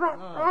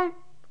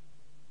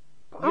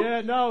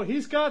 Yeah, no,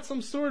 he's got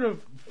some sort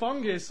of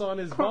fungus on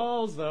his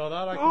balls, though.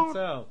 That I can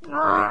tell.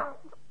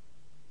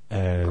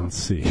 And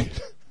see.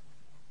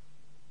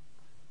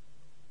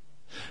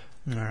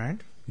 All right,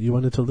 You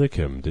wanted to lick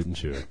him,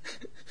 didn't you?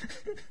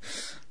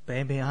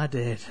 baby, I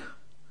did.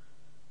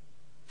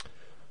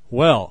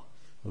 Well,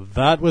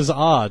 that was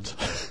odd.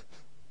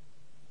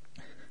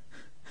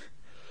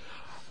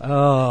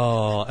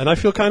 Oh, and I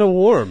feel kind of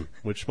warm,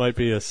 which might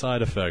be a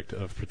side effect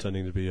of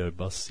pretending to be a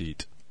bus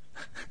seat.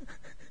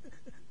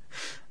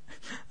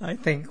 I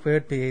think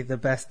we'd be the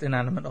best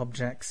inanimate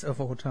objects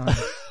of all time.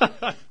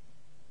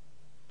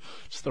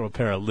 Just throw a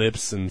pair of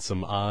lips and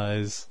some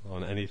eyes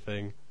on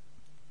anything.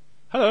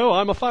 Hello,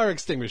 I'm a fire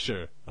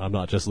extinguisher. I'm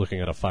not just looking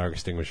at a fire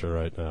extinguisher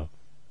right now.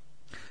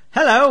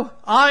 Hello,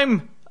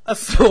 I'm a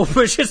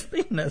swordfish's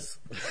penis.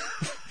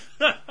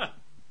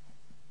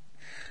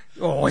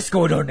 Oh, it's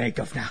going on there,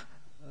 governor.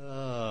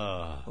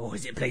 Oh,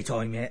 is it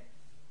playtime yet?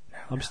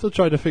 I'm still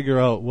trying to figure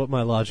out what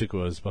my logic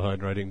was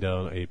behind writing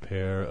down a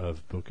pair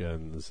of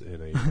bookends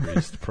in a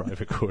priest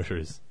private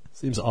quarters.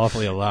 Seems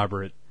awfully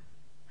elaborate.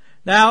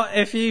 Now,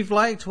 if you've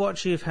liked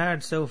what you've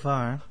heard so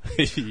far,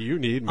 You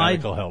need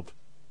medical help.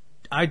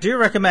 I do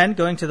recommend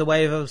going to the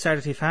Wave of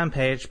Absurdity fan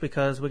page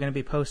because we're going to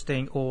be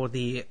posting all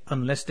the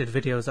unlisted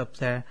videos up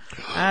there.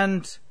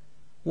 And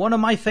one of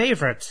my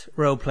favourite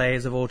role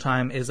plays of all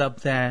time is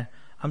up there.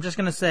 I'm just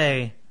going to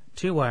say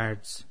 2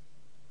 words.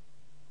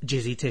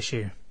 Jizzy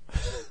tissue.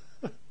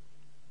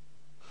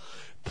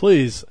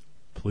 Please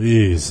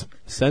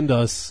send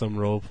us some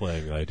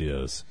role-playing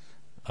ideas.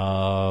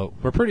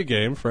 We're pretty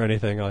game for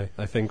anything. I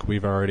think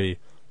we've already...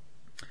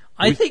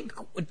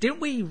 Didn't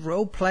we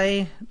role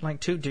play like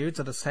 2 dudes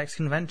at a sex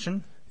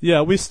convention?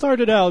 Yeah, we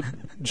started out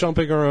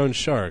jumping our own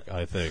shark,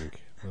 I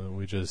think.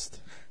 We just...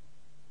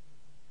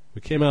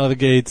 We came out of the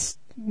gates,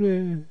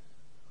 and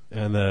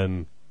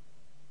then,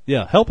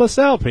 yeah, help us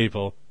out,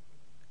 people,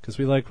 because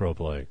we like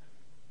role-playing.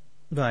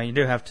 Well, you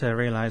do have to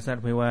realise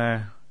that we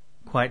were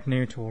quite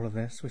new to all of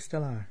this. We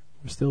still are.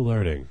 We're still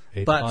learning.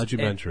 A But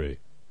podumentary. it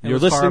You're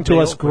was listening to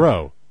horribly us awkward.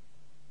 grow.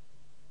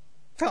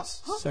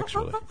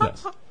 Sexually,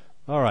 yes.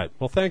 All right.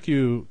 Well, thank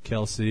you,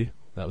 Kelsey.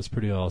 That was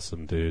pretty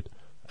awesome, dude.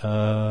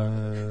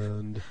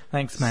 And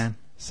Thanks, man.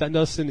 send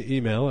us an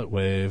email at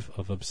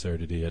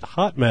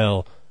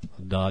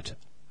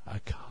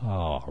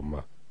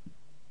waveofabsurdity@hotmail.com.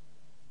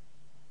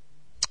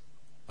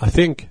 I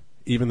think,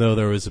 even though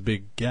there was a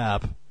big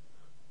gap,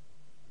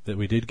 that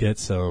we did get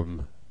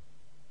some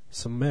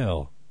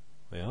mail.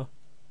 Yeah?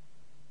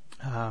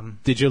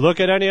 Did you look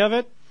at any of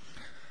it?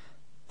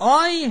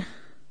 I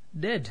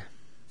did.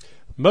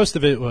 Most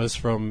of it was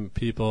from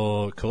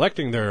people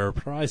collecting their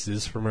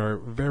prizes from our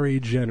very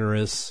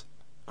generous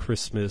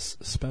Christmas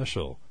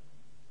special.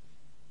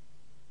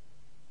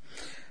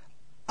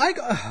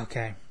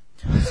 Okay.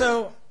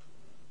 So,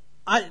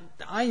 I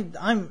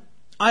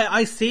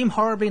seem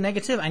horribly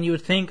negative, and you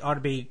would think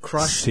I'd be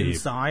crushed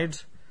inside.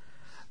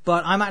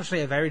 But I'm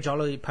actually a very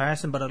jolly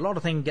person, but a lot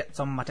of things get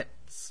on my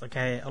tits.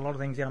 Okay, a lot of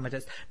things get on my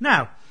tits.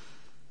 Now,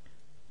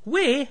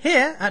 we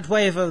here at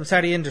Wave of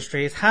Saudi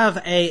Industries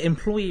have a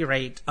employee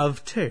rate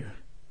of 2.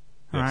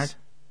 Alright?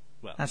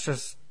 Well. That's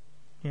just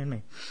you and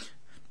me.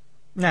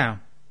 Now,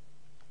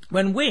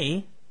 when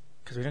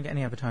because we don't get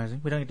any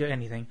advertising, we don't do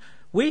anything,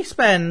 we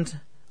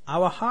spend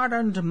our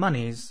hard-earned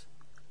monies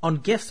on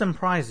gifts and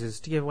prizes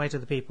to give away to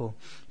the people.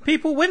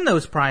 People win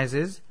those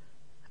prizes,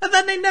 and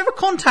then they never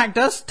contact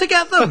us to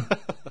get them.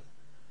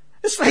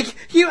 It's like,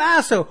 you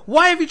asshole,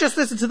 why have you just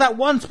listened to that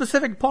one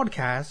specific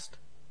podcast,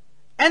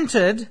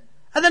 entered,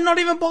 and then not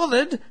even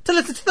bothered to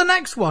listen to the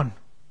next one?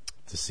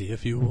 To see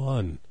if you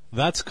won.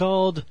 That's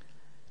called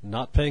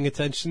not paying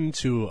attention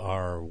to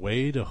our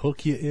way to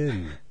hook you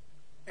in.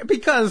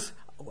 Because,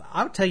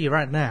 I'll tell you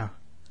right now,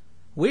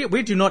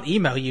 we do not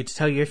email you to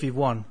tell you if you've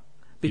won.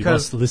 You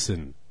Because must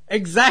listen.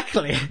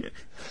 Exactly.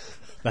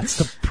 That's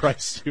the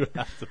price you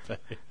have to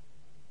pay.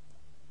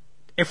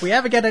 If we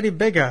ever get any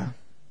bigger,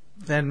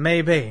 then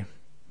maybe.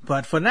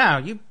 But for now,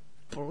 you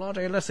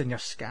bloody listen, you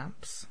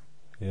scamps.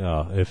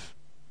 Yeah,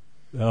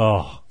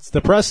 it's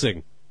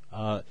depressing.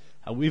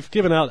 We've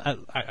given out,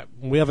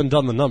 we haven't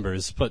done the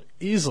numbers, but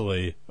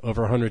easily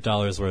over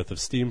 $100 worth of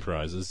Steam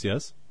prizes,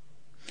 yes?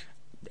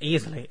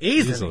 Easily,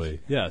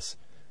 yes.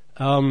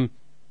 And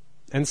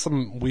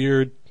some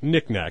weird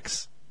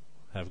knickknacks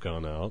have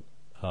gone out.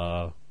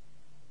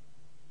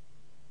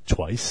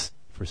 Twice,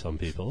 for some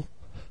people.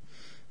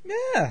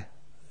 Yeah.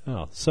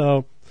 Oh,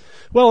 so,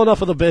 well,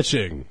 enough of the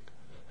bitching.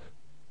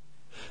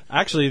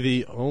 Actually,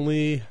 the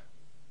only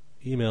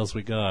emails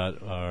we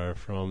got are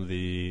from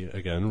the,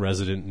 again,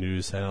 resident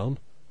news hound,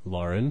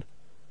 Lauren.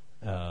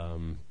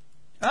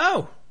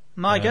 Oh,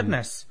 my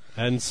goodness.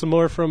 And some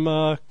more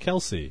from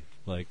Kelsey,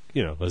 like,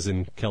 as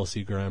in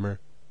Kelsey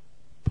Grammer,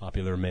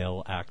 popular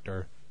male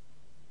actor.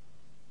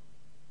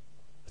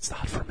 It's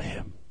not from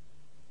him.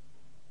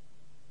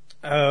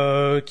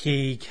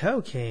 Okie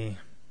dokie.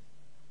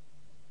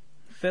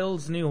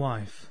 Phil's new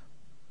wife.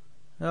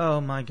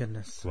 Oh my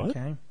goodness. What?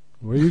 Okay.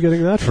 Where are you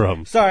getting that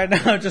from? Sorry, no,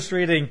 I'm just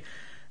reading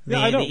the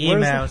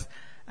emails.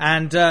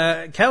 And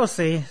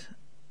Kelsey,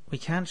 we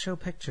can't show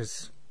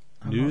pictures.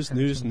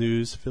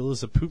 News. Phil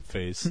is a poop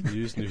face.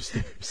 News.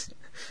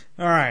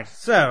 Alright,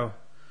 so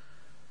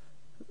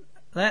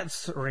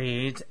let's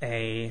read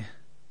a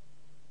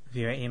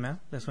viewer email.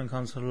 This one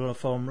comes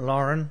from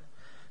Lauren.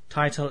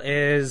 Title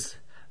is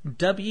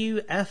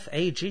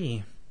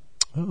WFAG.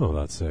 Oh,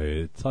 that's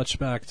a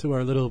touchback to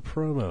our little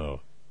promo,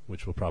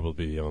 which will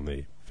probably be on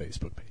the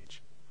Facebook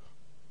page.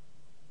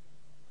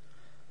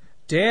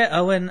 Dear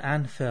Owen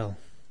and Phil.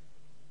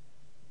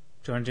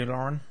 Do you want to do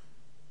Lauren?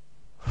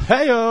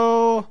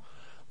 Heyo!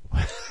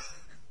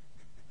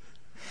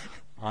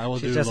 I will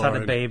She do just Lauren.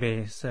 had a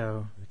baby,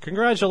 so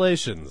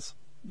Congratulations.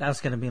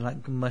 that's going to be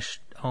like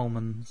mushed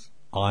almonds.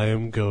 I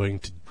am going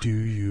to do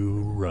you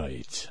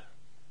right.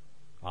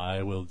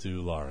 I will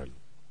do Lauren.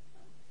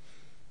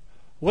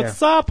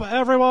 What's up,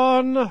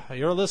 everyone?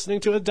 You're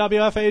listening to a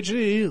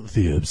WFAG,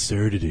 The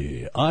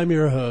Absurdity. I'm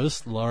your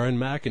host, Lauren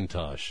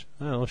McIntosh.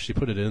 Well, she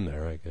put it in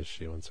there. I guess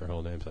she wants her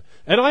whole name.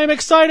 And I am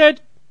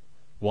excited!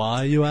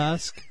 Why, you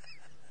ask?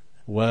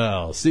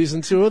 Well,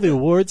 Season 2 of the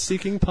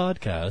award-seeking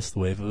podcast,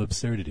 Wave of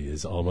Absurdity,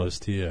 is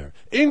almost here.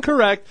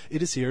 Incorrect!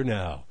 It is here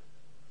now.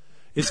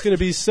 It's going to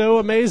be so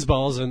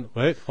amazeballs and...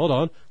 Wait, hold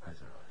on.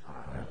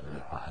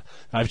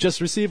 I've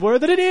just received word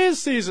that it is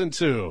Season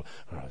 2.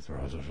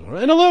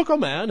 And a local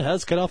man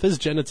has cut off his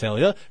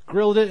genitalia,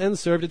 grilled it, and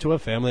served it to a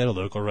family at a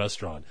local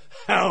restaurant.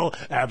 How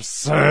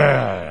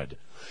absurd!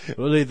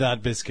 We'll eat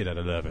that biscuit at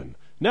 11.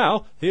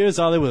 Now, here's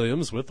Ollie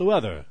Williams with the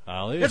weather.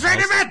 Ollie? It's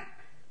raining men!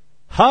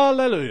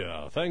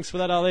 Hallelujah. Thanks for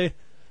that, Ollie.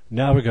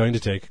 Now we're going to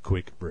take a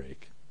quick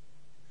break.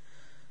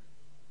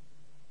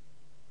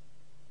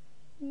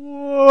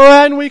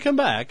 When we come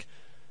back,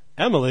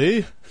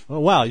 Emily... Oh,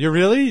 wow, you're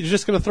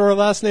just going to throw her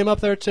last name up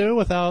there, too,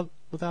 without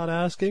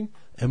asking?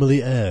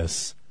 Emily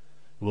S.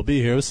 will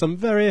be here with some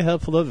very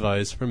helpful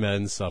advice for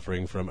men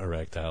suffering from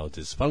erectile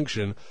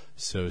dysfunction,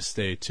 so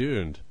stay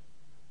tuned.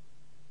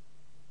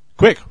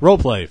 Quick,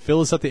 roleplay.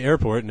 Phil is at the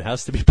airport and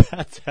has to be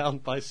pat down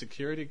by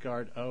security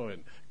guard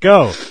Owen.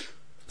 Go!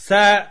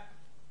 Sir,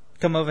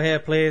 come over here,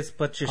 please.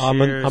 Put your shoes.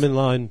 I'm in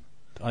line.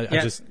 I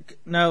Yeah, just...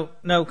 no,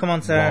 come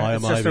on, sir. Why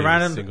It's am I just a being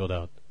random. singled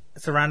out?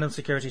 It's a random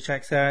security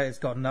check, sir. It's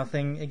got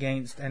nothing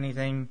against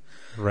anything.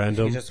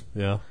 Random? You just-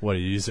 Yeah. What,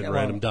 you use it Yeah,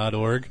 well-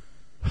 random.org?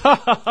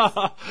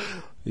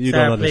 You Sir,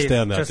 don't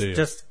understand please, that, do you?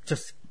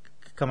 Just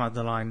come out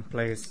the line,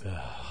 please.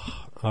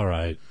 All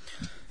right.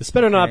 This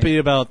better not Okay. be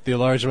about the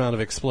large amount of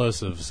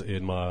explosives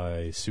in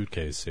my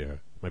suitcase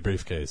here. My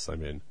briefcase, I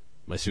mean.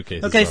 My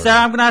suitcase. Okay, is sir,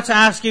 I'm going to have to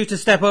ask you to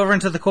step over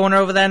into the corner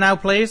over there now,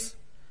 please.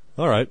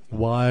 All right.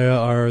 Why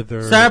are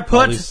there... Sir, all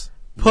put- these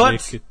put-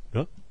 naked-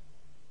 Huh?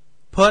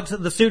 Put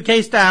the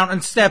suitcase down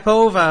and step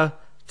over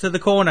to the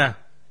corner.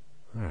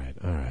 All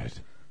right.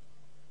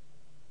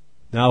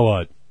 Now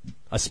what?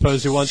 I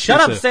suppose you want Shut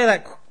me up, to say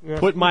that.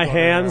 put my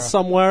hand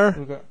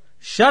somewhere?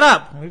 Shut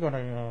up! We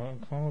gotta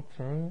go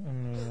through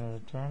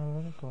and turn a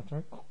little, go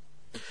through.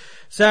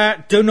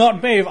 Sir, do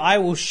not move. I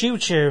will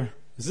shoot you.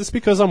 Is this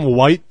because I'm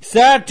white?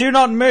 Sir, do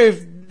not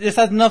move. This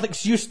has nothing.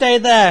 You stay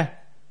there.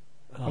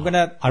 I'm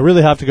gonna. I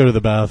really have to go to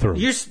the bathroom.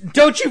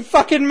 Don't you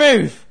fucking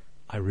move.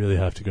 I really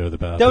have to go to the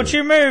bathroom. Don't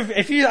you move.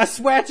 I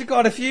swear to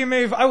God, if you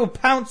move, I will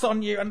pounce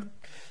on you and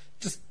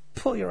just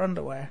pull your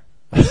underwear.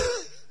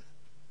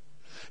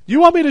 You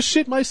want me to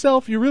shit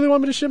myself? You really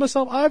want me to shit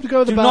myself? I have to go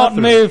to the Do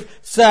bathroom. not move,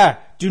 sir.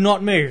 Do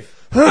not move.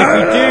 If you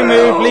do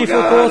move,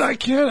 lethal force. I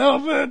can't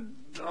help it.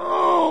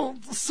 Oh,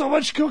 so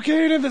much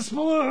cocaine in this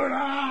balloon.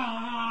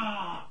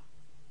 Ah.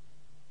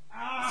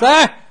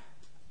 Sir!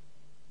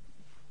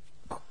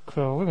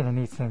 So we're gonna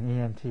need some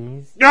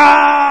EMTs.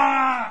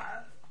 Ah!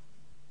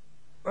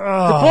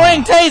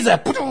 Deploying taser!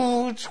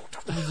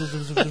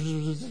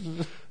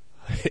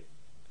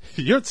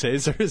 Your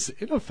taser is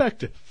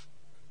ineffective.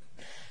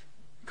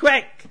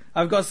 Quick!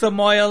 I've got some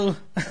oil.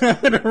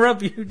 I'm going to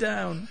rub you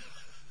down.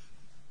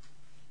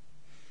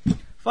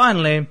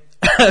 Finally,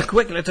 a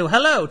quick little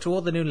hello to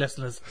all the new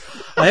listeners.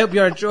 I hope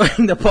you're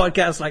enjoying the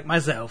podcast like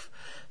myself.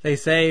 They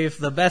save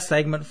the best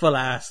segment for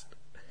last.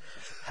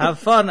 Have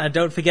fun and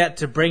don't forget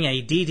to bring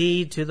a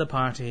DD to the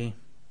party.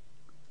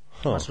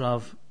 Much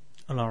love,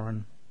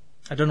 Lauren.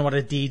 I don't know what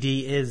a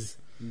DD is.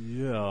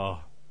 Yeah.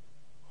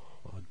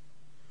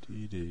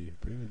 DD.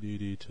 Bring a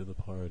DD to the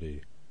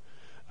party.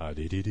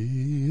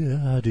 DD.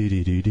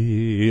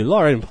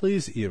 Lauren,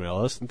 please email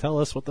us and tell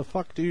us what the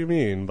fuck do you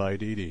mean by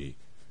DD.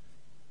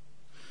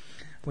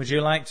 Would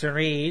you like to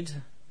read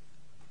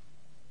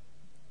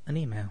an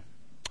email?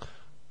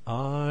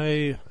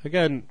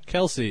 Again,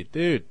 Kelsey,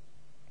 dude,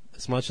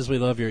 as much as we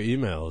love your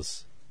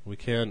emails, we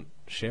can't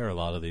share a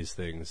lot of these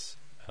things.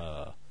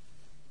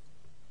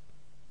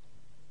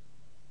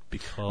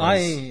 Because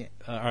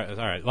all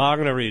right. Well, I'm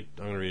gonna read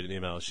an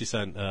email. She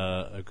sent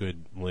a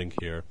good link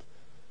here.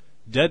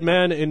 Dead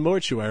man in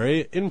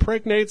mortuary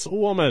impregnates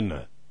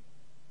woman.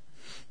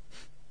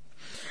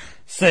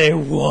 Say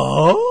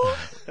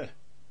what?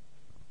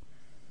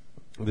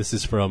 This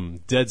is from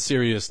Dead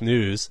Serious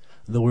News,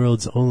 the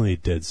world's only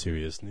dead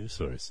serious news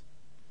source.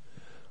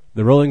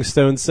 The Rolling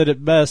Stones said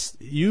it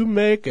best: "You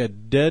make a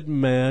dead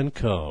man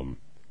come."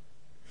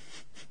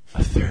 A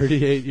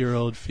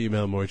 38-year-old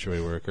female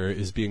mortuary worker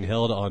is being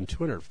held on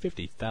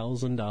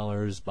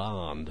 $250,000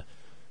 bond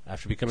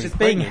after becoming She's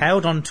being pregnant.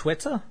 held on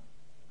Twitter?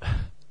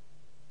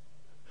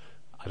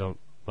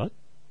 What?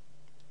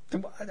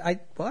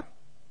 What?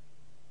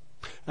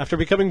 After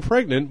becoming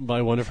pregnant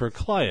by one of her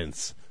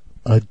clients,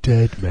 a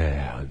dead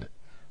man.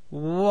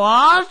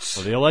 What?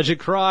 Well, the alleged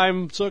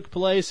crime took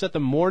place at the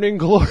Morning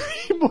Glory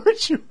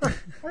mortuary.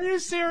 Are you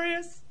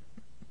serious?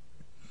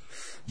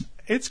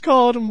 It's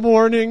called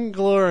Morning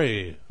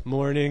Glory.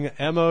 Morning,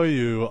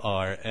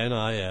 M-O-U-R-N-I-N-G.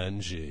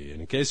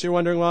 And in case you're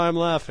wondering why I'm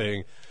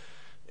laughing,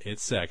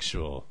 it's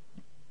sexual.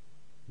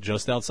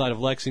 Just outside of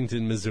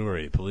Lexington,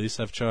 Missouri, police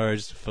have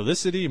charged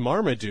Felicity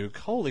Marmaduke.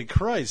 Holy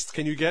Christ,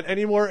 can you get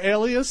any more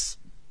alias?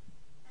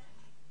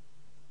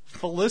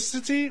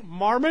 Felicity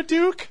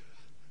Marmaduke?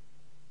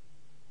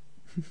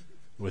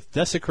 With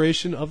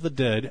desecration of the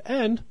dead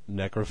and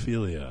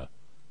necrophilia.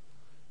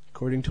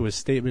 According to a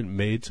statement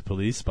made to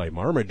police by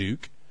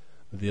Marmaduke,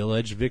 the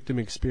alleged victim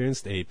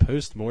experienced a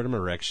post-mortem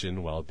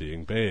erection while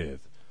being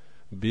bathed.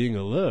 Being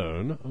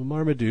alone,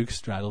 Marmaduke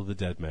straddled the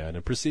dead man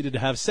and proceeded to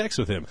have sex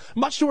with him.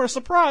 Much to her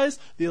surprise,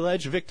 the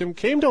alleged victim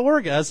came to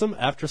orgasm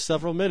after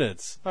several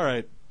minutes. All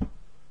right,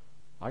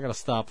 I gotta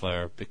stop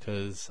there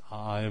because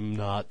I'm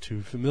not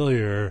too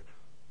familiar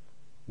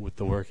with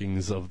the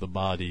workings of the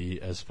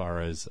body as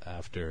far as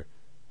after.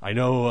 I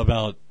know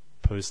about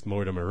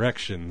post-mortem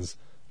erections,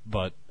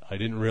 but I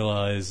didn't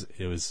realize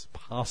it was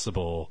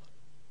possible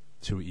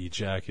to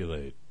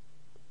ejaculate.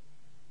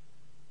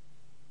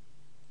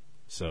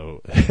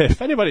 So,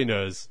 if anybody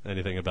knows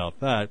anything about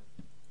that,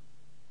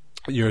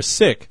 you're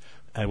sick,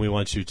 and we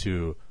want you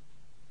to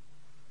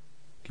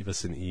give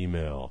us an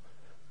email.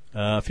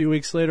 A few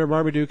weeks later,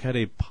 Marmaduke had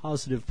a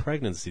positive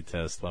pregnancy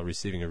test while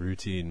receiving a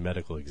routine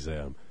medical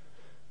exam.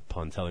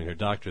 Upon telling her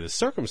doctor the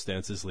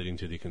circumstances leading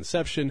to the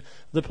conception,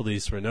 the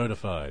police were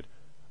notified.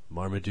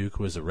 Marmaduke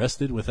was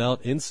arrested without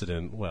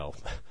incident, well,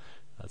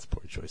 that's a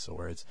poor choice of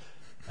words,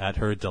 at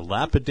her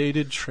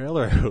dilapidated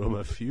trailer home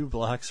a few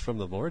blocks from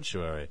the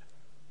mortuary.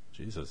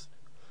 Jesus.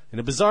 In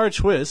a bizarre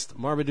twist,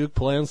 Marmaduke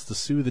plans to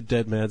sue the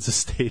dead man's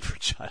estate for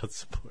child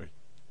support.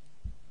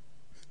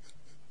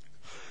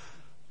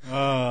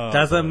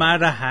 Doesn't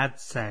matter, had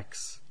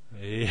sex.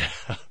 Yeah.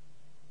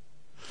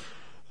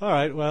 All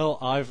right, well,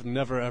 I've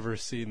never ever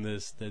seen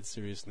this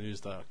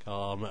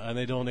deadseriousnews.com, and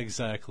they don't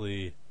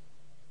exactly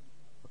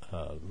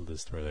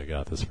list where they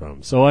got this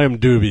from. So I am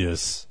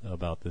dubious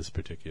about this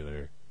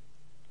particular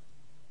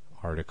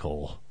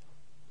article.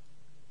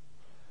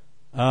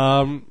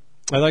 I'd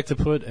like to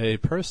put a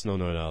personal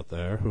note out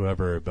there,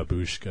 whoever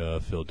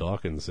Babushka Phil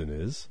Dawkinson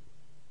is.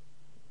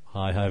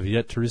 I have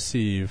yet to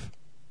receive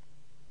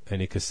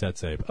any cassette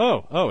tape.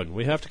 Oh, and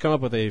we have to come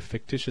up with a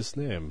fictitious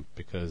name,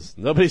 because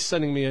nobody's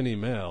sending me any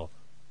mail.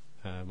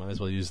 I might as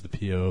well use the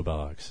P.O.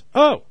 box.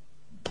 Oh!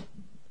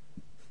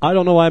 I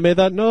don't know why I made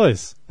that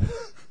noise.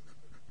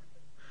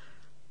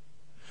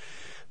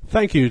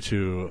 Thank you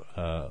to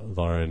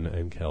Lauren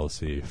and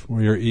Kelsey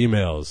for your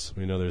emails.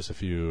 We know there's a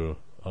few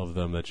of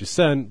them that you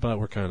sent, but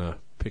we're kind of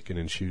picking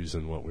and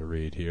choosing what we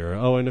read here.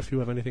 Oh, and if you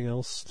have anything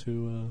else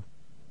to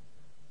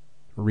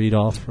read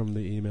off from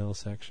the email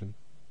section.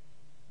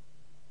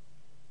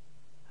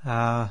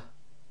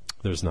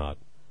 There's not.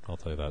 I'll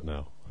tell you that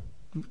now.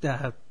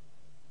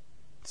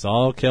 It's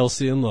all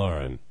Kelsey and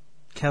Lauren.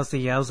 Kelsey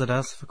yells at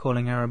us for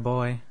calling her a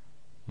boy.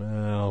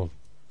 Well,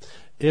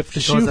 if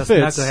the She calls shoe us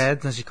fits,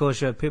 knuckleheads, and she calls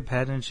you a poop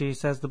head, and she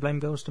says the blame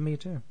goes to me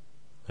too.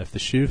 if the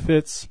shoe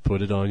fits,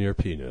 put it on your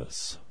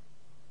penis.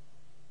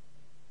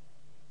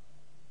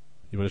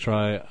 You want to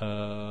try?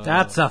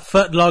 That's a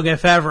footlong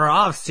if ever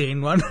I've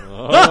seen one.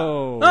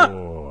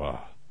 Oh.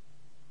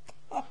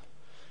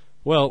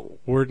 Well,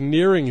 we're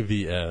nearing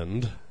the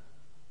end,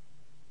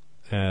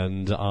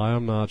 and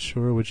I'm not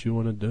sure what you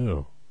want to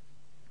do.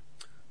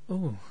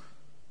 Oh.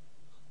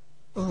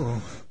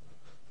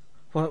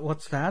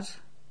 What's that?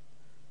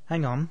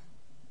 Hang on.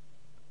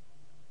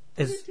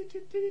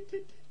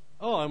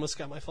 Oh, I almost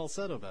got my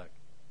falsetto back.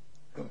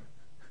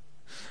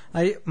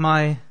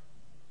 My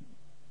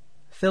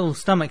Phil's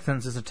stomach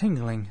senses are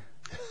tingling.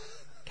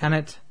 Can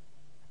it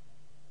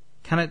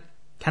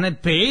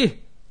be?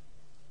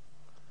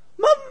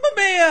 Mamma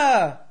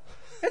mia!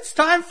 It's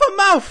time for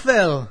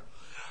mouthfill!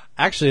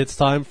 Actually, it's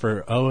time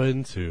for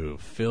Owen to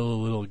fill a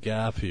little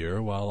gap here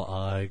while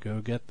I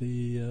go get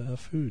the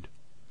food.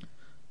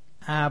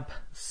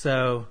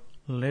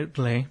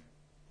 Absolutely.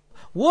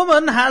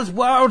 Woman has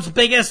world's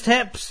biggest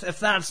hips, if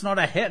that's not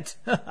a hit.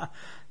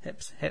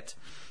 Hips hit.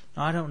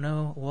 I don't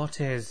know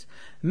what is.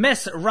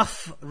 Miss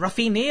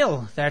Ruffy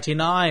Neal,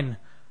 39,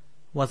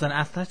 was an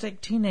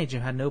athletic teenager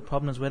who had no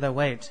problems with her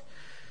weight.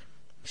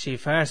 She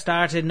first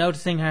started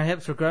noticing her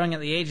hips were growing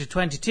at the age of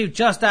 22,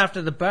 just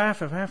after the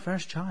birth of her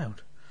first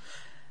child.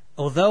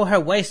 Although her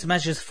waist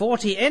measures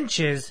 40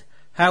 inches,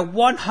 her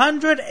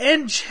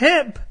 100-inch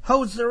hip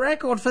holds the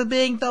record for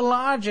being the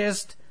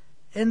largest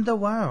in the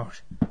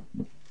world.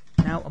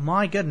 Now,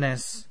 my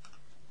goodness,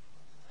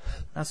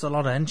 that's a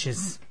lot of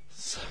inches.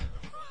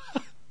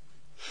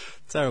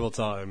 Terrible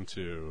time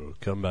to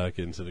come back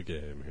into the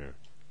game here.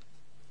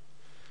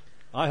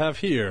 I have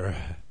here...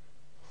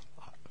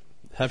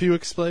 Have you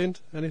explained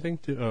anything?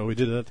 We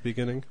did it at the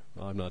beginning?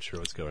 I'm not sure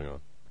what's going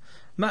on.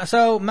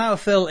 So,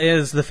 Mouthfill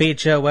is the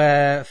feature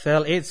where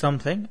Phil eats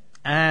something,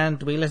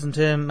 and we listen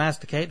to him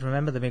masticate,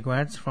 remember the big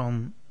words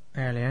from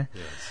earlier,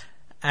 Yes.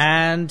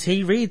 and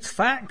he reads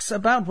facts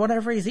about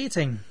whatever he's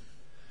eating.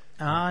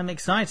 I'm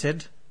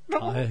excited.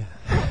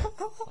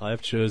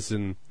 I've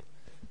chosen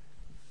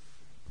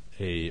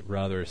a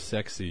rather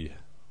sexy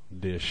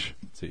dish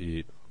to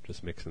eat. I'm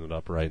just mixing it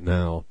up right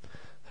now.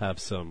 Have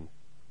some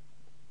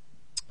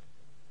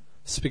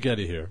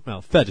spaghetti here.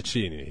 Well,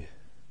 fettuccine.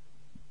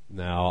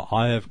 Now,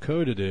 I have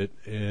coated it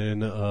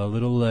in a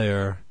little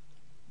layer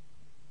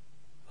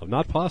of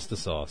not pasta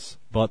sauce,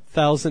 but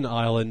Thousand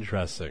Island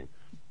dressing.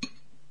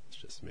 Let's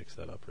just mix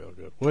that up real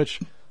good. Which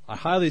I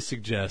highly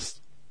suggest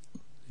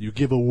you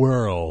give a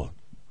whirl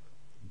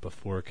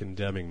before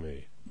condemning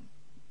me.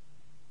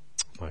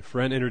 My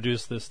friend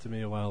introduced this to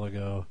me a while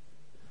ago,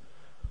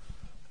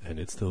 and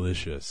it's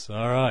delicious.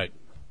 All right.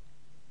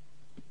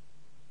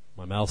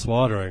 My mouth's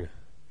watering.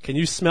 Can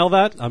you smell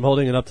that? I'm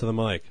holding it up to the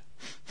mic.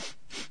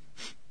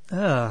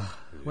 Ugh.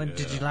 When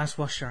did you last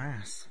wash your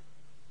ass?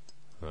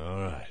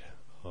 All right.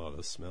 Oh,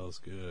 this smells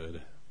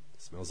good.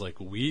 It smells like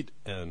wheat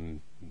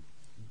and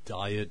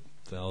Diet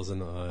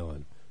Thousand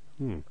Island.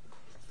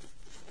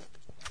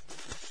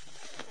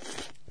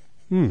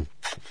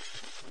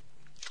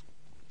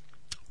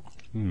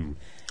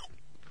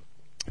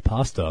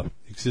 Pasta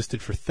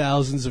existed for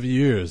thousands of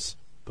years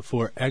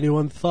before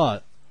anyone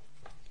thought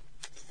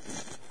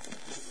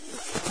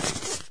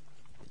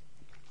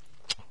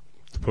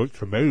to put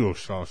tomato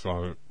sauce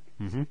on it.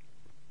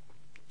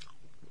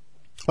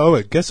 Oh,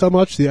 wait, guess how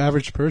much the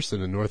average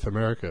person in North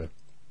America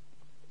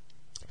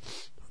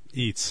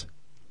eats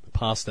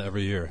pasta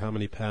every year? How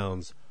many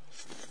pounds?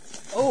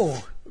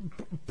 Oh,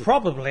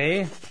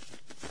 probably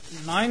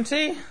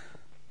 90?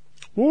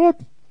 What?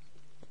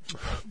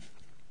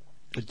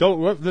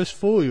 Don't let this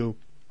fool you.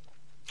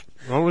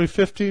 Only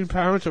 15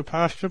 pounds of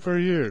pasta per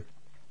year.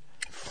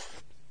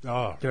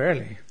 Oh,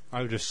 Really?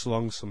 I just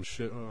slung some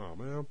shit. Oh,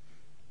 man.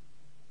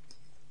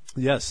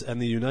 Yes,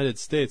 and the United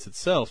States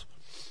itself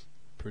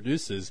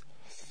produces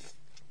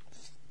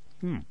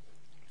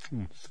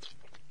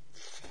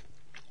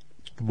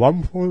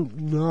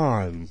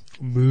 1.9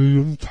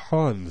 million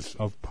tons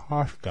of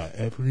pasta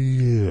every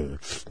year.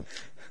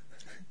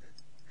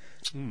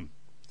 In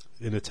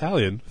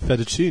Italian,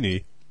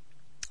 fettuccine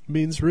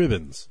means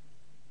ribbons.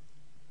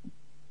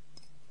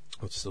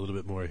 Oh, just a little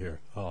bit more here.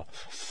 Oh.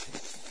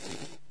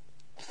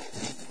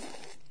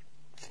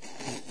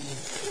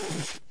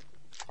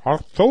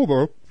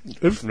 October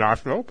is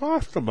National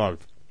Pasta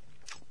Month.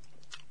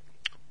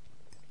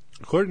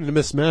 According to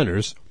Miss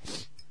Manners,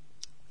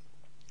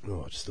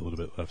 just a little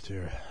bit left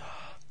here.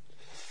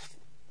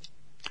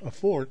 A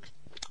fork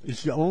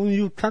is the only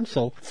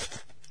utensil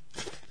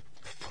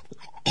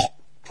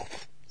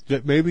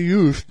that may be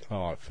used,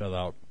 it fell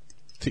out,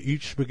 to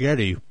eat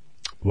spaghetti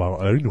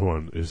while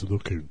anyone is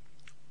looking.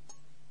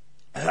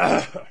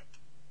 I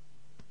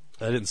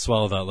didn't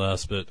swallow that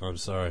last bit, I'm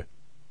sorry.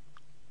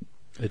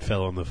 It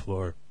fell on the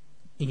floor.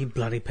 You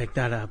bloody pick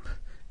that up.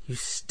 You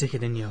stick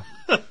it in your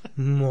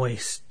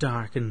moist,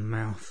 darkened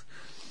mouth,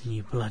 and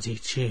you bloody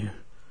chew.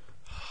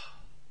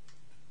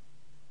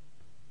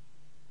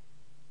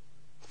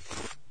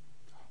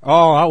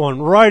 Oh, that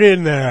one right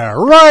in there.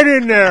 Right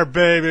in there,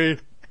 baby.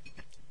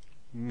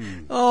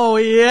 Oh,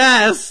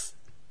 yes!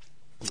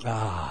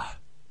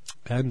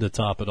 And to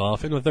top it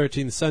off, in the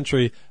 13th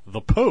century,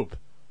 the Pope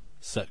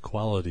set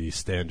quality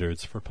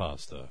standards for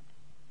pasta.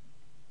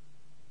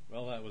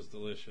 Well, that was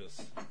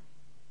delicious.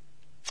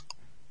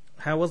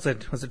 How was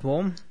it? Was it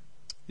warm?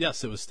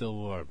 Yes, it was still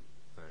warm,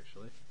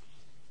 actually.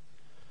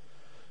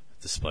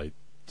 Despite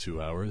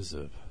 2 hours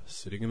of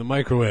sitting in the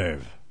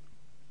microwave.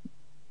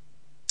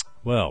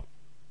 Well,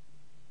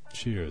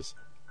 cheers.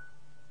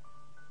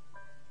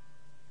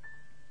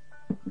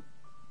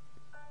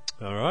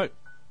 All right.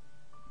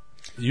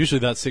 Usually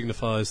that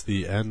signifies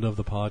the end of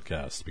the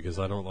podcast because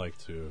I don't like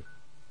to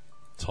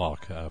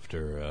talk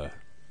after,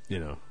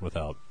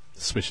 without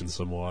swishing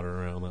some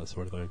water around, that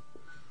sort of thing.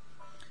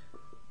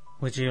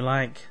 Would you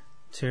like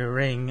to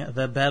ring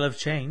the bell of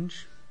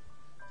change?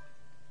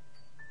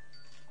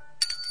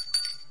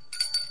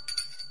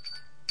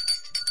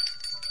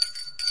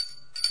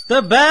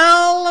 The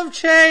bell of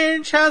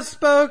change has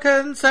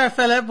spoken, Sir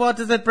Philip. What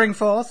does it bring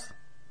forth?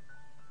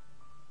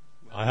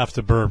 I have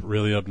to burp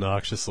really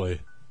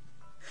obnoxiously.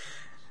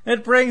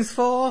 It brings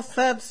forth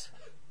that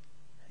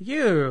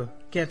you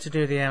get to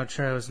do the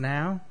outros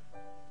now.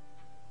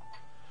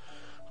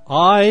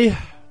 I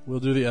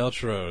will do the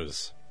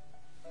outros.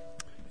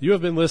 You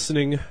have been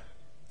listening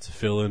to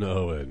Phil and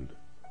Owen.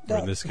 Or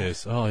in this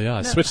case,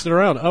 I switched it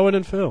around. Owen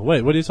and Phil.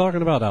 Wait, what are you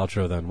talking about,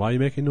 outro then? Why are you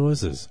making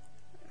noises?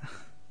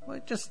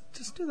 Well, just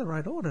do the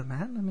right order,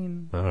 man. I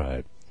mean... All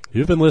right.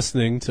 You've been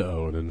listening to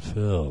Owen and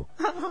Phil.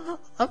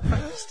 Up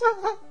first.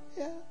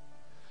 Yeah.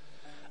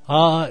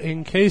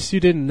 In case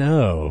you didn't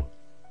know,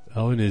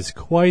 Owen is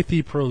quite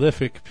the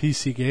prolific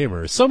PC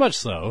gamer. So much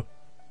so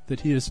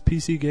that he is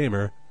PC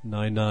Gamer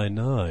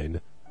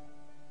 999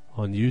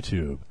 on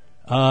YouTube.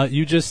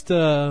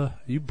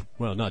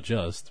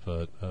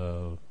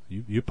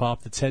 You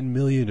popped the 10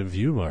 million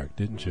view mark,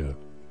 didn't you?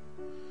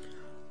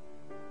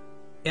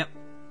 Yep.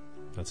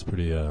 That's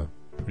pretty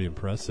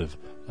impressive.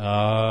 What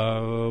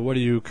are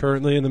you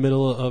currently in the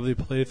middle of the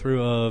playthrough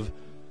of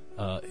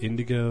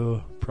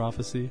Indigo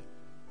Prophecy?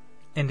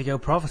 Indigo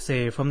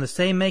Prophecy from the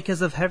same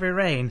makers of Heavy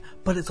Rain,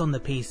 but it's on the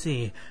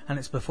PC and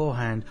it's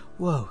beforehand.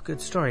 Whoa,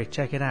 good story.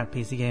 Check it out,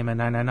 PC Gamer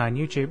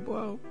 999 YouTube.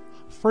 Whoa.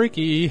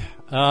 Freaky.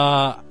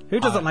 Who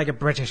doesn't like a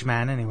British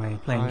man anyway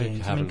playing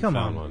games? I mean, come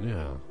on. One.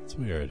 Yeah, it's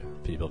weird.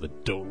 People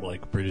that don't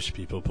like British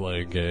people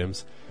playing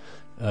games.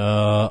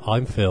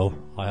 I'm Phil.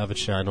 I have a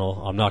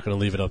channel. I'm not going to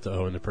leave it up to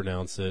Owen to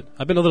pronounce it.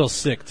 I've been a little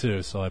sick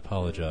too, so I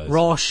apologize.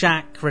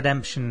 Rorschach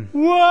Redemption.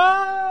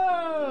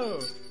 Whoa!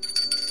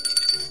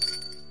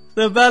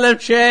 The bell of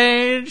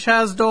change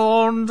has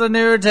dawned a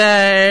new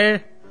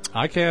day.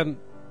 I can't.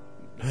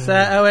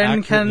 Sir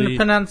Owen can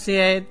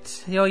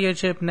pronunciate your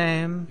YouTube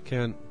name. I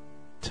can't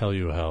tell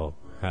you how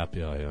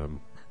happy I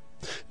am.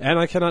 And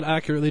I cannot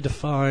accurately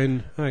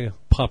define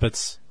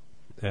puppets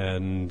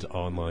and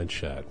online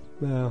chat.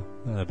 Well,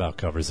 that about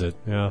covers it,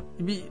 yeah.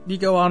 You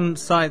go on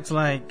sites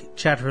like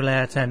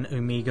Chatroulette and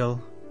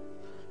Omegle,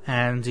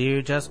 and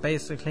you just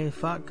basically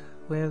fuck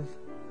with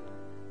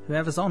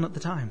whoever's on at the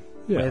time.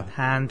 Yeah. With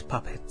hand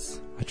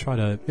puppets. I try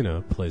to,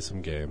 play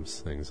some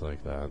games, things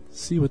like that.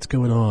 See what's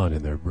going on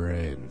in their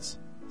brains.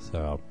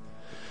 So,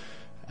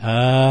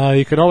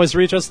 you can always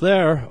reach us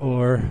there,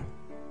 or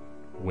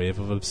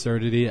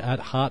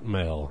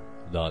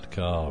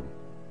waveofabsurdity@hotmail.com.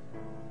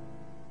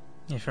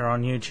 If you're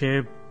on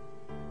YouTube,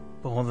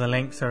 All the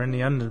links are in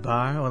the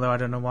underbar, although I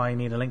don't know why you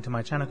need a link to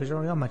my channel, because you're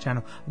already on my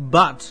channel.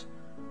 But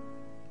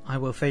I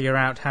will figure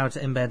out how to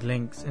embed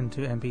links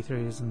into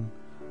MP3s and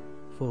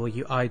for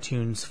you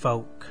iTunes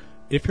folk.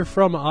 If you're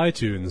from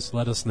iTunes,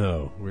 let us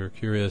know. We're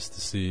curious to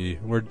see.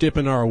 We're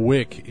dipping our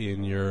wick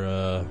in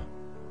your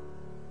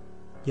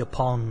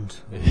pond.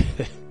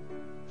 We're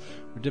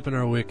dipping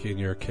our wick in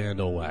your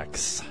candle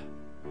wax.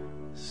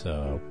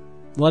 So,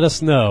 let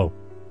us know.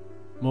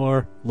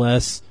 More,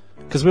 less,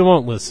 because we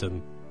won't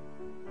listen.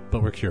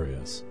 But we're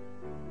curious.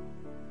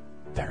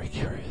 Very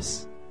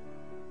curious.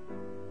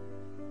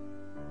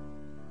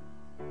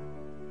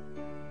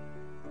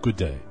 Good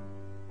day.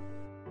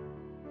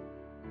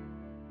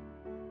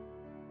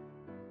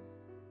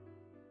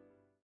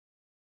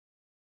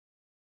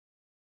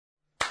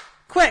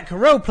 Quick,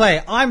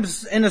 roleplay. I'm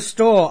in a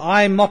store.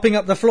 I'm mopping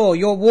up the floor.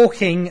 You're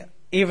walking,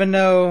 even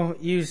though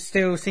you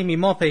still see me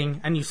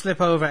mopping, and you slip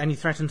over and you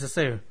threaten to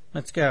sue.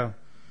 Let's go.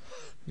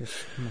 Just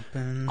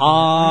mopping.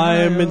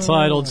 I'm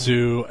entitled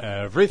to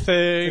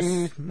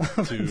everything.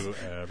 To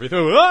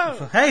everything.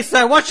 Ah! Hey,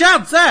 sir, watch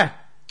out, sir!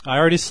 I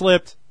already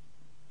slipped.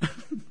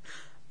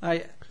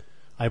 I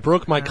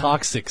broke my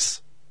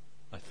coccyx.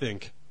 I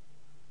think.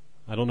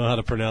 I don't know how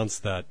to pronounce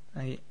that.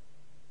 Are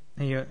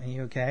you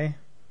okay?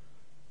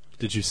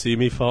 Did you see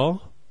me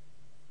fall?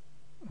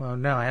 Well,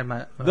 no, I had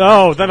my...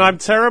 No, then I'm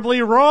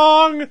terribly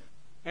wrong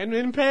and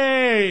in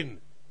pain.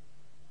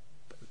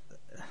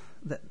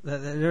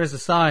 There is a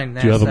sign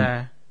there, Do you have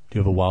sir. Do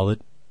you have a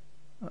wallet?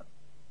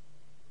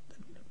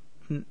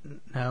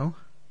 No.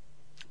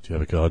 Do you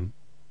have a gun?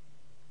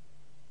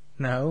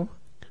 No.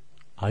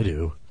 I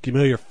do. Give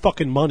me all your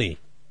fucking money.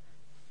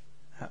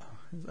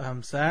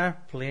 Sir,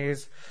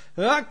 please.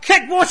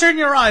 Kick water in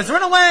your eyes!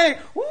 Run away!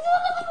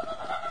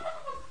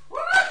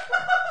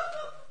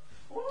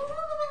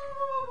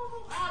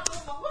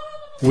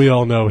 We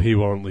all know he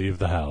won't leave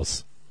the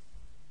house.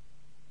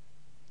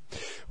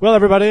 Well,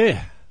 everybody,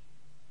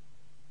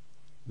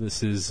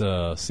 this is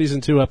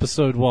Season 2,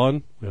 Episode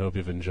 1. We hope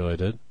you've enjoyed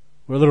it.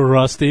 We're a little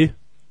rusty.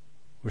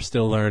 We're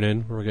still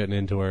learning. We're getting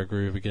into our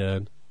groove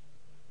again.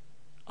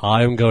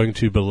 I'm going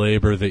to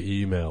belabor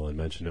the email and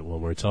mention it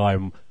one more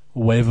time.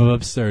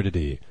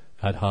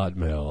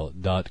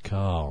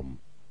 waveofabsurdity@hotmail.com.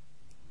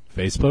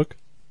 Facebook,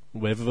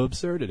 Wave of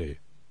Absurdity.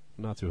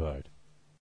 Not too hard.